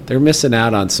 they're missing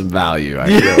out on some value, I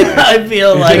feel like. I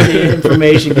feel like the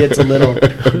information gets a little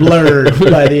blurred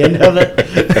by the end of it.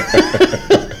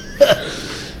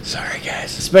 Sorry,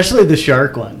 guys. Especially the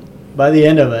shark one. By the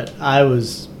end of it, I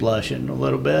was blushing a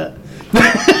little bit.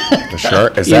 The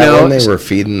shark? Is You that know, when they were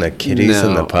feeding the kitties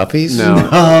and the puppies? No.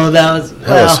 Oh, that was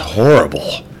That was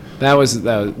horrible. That was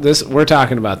this. We're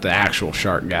talking about the actual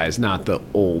shark guys, not the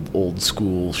old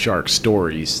school shark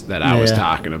stories that I was Yeah.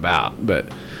 talking about. But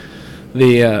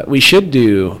the we should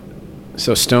do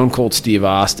so. Stone Cold Steve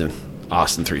Austin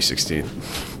 316.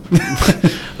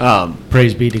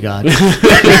 praise be to God.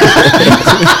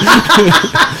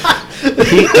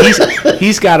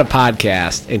 He's got a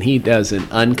podcast and he does an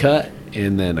uncut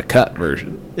and then a cut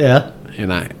version. Yeah.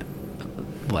 And I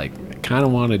kind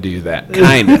of want to do that.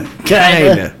 Kinda.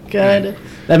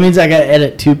 That means I got to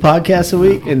edit 2 podcasts a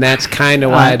week. And that's kind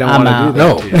of why I don't I'm want to do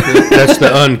out. that. No, too. that's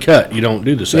the uncut. You don't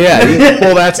do the second. Yeah,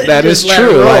 well, that is Just let it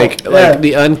true. roll. Like Yeah.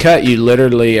 the uncut, you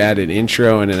literally add an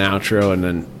intro and an outro, and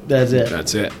then That's it.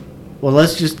 that's it. Well,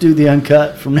 let's just do the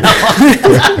uncut from now on.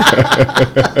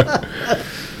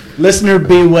 Listener,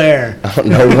 beware.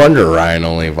 No wonder Ryan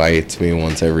only invites me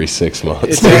once every 6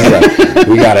 months.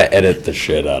 We got to edit the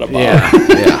shit out of Bob.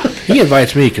 Yeah. He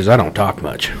invites me because I don't talk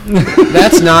much.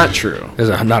 That's not true. There's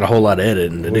not a whole lot of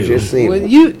editing to We do. just need- Well,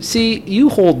 you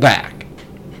hold back.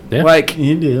 Yeah. Like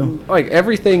You do.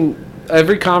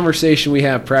 every conversation we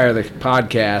have prior to the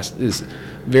podcast is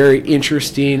very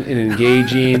interesting and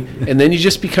engaging, and then you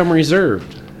just become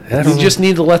reserved. You just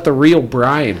need to let the real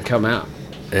Brian come out.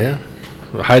 Yeah.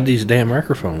 Well, hide these damn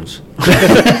microphones.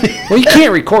 Well, you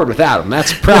can't record without them.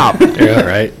 That's a problem. Yeah,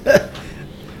 right.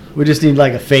 We just need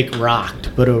like a fake rock to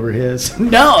put over his.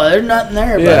 No, there's nothing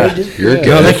there, Yeah. buddy. Just, You're No,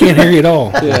 good. they can't hear you at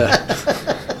all. Yeah.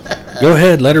 Go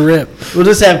ahead, let her rip. we'll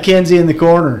just have Kenzie in the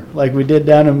corner like we did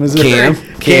down in Missouri. Cam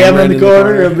Cam right in the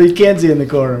corner. It'll be Kenzie in the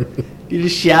corner. You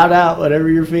just shout out whatever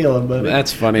you're feeling, buddy.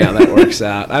 That's funny how that works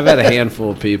out. I've had a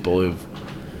handful of people who've,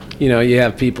 you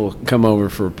have people come over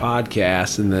for a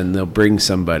podcast and then they'll bring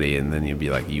somebody and then you'll be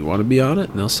like, you want to be on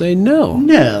it? And they'll say no.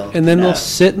 No. And then no. they'll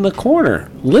sit in the corner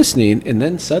listening and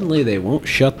then suddenly they won't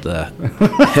shut the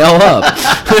hell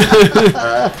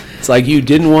up. It's like you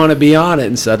didn't want to be on it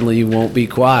and suddenly you won't be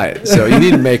quiet. So you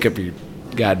need to make up your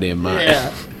goddamn mind.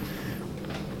 Yeah.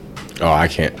 Oh, I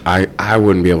can't. I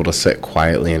wouldn't be able to sit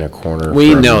quietly in a corner.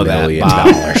 We for know $1 that, million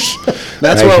Bob. dollars.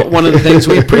 That's one of the things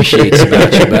we appreciate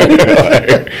about you,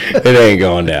 bud. It ain't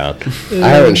going down. I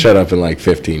haven't shut up in like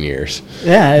 15 years.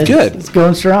 Yeah, it's, Good. It's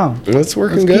going strong. It's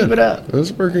working Let's good. keep it up.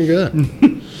 It's working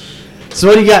good. So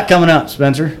what do you got coming up,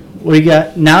 Spencer? What do you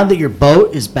got now that your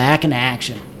boat is back in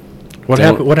action? What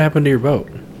happened? What happened to your boat?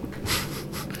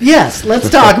 Yes, let's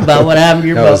talk about what happened to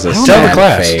your That was a boat. Tell the sad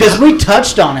class. fate. Because we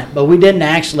touched on it, but we didn't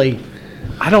actually.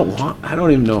 I don't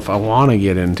even know if I want to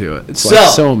get into it. It's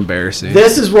so embarrassing.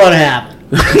 This is what happened.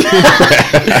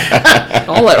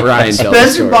 I'll let Ryan tell the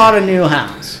Spencer story. bought a new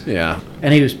house, Yeah.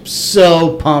 and he was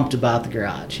so pumped about the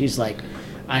garage. He's like,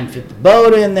 I can fit the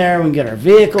boat in there. We can get our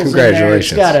vehicles in there.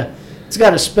 Congratulations. It's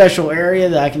got a special area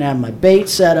that I can have my bait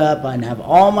set up. I can have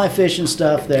all my fishing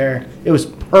stuff there. It was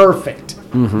perfect.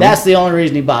 Mm-hmm. That's the only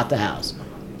reason he bought the house.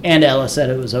 And Ella said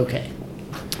it was okay.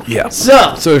 Yeah.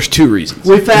 So there's 2 reasons.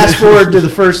 we fast forward to the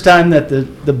first time that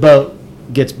the boat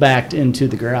gets backed into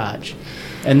the garage.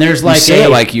 And there's You like say it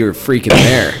like you're freaking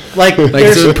there. like Like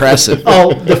there's it's impressive.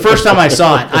 Oh, the first time I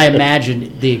saw it, I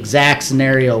imagined the exact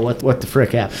scenario. What the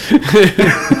frick happened?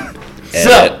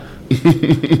 So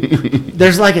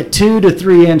there's like a 2 to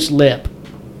 3 inch lip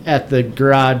at the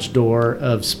garage door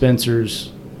of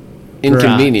Spencer's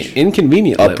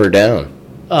Inconvenient. Up or down?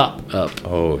 up.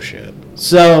 Oh shit!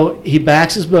 So he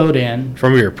backs his boat in.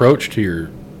 From your approach to your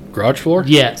garage floor?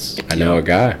 Yes, I know a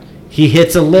guy. he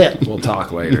hits a lip. We'll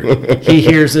talk later. He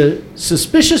hears a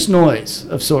suspicious noise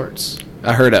of sorts.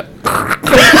 I heard it.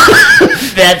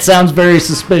 That sounds very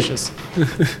suspicious.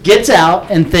 Gets out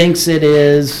and thinks it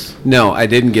is. No, I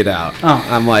didn't get out. Oh.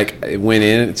 I'm like, it went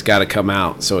in, it's got to come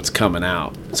out, so it's coming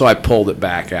out. So I pulled it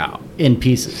back out. In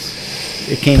pieces.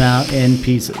 It came out in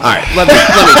pieces. All right, let me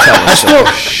tell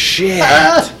you.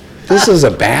 Shit. This is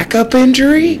a backup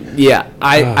injury? Yeah,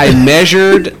 I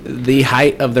measured the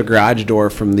height of the garage door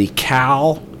from the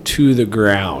cowl to the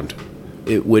ground.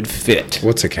 It would fit.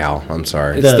 What's a cowl? I'm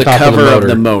sorry. It's the top of the cover of motor.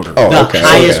 the motor. Oh, The okay.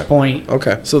 highest okay. point.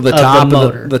 Okay. So the Of the top of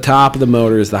motor. the top of the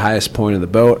motor is the highest point of the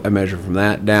boat. I measured from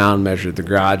that down, measured the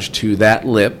garage to that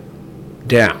lip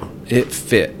down. It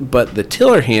fit. But the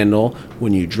tiller handle,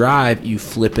 when you drive, you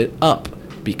flip it up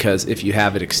because if you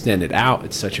have it extended out,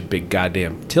 it's such a big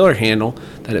goddamn tiller handle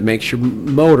that it makes your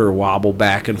motor wobble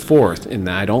back and forth. And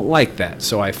I don't like that.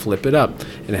 So I flip it up.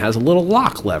 And it has a little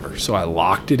lock lever. So I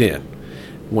locked it in.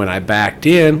 When I backed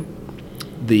in,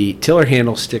 the tiller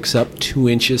handle sticks up 2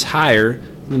 inches higher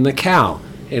than the cowl,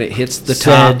 and it hits the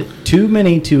top. Said too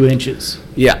many 2 inches.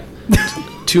 Yeah,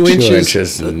 2 inches.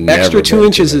 inches has never Extra 2 been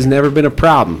inches too has never been a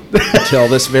problem until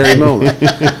this very moment.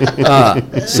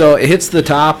 So it hits the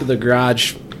top of the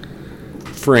garage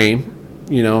frame,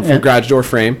 Yeah. garage door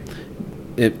frame.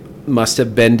 It must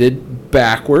have bended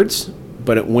backwards,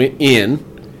 but it went in,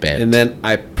 Bent. and then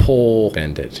I pull.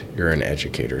 Bend it. You're an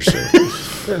educator, sir.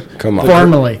 Come on.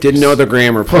 Formally. Didn't know the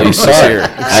grammar police was Sorry. here.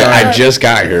 I just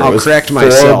got here. It I'll was correct 4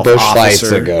 myself, bush lights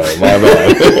officer. ago. My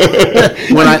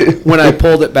bad. when I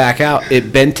pulled it back out,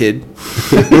 it bented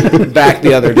back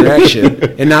the other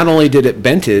direction, and not only did it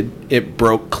bented, it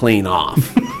broke clean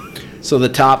off. So the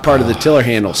top part of the tiller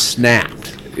handle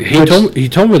snapped. He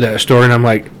told me that story, and I'm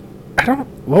like, I don't.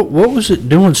 What was it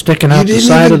doing sticking out the didn't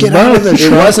side even of the get out of boat? the It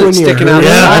truck wasn't when you sticking heard out it.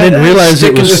 the Yeah, I side. didn't realize it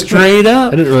Sticking was Straight I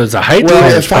up. didn't realize the height Well,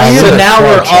 was if I had So a now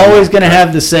we're crotch on always it. going to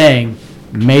have the saying,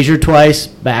 measure twice,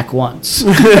 back once.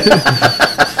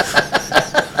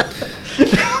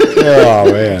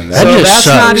 Oh man, That So just that's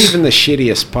not sucks. even the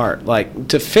shittiest part. Like,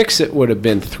 to fix it would have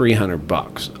been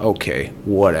 $300. Okay,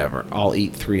 whatever. I'll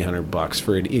eat $300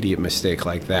 for an idiot mistake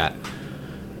like that.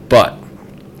 But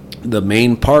the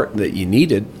main part that you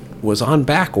needed was on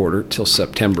back order till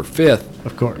September 5th.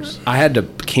 Of course. I had to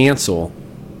cancel.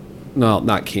 No,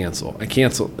 not cancel. I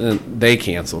canceled. They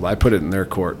canceled. I put it in their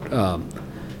court.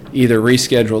 Either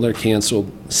rescheduled or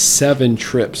canceled 7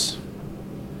 trips.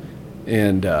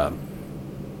 And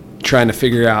trying to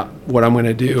figure out what I'm going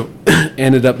to do.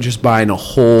 Ended up just buying a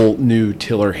whole new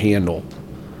tiller handle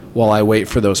while I wait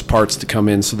for those parts to come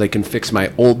in so they can fix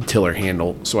my old tiller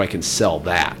handle so I can sell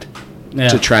that Yeah.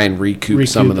 to try and recoup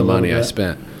some Recoup of the a little money I bit.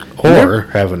 spent. Or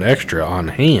have an extra on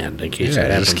hand in case that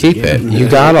Yeah, happens. just keep again. it. You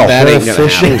got a That whole ain't gonna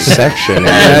fishing happen. section in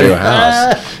your new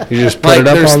house. You just put Like, it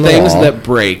up there's on the things wall. that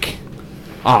break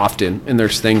often, and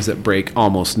there's things that break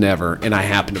almost never, and I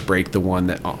happen to break the one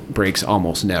that breaks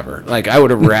almost never. Like, I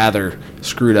would have rather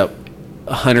screwed up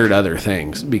 100 other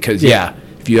things because, yeah,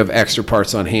 if you have extra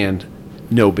parts on hand,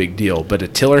 no big deal. But a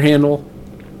tiller handle,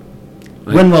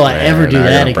 When will I ever do Man, I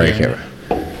that gotta break again?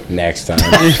 it. Next time.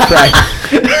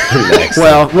 Next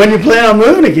well, When you plan on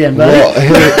moving again, buddy? We'll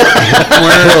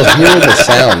hear the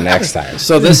sound next time.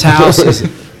 so this house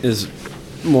is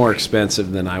more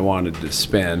expensive than I wanted to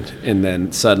spend, and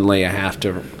then suddenly I have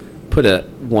to put a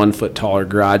 1 foot taller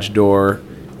garage door,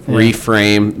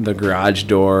 reframe the garage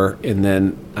door, and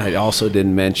then I also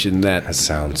didn't mention that. That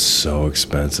sounds so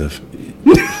expensive.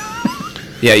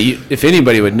 Yeah, if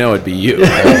anybody would know, it'd be you.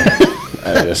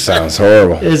 That just sounds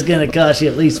horrible. It's going to cost you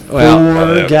at least 4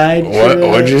 Well, guide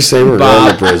What'd you say? We're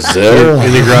Bob. going to Brazil?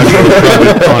 In the garage door,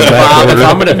 probably on back Bob, if order.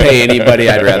 I'm going to pay anybody,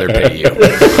 I'd rather pay you.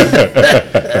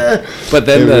 But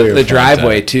then It'd be a the fun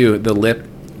driveway time. too, the lip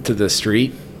to the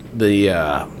street,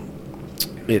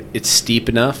 it's steep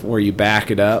enough where you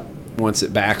back it up. Once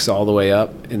it backs all the way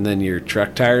up, and then your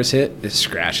truck tires hit, it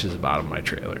scratches the bottom of my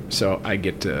trailer. So I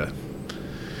get to,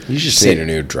 You just need a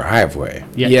new driveway.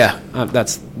 Yes.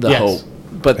 that's the Yes. hope.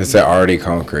 But Is that already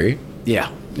concrete? yeah,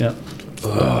 Yep.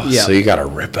 yeah, So you got to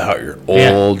rip out your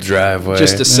Yeah. old driveway.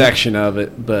 just a section of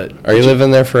it, but Are you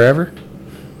living there forever?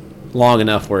 long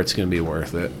enough where it's going to be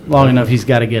worth it. Long enough, he's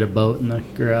got to get a boat in the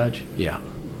garage. Yeah.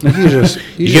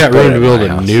 You got room to build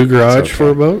a new garage for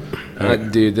a boat?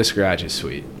 Dude, this garage is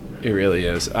sweet. It really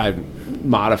is.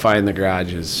 Modifying the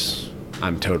garage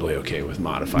I'm totally okay with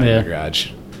modifying Yeah. the garage,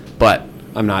 but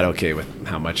I'm not okay with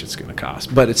how much it's going to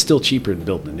cost. But it's still cheaper than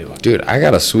building a new one. Dude, I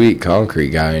got a sweet concrete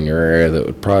guy in your area that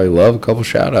would probably love a couple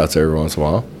shout outs every once in a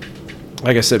while.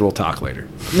 Like I said, we'll talk later.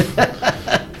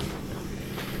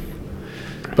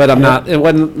 But I'm not. It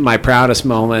wasn't my proudest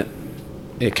moment.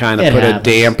 It kind of It put happens. a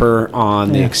damper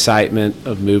on the Yeah. excitement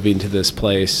of moving to this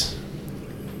place.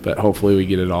 But hopefully we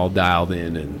get it all dialed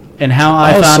in and. And how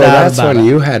I Oh, found so out that's about when it.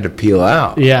 you had to peel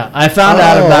out. Yeah, I found Oh,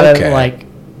 out about it okay. at like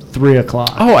 3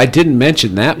 o'clock. Oh, I didn't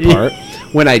mention that part.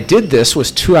 When I did this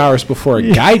was 2 hours before a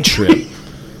guide trip.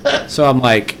 So I'm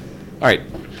like, all right,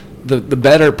 the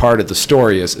better part of the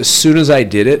story is as soon as I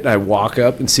did it, I walk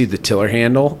up and see the tiller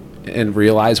handle and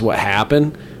realize what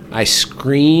happened. I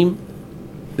scream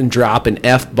and drop an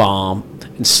F-bomb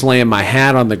and slam my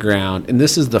hat on the ground. And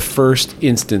this is the first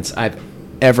instance I've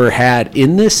ever had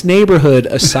in this neighborhood,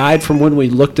 aside from when we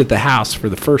looked at the house for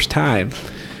the first time.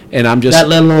 And I'm just... That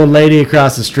little old lady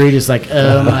across the street is like,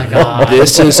 oh my God.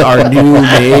 This is our new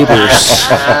neighbors.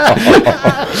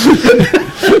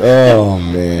 Oh,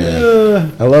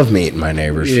 man. I love meeting my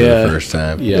neighbors for the first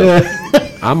time. Yeah.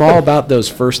 I'm all about those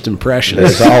first impressions.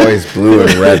 There's always blue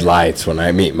and red lights when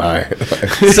I meet my...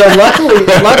 So luckily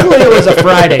it was a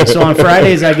Friday. So on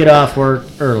Fridays I get off work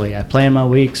early. I plan my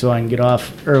week so I can get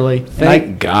off early.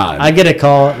 Thank God. I get a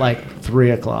call at like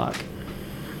 3 o'clock.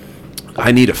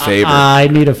 I need a favor. I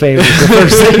need a favor. The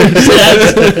first thing he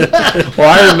says. Well,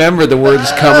 I remember the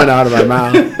words coming out of my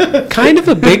mouth. Kind of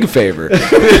a big favor.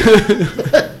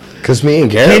 Because me and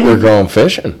Garrett were going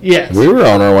fishing. Yes. We were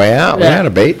on our way out. We Yeah. had a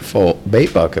bait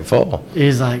bucket full.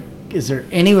 He's like, is there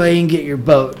any way you can get your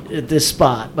boat at this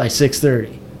spot by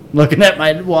 6:30? Looking at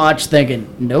my watch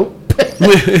thinking, nope.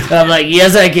 I'm like,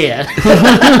 yes, I can.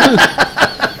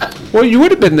 Well, you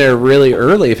would have been there really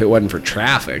early if it wasn't for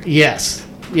traffic. Yes.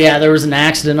 Yeah, there was an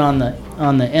accident on the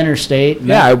interstate. and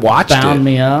Yeah, that I watched bound it.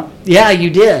 me up. Yeah, you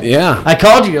did. Yeah. I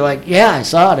called you. You're like, yeah, I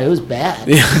saw it. It was bad.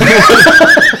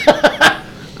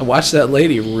 I watched that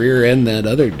lady rear end that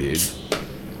other dude.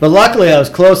 But luckily, I was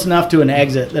close enough to an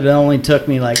exit that it only took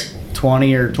me like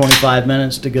 20 or 25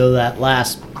 minutes to go that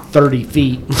last 30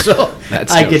 feet. So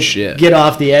That's I no could shit. get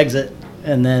off the exit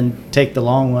and then take the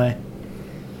long way.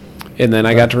 And then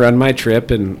I got to run my trip,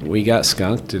 and we got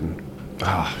skunked. And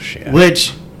Oh, shit.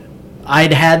 Which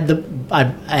I had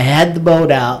the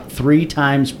boat out 3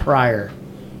 times prior.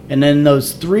 And then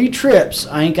those 3 trips,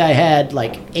 I think I had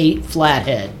like 8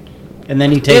 flathead. And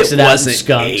then he takes it out and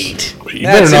skunks.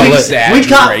 That's an We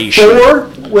exaggeration.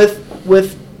 caught 4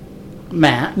 with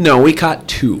Matt. No, we caught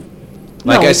 2.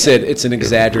 Like No, I said, it's an We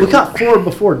exaggeration. caught 4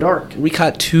 before dark. We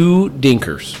caught 2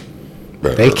 dinkers.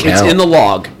 They It's count. in the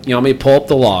log. You want me to pull up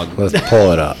the log? Let's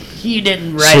pull it up. You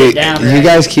didn't write See, it down. you right.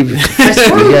 guys keep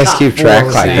swear we caught track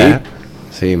 4. like See? that.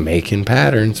 See, making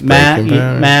patterns. Matt, breaking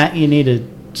patterns. Matt, you need to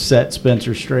set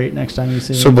Spencer straight next time you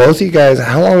see So him. both of you guys,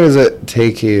 how long does it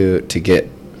take you to get?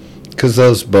 Because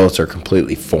those boats are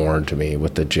completely foreign to me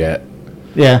with the jet.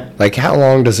 Yeah, Like, how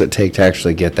long does it take to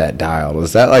actually get that dialed?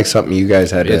 Is that like something you guys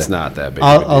had to? It's not that big.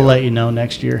 I'll let you know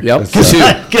next year. Yep. That's 2.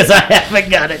 Because I haven't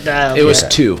got it dialed. It was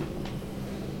yet. 2.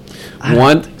 I don't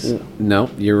One. think so. No,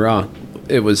 you're wrong.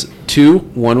 It was 2.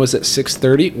 One was at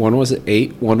 6:30. One was at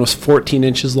 8. One was 14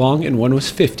 inches long, and one was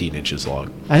 15 inches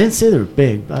long. I didn't say they were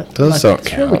big, but Those I don't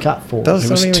swear count. we caught 4. Those It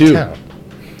don't was even 2. count.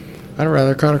 I'd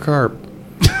rather caught a carp.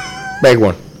 Big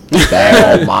one. Big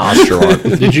old monster one.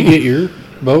 Did you get your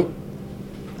boat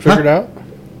figured out?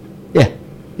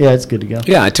 Yeah, it's good to go.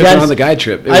 Yeah, I took Yeah, it I on just- the guide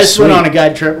trip. It I was just went on a sweet.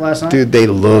 guide trip last night. Dude, they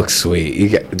look sweet.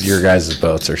 Your guys'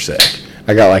 boats are sick.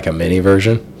 I got like a mini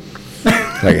version.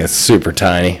 Like it's super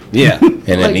tiny. Yeah. And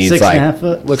it Like needs 6.5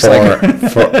 foot. Looks four, like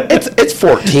it's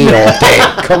 14 all day.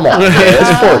 Come on, man.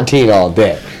 It's 14 all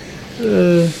day.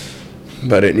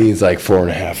 But it needs like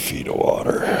 4.5 feet of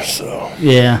water, so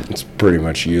Yeah, it's pretty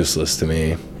much useless to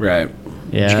me. right.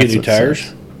 yeah. Did you that's get new what tires?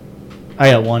 sucks.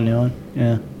 I got one new one.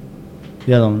 Yeah,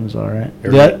 the other one was all right.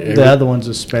 Every- The other one's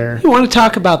a spare. You want to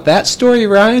talk about that story,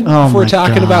 Ryan? Oh if we're my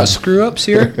talking God. about screw ups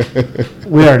here,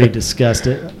 We already discussed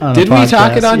it. On did a we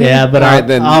talk it podcast. on here? Yeah, but all I'll, right,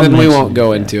 then I'll we mention won't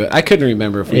go it. into it. I couldn't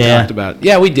remember if we Yeah. talked about it.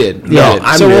 Yeah, we did. We Yeah. did.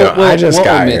 I'm so new. we'll I just we'll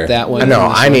got omit here. that one. No,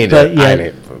 I need But it. yeah, I need.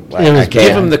 it I was- can't.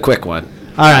 Give him the quick one.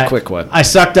 All right, Quick one. I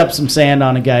sucked up some sand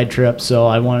on a guide trip, so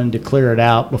I wanted to clear it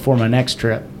out before my next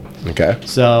trip. Okay.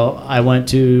 So I went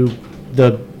to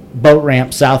the boat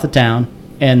ramp south of town,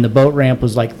 and the boat ramp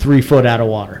was like 3 foot out of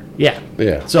water. Yeah.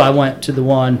 Yeah. So I went to the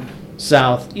one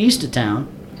southeast of town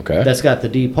Okay. that's got the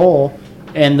deep hole,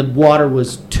 and the water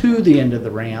was to the end of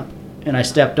the ramp, and I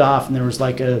stepped off, and there was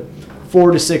like a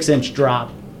 4 to 6 inch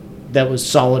drop that was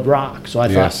solid rock. So I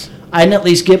Yes. thought I can at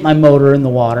least get my motor in the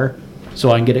water so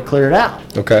I can get it cleared out.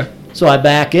 Okay. So I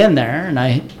back in there and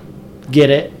I get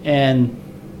it, and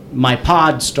my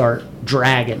pods start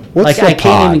dragging. What's I the can't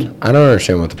pod? even. I don't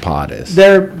understand what the pod is.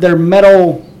 They're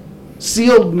metal,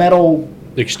 sealed metal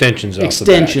Extensions off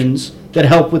extensions that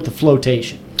help with the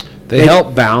flotation. They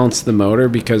help balance the motor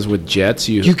because with jets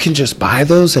You can just buy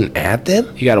those and add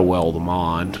them, you got to weld them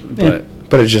on. But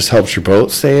but it just helps your boat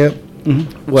stay up.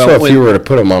 well, So if when- you were to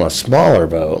put them on a smaller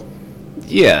boat,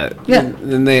 Yeah.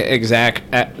 then the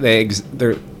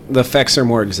effects are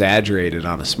more exaggerated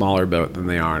on a smaller boat than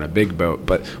they are on a big boat.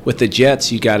 But with the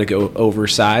jets, you got to go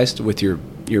oversized with your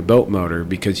your boat motor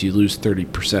because you lose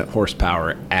 30%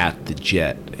 horsepower at the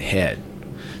jet head.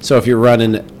 So if you're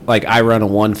running, like I run a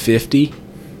 150,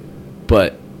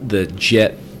 but the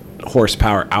jet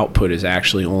horsepower output is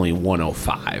actually only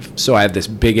 105. So I have this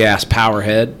big ass power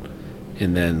head,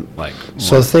 and then like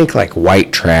So think like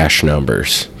white trash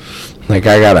numbers. Like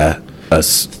I got a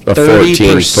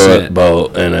 14-foot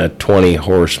boat and a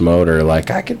 20-horse motor. Like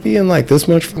I could be in like this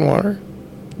much water.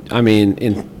 I mean,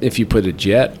 if you put a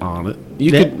jet on it,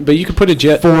 you could put a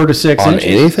jet 4 to 6 On inches.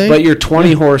 anything? But your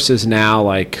 20 horse is now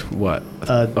like what?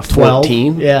 A 12.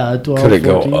 14? Yeah, a 12. Could it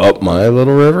 14. go up my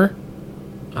little river?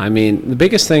 I mean, the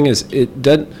biggest thing is it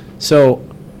doesn't. So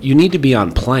you need to be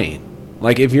on plane.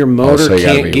 Like if your motor So you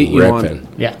gotta can't be get you ripping.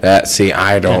 on. Yeah. See,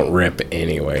 I don't rip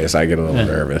anyways. I get a little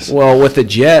nervous. Well, with the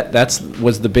jet,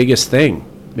 was the biggest thing.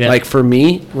 Yeah. Like for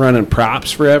me, running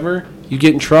props forever, you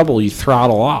get in trouble. You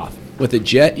throttle off. With a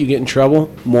jet, you get in trouble.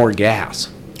 More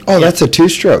gas. Oh, that's a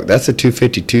 2-stroke. That's a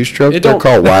 252 stroke. It They're don't-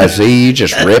 called YZ. You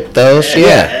just rip those.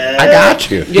 Yeah, I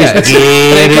got you. Yeah, it's,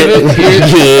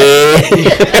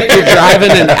 you're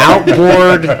driving an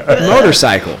outboard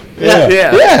motorcycle.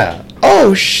 Yeah.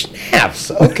 Oh, snaps.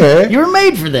 Okay. You were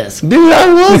made for this. Dude,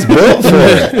 I was built for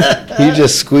it. You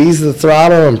just squeeze the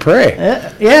throttle and pray.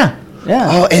 Yeah. Yeah.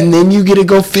 Oh, and then you get to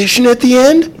go fishing at the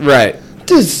end? Right.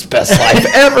 Dude, this is the best life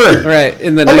ever. Right.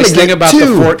 And the I'm nice gonna thing get about 2. the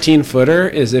 14-footer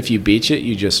is if you beach it,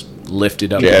 you just lift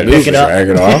it up Yeah, and just move it up. drag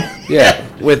it off. Yeah.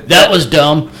 With That was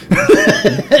dumb.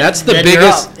 That's the Then you're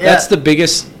biggest. up. Yeah. That's the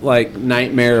biggest like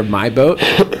nightmare of my boat.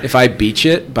 If I beach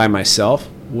it by myself,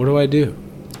 what do?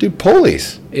 Dude,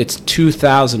 pulleys. It's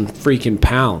 2,000 freaking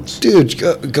pounds. Dude,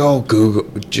 go Google.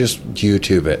 Just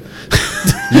YouTube it.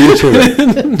 YouTube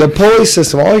it. The pulley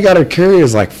system, all you got to carry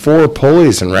is like 4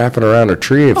 pulleys and wrap it around a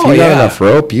tree. If Oh, you got yeah. enough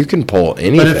rope, you can pull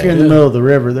anything. But if you're in the middle of the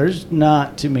river, there's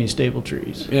not too many stable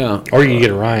trees. Yeah. Or you can get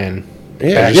a Ryan.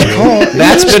 yeah, just call,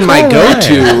 That's just been my call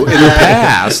go-to Ryan. in the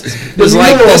past. It's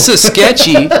like, this is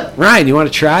sketchy. Ryan, you want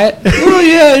to try it? Oh,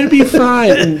 yeah, it'd be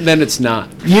fine. And then it's not.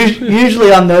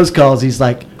 Usually on those calls, he's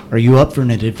like, "Are you up for an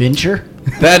adventure?"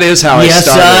 That is how Yes, I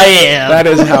started. I am. That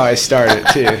is how I started,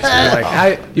 too. So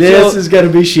like, This is gonna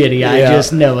be shitty. I Yeah.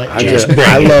 just know it.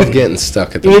 I love getting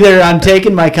stuck at the Either I'm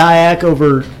taking my kayak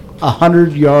over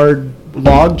 100-yard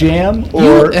log jam,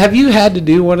 or have you had to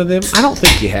do one of them? I don't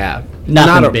think you have.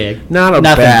 nothing not a, big. Not a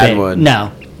Nothing bad big. one.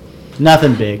 No,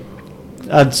 nothing big.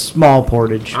 A small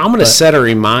portage. I'm going to but- set a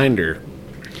reminder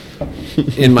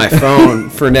in my phone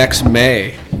for next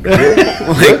May.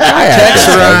 Like, text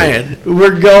Ryan.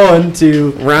 We're going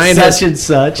to Ryan such has- and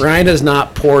such. Ryan has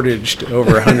not portaged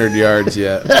over 100 yards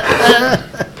yet.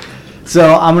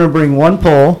 So I'm gonna bring one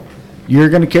pole. You're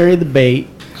gonna carry the bait.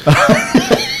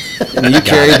 And you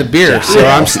carry the beer, so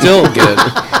I'm still good.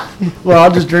 Well,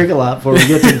 I'll just drink a lot before we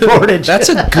get to the portage. That's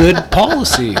a good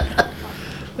policy.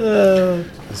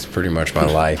 That's pretty much my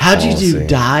life. How'd you policy.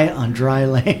 die on dry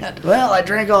land? Well, I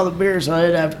drank all the beer, so I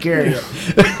didn't have to carry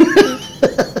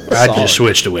it. I just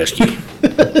switched to whiskey.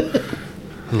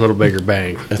 A little bigger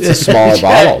bang. It's a smaller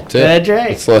bottle, too. That's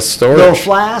right. It's less Little storage.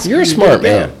 flask. You're a smart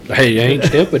man. Hey, you ain't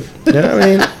stupid. Yeah, I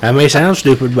mean, I may sound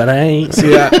stupid, but I ain't.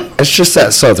 Yeah. it's just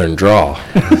that southern drawl.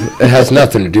 It has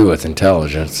nothing to do with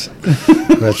intelligence.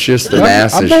 That's just the I'm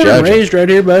masses born and judging. raised right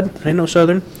here, bud. Ain't no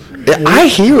southern. Yeah, I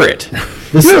hear it.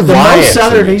 The You're lying most to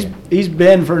southern me. he's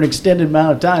been for an extended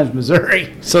amount of time is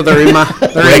Missouri. So the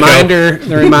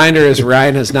reminder is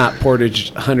Ryan has not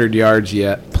portaged 100 yards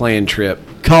yet. Planned trip.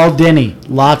 Call Denny.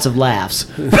 Lots of laughs.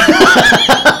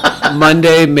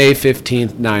 Monday, May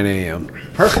 15th, 9 a.m.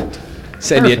 Perfect.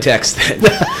 Send you a text then.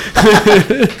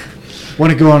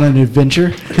 Want to go on an adventure?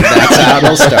 That's how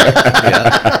it'll start.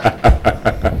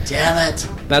 Yeah. Damn it.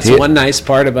 That's one nice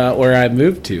part about where I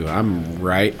moved to. I'm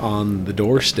right on the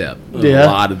doorstep of Yeah. a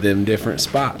lot of them different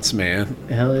spots, man.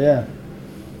 Hell yeah.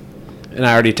 And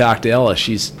I already talked to Ella.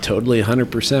 She's totally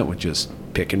 100% with just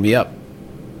picking me up.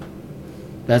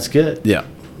 That's good. Yeah.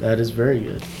 That is very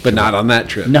good. But not on that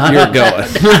trip. Not You're on going.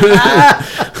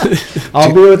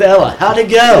 I'll be with Ella. How'd it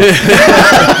go?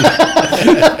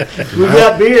 We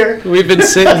got beer. We've been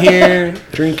sitting here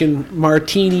drinking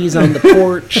martinis on the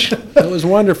porch. It was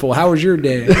wonderful. How was your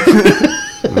day?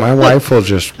 My wife will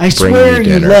just I bring swear you you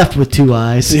dinner. left with 2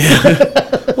 eyes.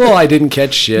 Well, I didn't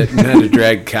catch shit and had to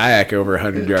drag kayak over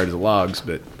 100 yards of logs,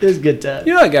 but It was a good time.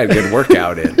 I got a good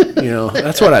workout in.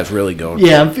 That's what I was really going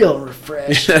Yeah, I'm feeling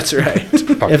refreshed. for. That's right.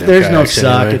 If there's no kayaks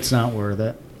suck, anyway. it's not worth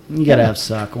it. You gotta have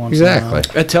suck once in a while.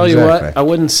 Exactly. I tell you Exactly. what, I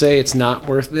wouldn't say it's not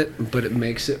worth it, but it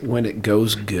makes it, when it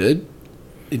goes good,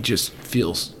 it just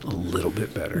feels a little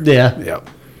bit better. Yeah. Yep.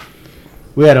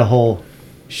 We had a whole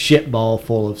shit ball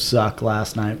full of suck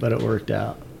last night, but it worked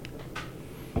out.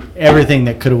 everything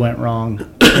that could have went wrong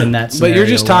in that scenario. But you're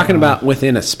just went talking wrong. about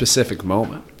within a specific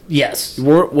moment. Yes.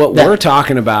 What That- we're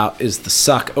talking about is the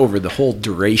suck over the whole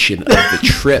duration of the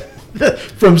trip.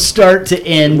 From start to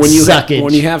end, When you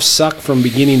suckage. have suck from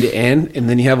beginning to end, and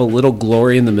then you have a little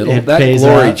glory in the middle, It that pays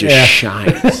glory out, just yeah.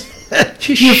 shines.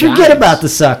 you forget about the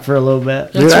suck for a little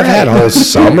bit. Dude, I've had whole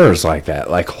summers like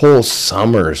that. Like whole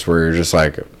summers where you're just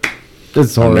like,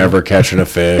 It's I'm never catching a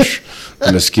fish.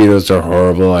 The mosquitoes are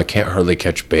horrible. I can't hardly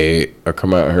catch bait. I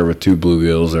come out here with 2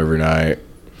 bluegills every night.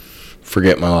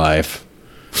 Forget my life.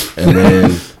 And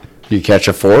then you catch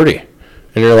a 40.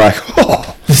 And you're like,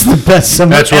 oh, This is the best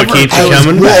summer That's what ever. keeps you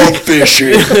coming. world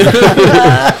fishing.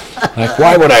 Like,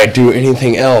 why would I do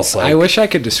anything else? I Like, wish I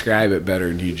could describe it better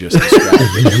than you just described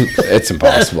it. it's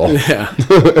impossible. Yeah.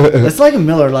 It's like a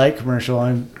Miller Lite commercial,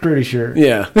 I'm pretty sure.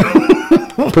 Yeah.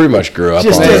 Pretty much grew up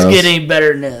Just on doesn't those. get any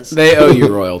better than this. They owe you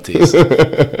royalties.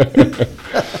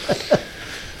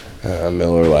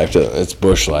 Miller Lite, it's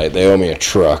Bush Light. They owe me a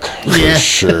truck Yeah. for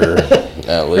sure.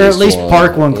 At least, Or at least one.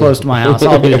 park one close to my house.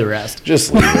 I'll do the rest.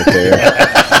 Just leave it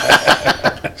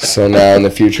there. So now in the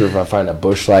future, if I find a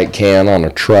Bush Light can on a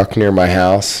truck near my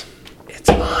house, it's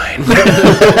mine.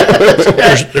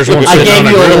 There's one I sitting gave on a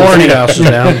you a grill warning. 3 houses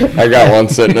down. I got one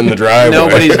sitting in the driveway.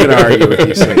 Nobody's going to argue with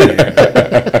you sitting here.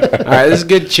 All right, this is a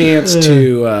good chance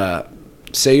to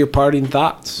say your parting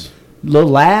thoughts. The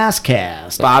last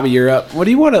cast. Bobby, you're up. What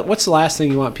do you want to? What's the last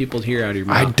thing you want people to hear out of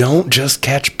your I mouth? don't just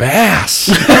catch bass.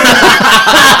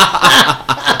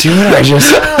 Dude,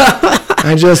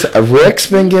 Rick's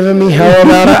been giving me hell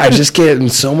about it. I just get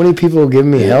so many people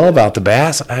giving me hell about the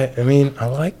bass. I mean, I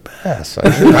like bass.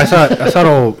 I thought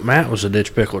old Matt was a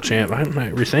ditch pickle champ. I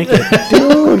might rethink it.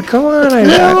 Dude, come on.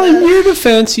 Well, in your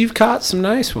defense, you've caught some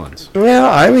nice ones. Well,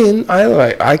 I mean,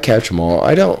 I catch them all.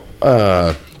 I don't.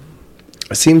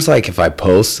 It seems like if I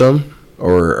post them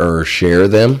or share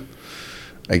them,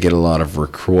 I get a lot of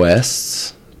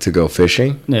requests to go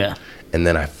fishing, Yeah. and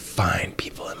then I find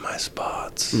people in my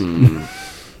spots.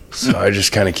 So I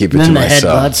just kind of keep it Then to the head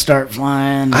myself. buds start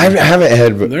flying. I haven't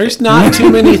had. There's not too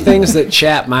many things that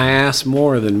chap my ass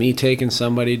more than me taking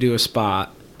somebody to a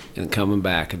spot and coming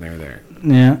back and they're there.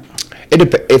 Yeah.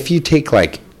 If you take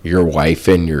like your wife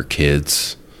and your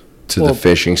kids to the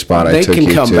fishing spot I They took can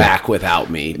you come to, back without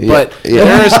me. Yeah, But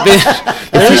yeah.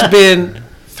 there's been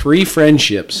 3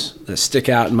 friendships that stick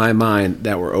out in my mind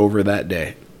that were over that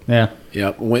day. Yeah.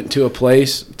 Yep. Went to a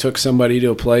place, took somebody to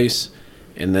a place,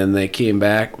 and then they came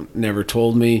back, never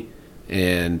told me,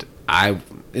 and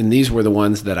these were the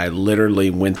ones that I literally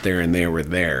went there and they were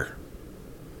there,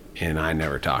 and I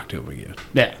never talked to them again.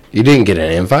 Yeah. You didn't get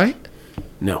an invite?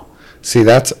 No. See,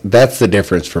 that's the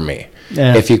difference for me.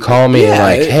 Yeah. If you call me Yeah,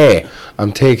 like, hey,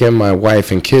 I'm taking my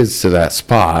wife and kids to that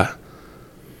spot,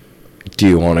 do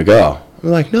you want to go? I'm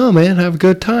like, no, man, have a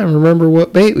good time. Remember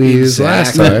what bait we used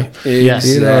last time. Yes.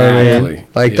 You know what I mean?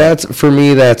 Like, that's, for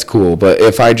me, that's cool. But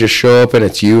if I just show up and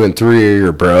it's you and 3 of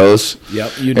your bros,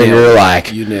 Yep. You and nailed you're it.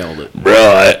 like, You nailed it. bro,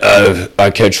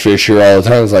 I catch fish here all the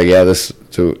time. It's like, yeah,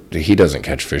 so he doesn't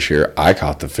catch fish here. I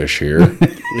caught the fish here.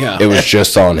 Yeah. It was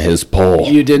just on his pole.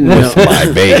 You didn't know.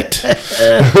 My bait.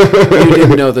 You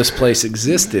didn't know this place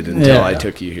existed until Yeah. I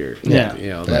took you here. Yeah. You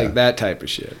know, like that type of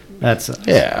shit. That's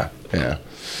Yeah. and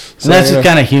that's just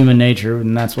kind of human nature,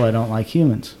 and that's why I don't like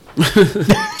humans.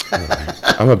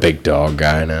 I'm a big dog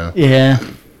guy now. Yeah.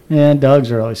 Yeah,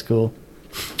 dogs are always cool.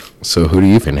 So who do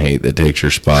you even hate that takes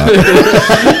your spot?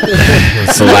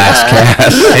 It's the last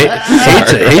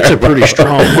cast. Hate's a pretty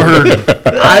strong word.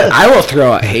 I will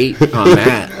throw a hate on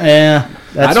that. Yeah.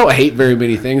 I don't hate very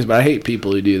many things, but I hate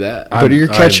people who do that. But you're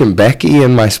catching Becky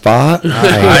in my spot?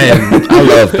 I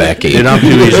love Becky. Dude, I'm too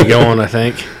easy going, I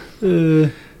think.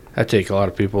 I take a lot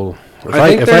of people. If I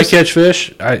think I there's- catch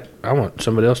fish, I want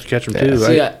somebody else to catch them too.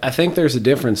 See, I think there's a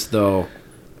difference though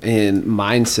in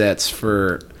mindsets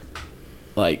for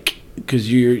like because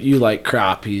you like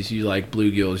crappies, you like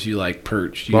bluegills, you like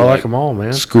perch. You I like them all,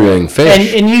 man. Schooling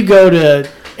fish. And you go to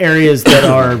areas that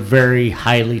are very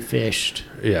highly fished.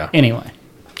 Yeah. Anyway.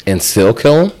 And still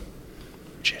kill them?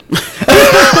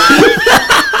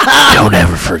 Don't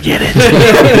ever forget it.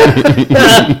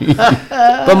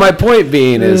 But my point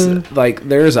being is like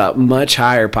there's a much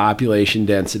higher population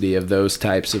density of those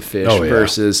types of fish Oh, yeah.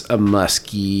 versus a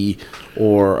muskie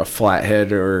or a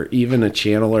flathead or even a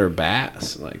channel or a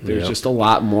bass. Like there's just a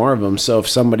lot more of them. So if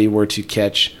somebody were to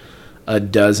catch a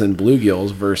dozen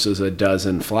bluegills versus a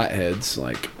dozen flatheads,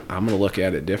 like I'm gonna look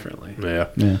at it differently. Yeah.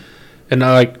 Yeah. And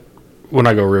I like when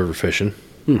I go river fishing,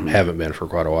 haven't been for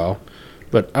quite a while,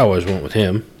 but I always went with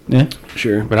him. Yeah.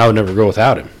 Sure. But I would never go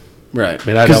without him. Right. I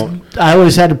mean, I don't. I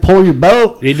always had to pull your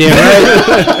boat. You damn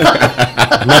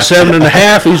right. My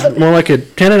 7.5. He's more like a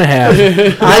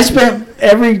 10.5. I spent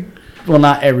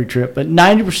not every trip, but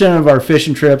 90% of our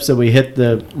fishing trips that we hit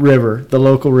the river, the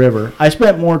local river, I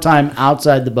spent more time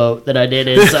outside the boat than I did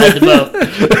inside the boat.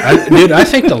 Dude, I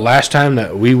think the last time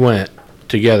that we went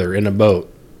together in a boat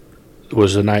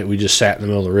was the night we just sat in the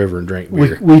middle of the river and drank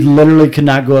beer. We literally could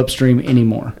not go upstream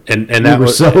anymore. And We that were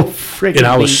was so freaking And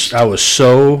I beached. was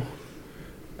so.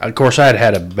 Of course, I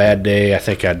had a bad day. I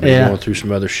think I'd been Yeah. going through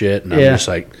some other shit, and Yeah. I'm just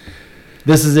like,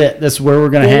 This is it. This is where we're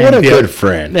going to hang. What a good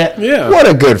friend. Yeah. What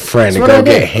a good friend to what I go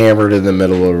do. get hammered in the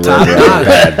middle of a Top river on a notch.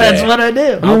 bad That's day. what I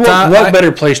do. what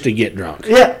better place to get drunk?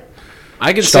 Yeah.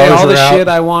 I can say Stars all the are out. shit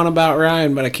I want about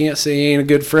Ryan, but I can't say he ain't a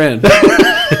good friend.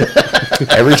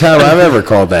 Every time I've ever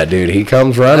called that dude, he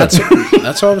comes running.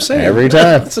 That's what I'm saying. Every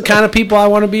time. That's the kind of people I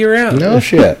want to be around. No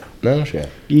shit. No shit.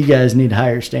 You guys need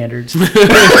higher standards.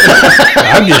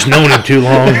 I've just known him too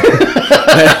long.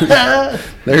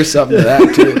 There's something to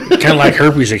that too. Kind of like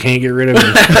herpes, I can't get rid of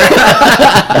him.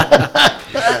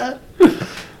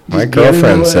 My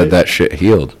girlfriend said that shit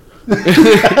healed.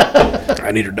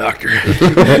 I need a doctor.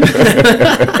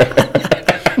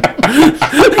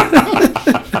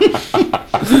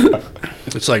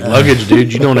 It's like luggage,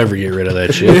 dude. You don't ever get rid of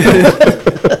that shit.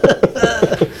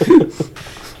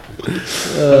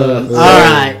 All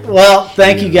right. Well,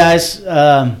 thank you guys.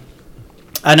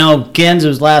 I know Ken's, it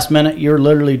was last minute. You were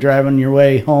literally driving your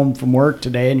way home from work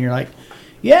today, and you're like,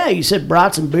 yeah, you said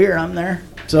brought some beer. I'm there.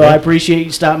 So I appreciate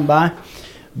you stopping by.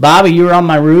 Bobby, you were on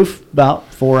my roof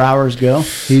about 4 hours ago.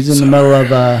 He's in the middle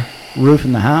of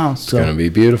roofing the house. So It's going to be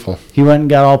beautiful. he went and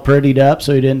got all prettied up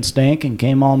so he didn't stink and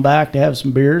came on back to have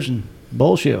some beers and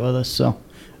bullshit with us. So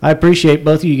I appreciate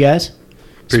both of you guys.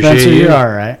 Appreciate Spencer, you. you're all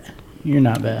right. You're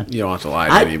not bad. You don't have to lie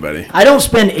to anybody. I don't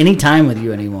spend any time with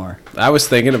you anymore. I was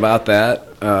thinking about that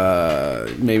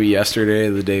maybe yesterday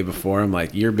or the day before. I'm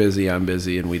like, you're busy, I'm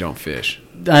busy, and we don't fish.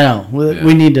 I know. We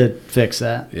Yeah. need to fix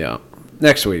that. Yeah.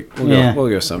 Next week. Yeah. We'll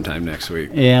go sometime next week.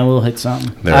 Yeah, we'll hit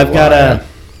something. They're I've got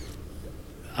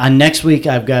lying. next week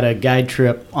I've got a guide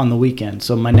trip on the weekend.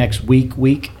 So my next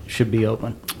week should be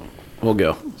open. We'll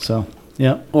go. So,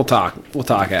 yep. We'll talk. We'll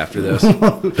talk after this.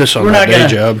 Piss on We're that not day gonna-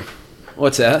 job.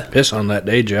 What's that? Piss on that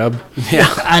day job.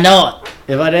 I know it.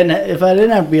 If I didn't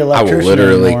have to be an I will electrician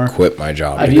literally anymore. quit my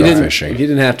job If to If you go didn't, fishing. if you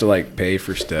didn't have to like pay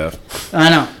for stuff.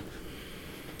 I know.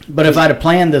 But if I'd have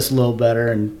planned this a little better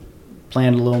and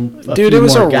planned a Dude, few it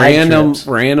was more a guide trips.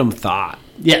 random thought.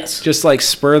 Yes. Just like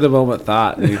spur of the moment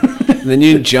thought. And then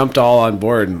you jumped all on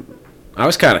board, and I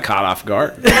was kind of caught off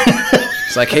guard.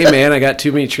 It's like, hey man, I got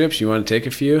too many trips. You want to take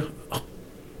a few?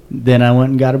 Then I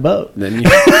went and got a boat. And then you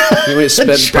went and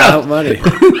spent pile money.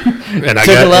 And I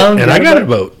Took a got loan, and I got got a a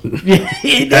boat.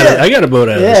 He did. I got a boat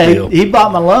out of this Yeah, deal. he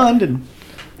bought my Lund, and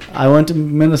I went to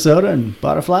Minnesota and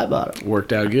bought a flat bottom.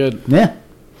 Worked out good. Yeah.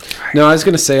 No, I was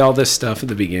going to say all this stuff at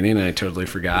the beginning, and I totally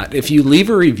forgot. If you leave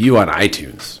a review on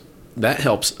iTunes, that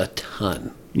helps a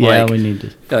ton. Yeah, Like- we need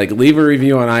to. Like, leave a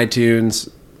review on iTunes,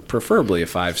 preferably a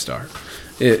 5-star.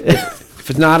 If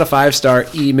it's not a 5-star,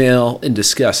 email and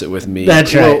discuss it with me.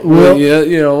 That's right. We'll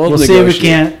We'll see if we negotiate.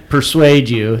 can't persuade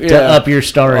you to Yeah. up your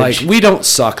storage. Like, we don't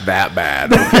suck that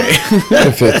bad. Okay?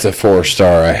 If it's a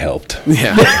 4-star, I helped.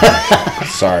 Yeah.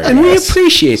 Sorry. And we guys.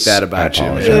 appreciate that about you.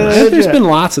 apologize. Man. There's been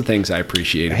lots of things I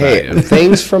appreciate Hey, about you.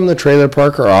 things from the trailer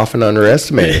park are often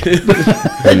underestimated.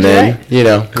 And then,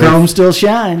 Chrome still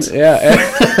shines. Yeah,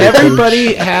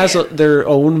 everybody has their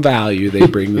own value they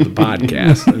bring to the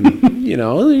podcast. And,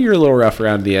 you're a little rough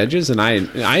around the edges, and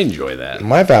I enjoy that.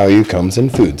 my value comes in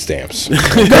food stamps.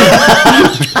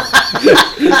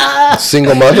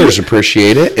 Single mothers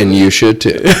appreciate it, and you should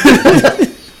too.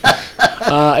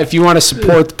 If you want to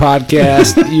support the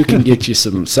podcast, you can get you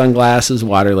some sunglasses,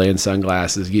 Waterland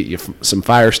sunglasses, get you some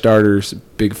fire starters,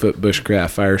 Bigfoot Bushcraft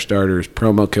fire starters,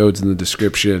 promo codes in the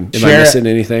description. Am I Share it. missing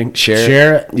anything?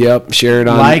 Share it. Yep, share it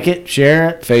on Like it, share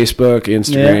it. Facebook,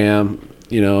 Instagram,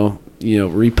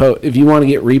 repost. If you want to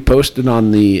get reposted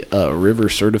on the River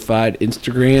Certified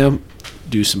Instagram,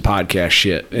 do some podcast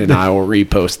shit, and I will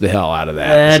repost the hell out of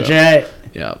that. That's So, right.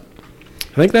 yeah.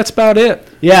 I think that's about it.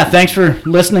 Yeah, thanks for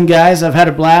listening, guys. I've had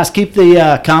a blast. Keep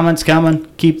the comments coming.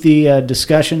 Keep the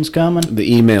discussions coming. The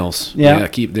emails. Yeah.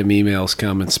 Keep them emails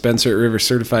coming. Spencer at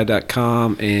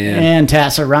rivercertified.com. And And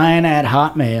TassaRyan at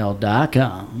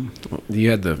hotmail.com.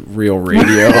 you had the real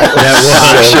radio.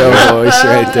 That show voice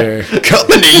right there.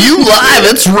 Coming to you live,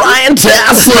 it's Ryan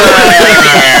Tassler.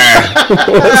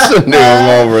 Listen to him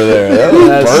over there. That was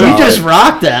That's perfect. You just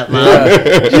rocked that,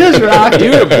 man. Just rocked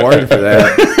You it. were born for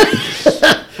that.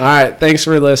 All right. Thanks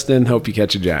for listening. Hope you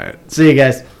catch a giant. See you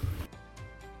guys.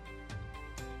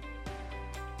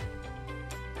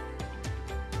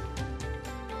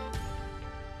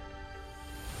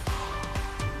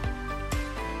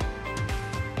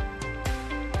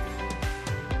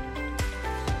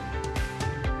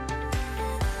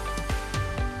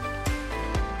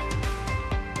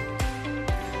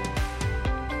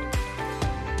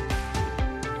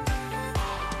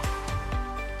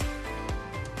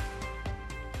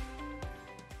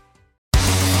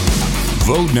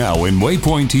 Vote now in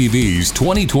Waypoint TV's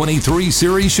 2023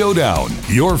 Series Showdown.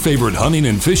 Your favorite hunting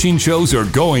and fishing shows are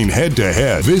going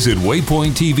head-to-head. Visit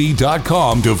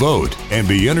waypointtv.com to vote and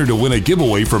be entered to win a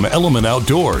giveaway from Element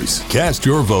Outdoors. Cast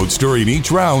your votes during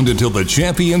each round until the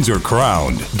champions are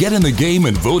crowned. Get in the game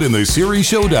and vote in the Series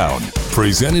Showdown.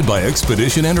 Presented by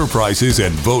Expedition Enterprises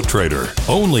and Vote Trader.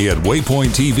 Only at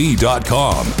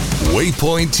waypointtv.com.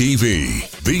 Waypoint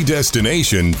TV, the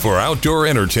destination for outdoor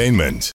entertainment.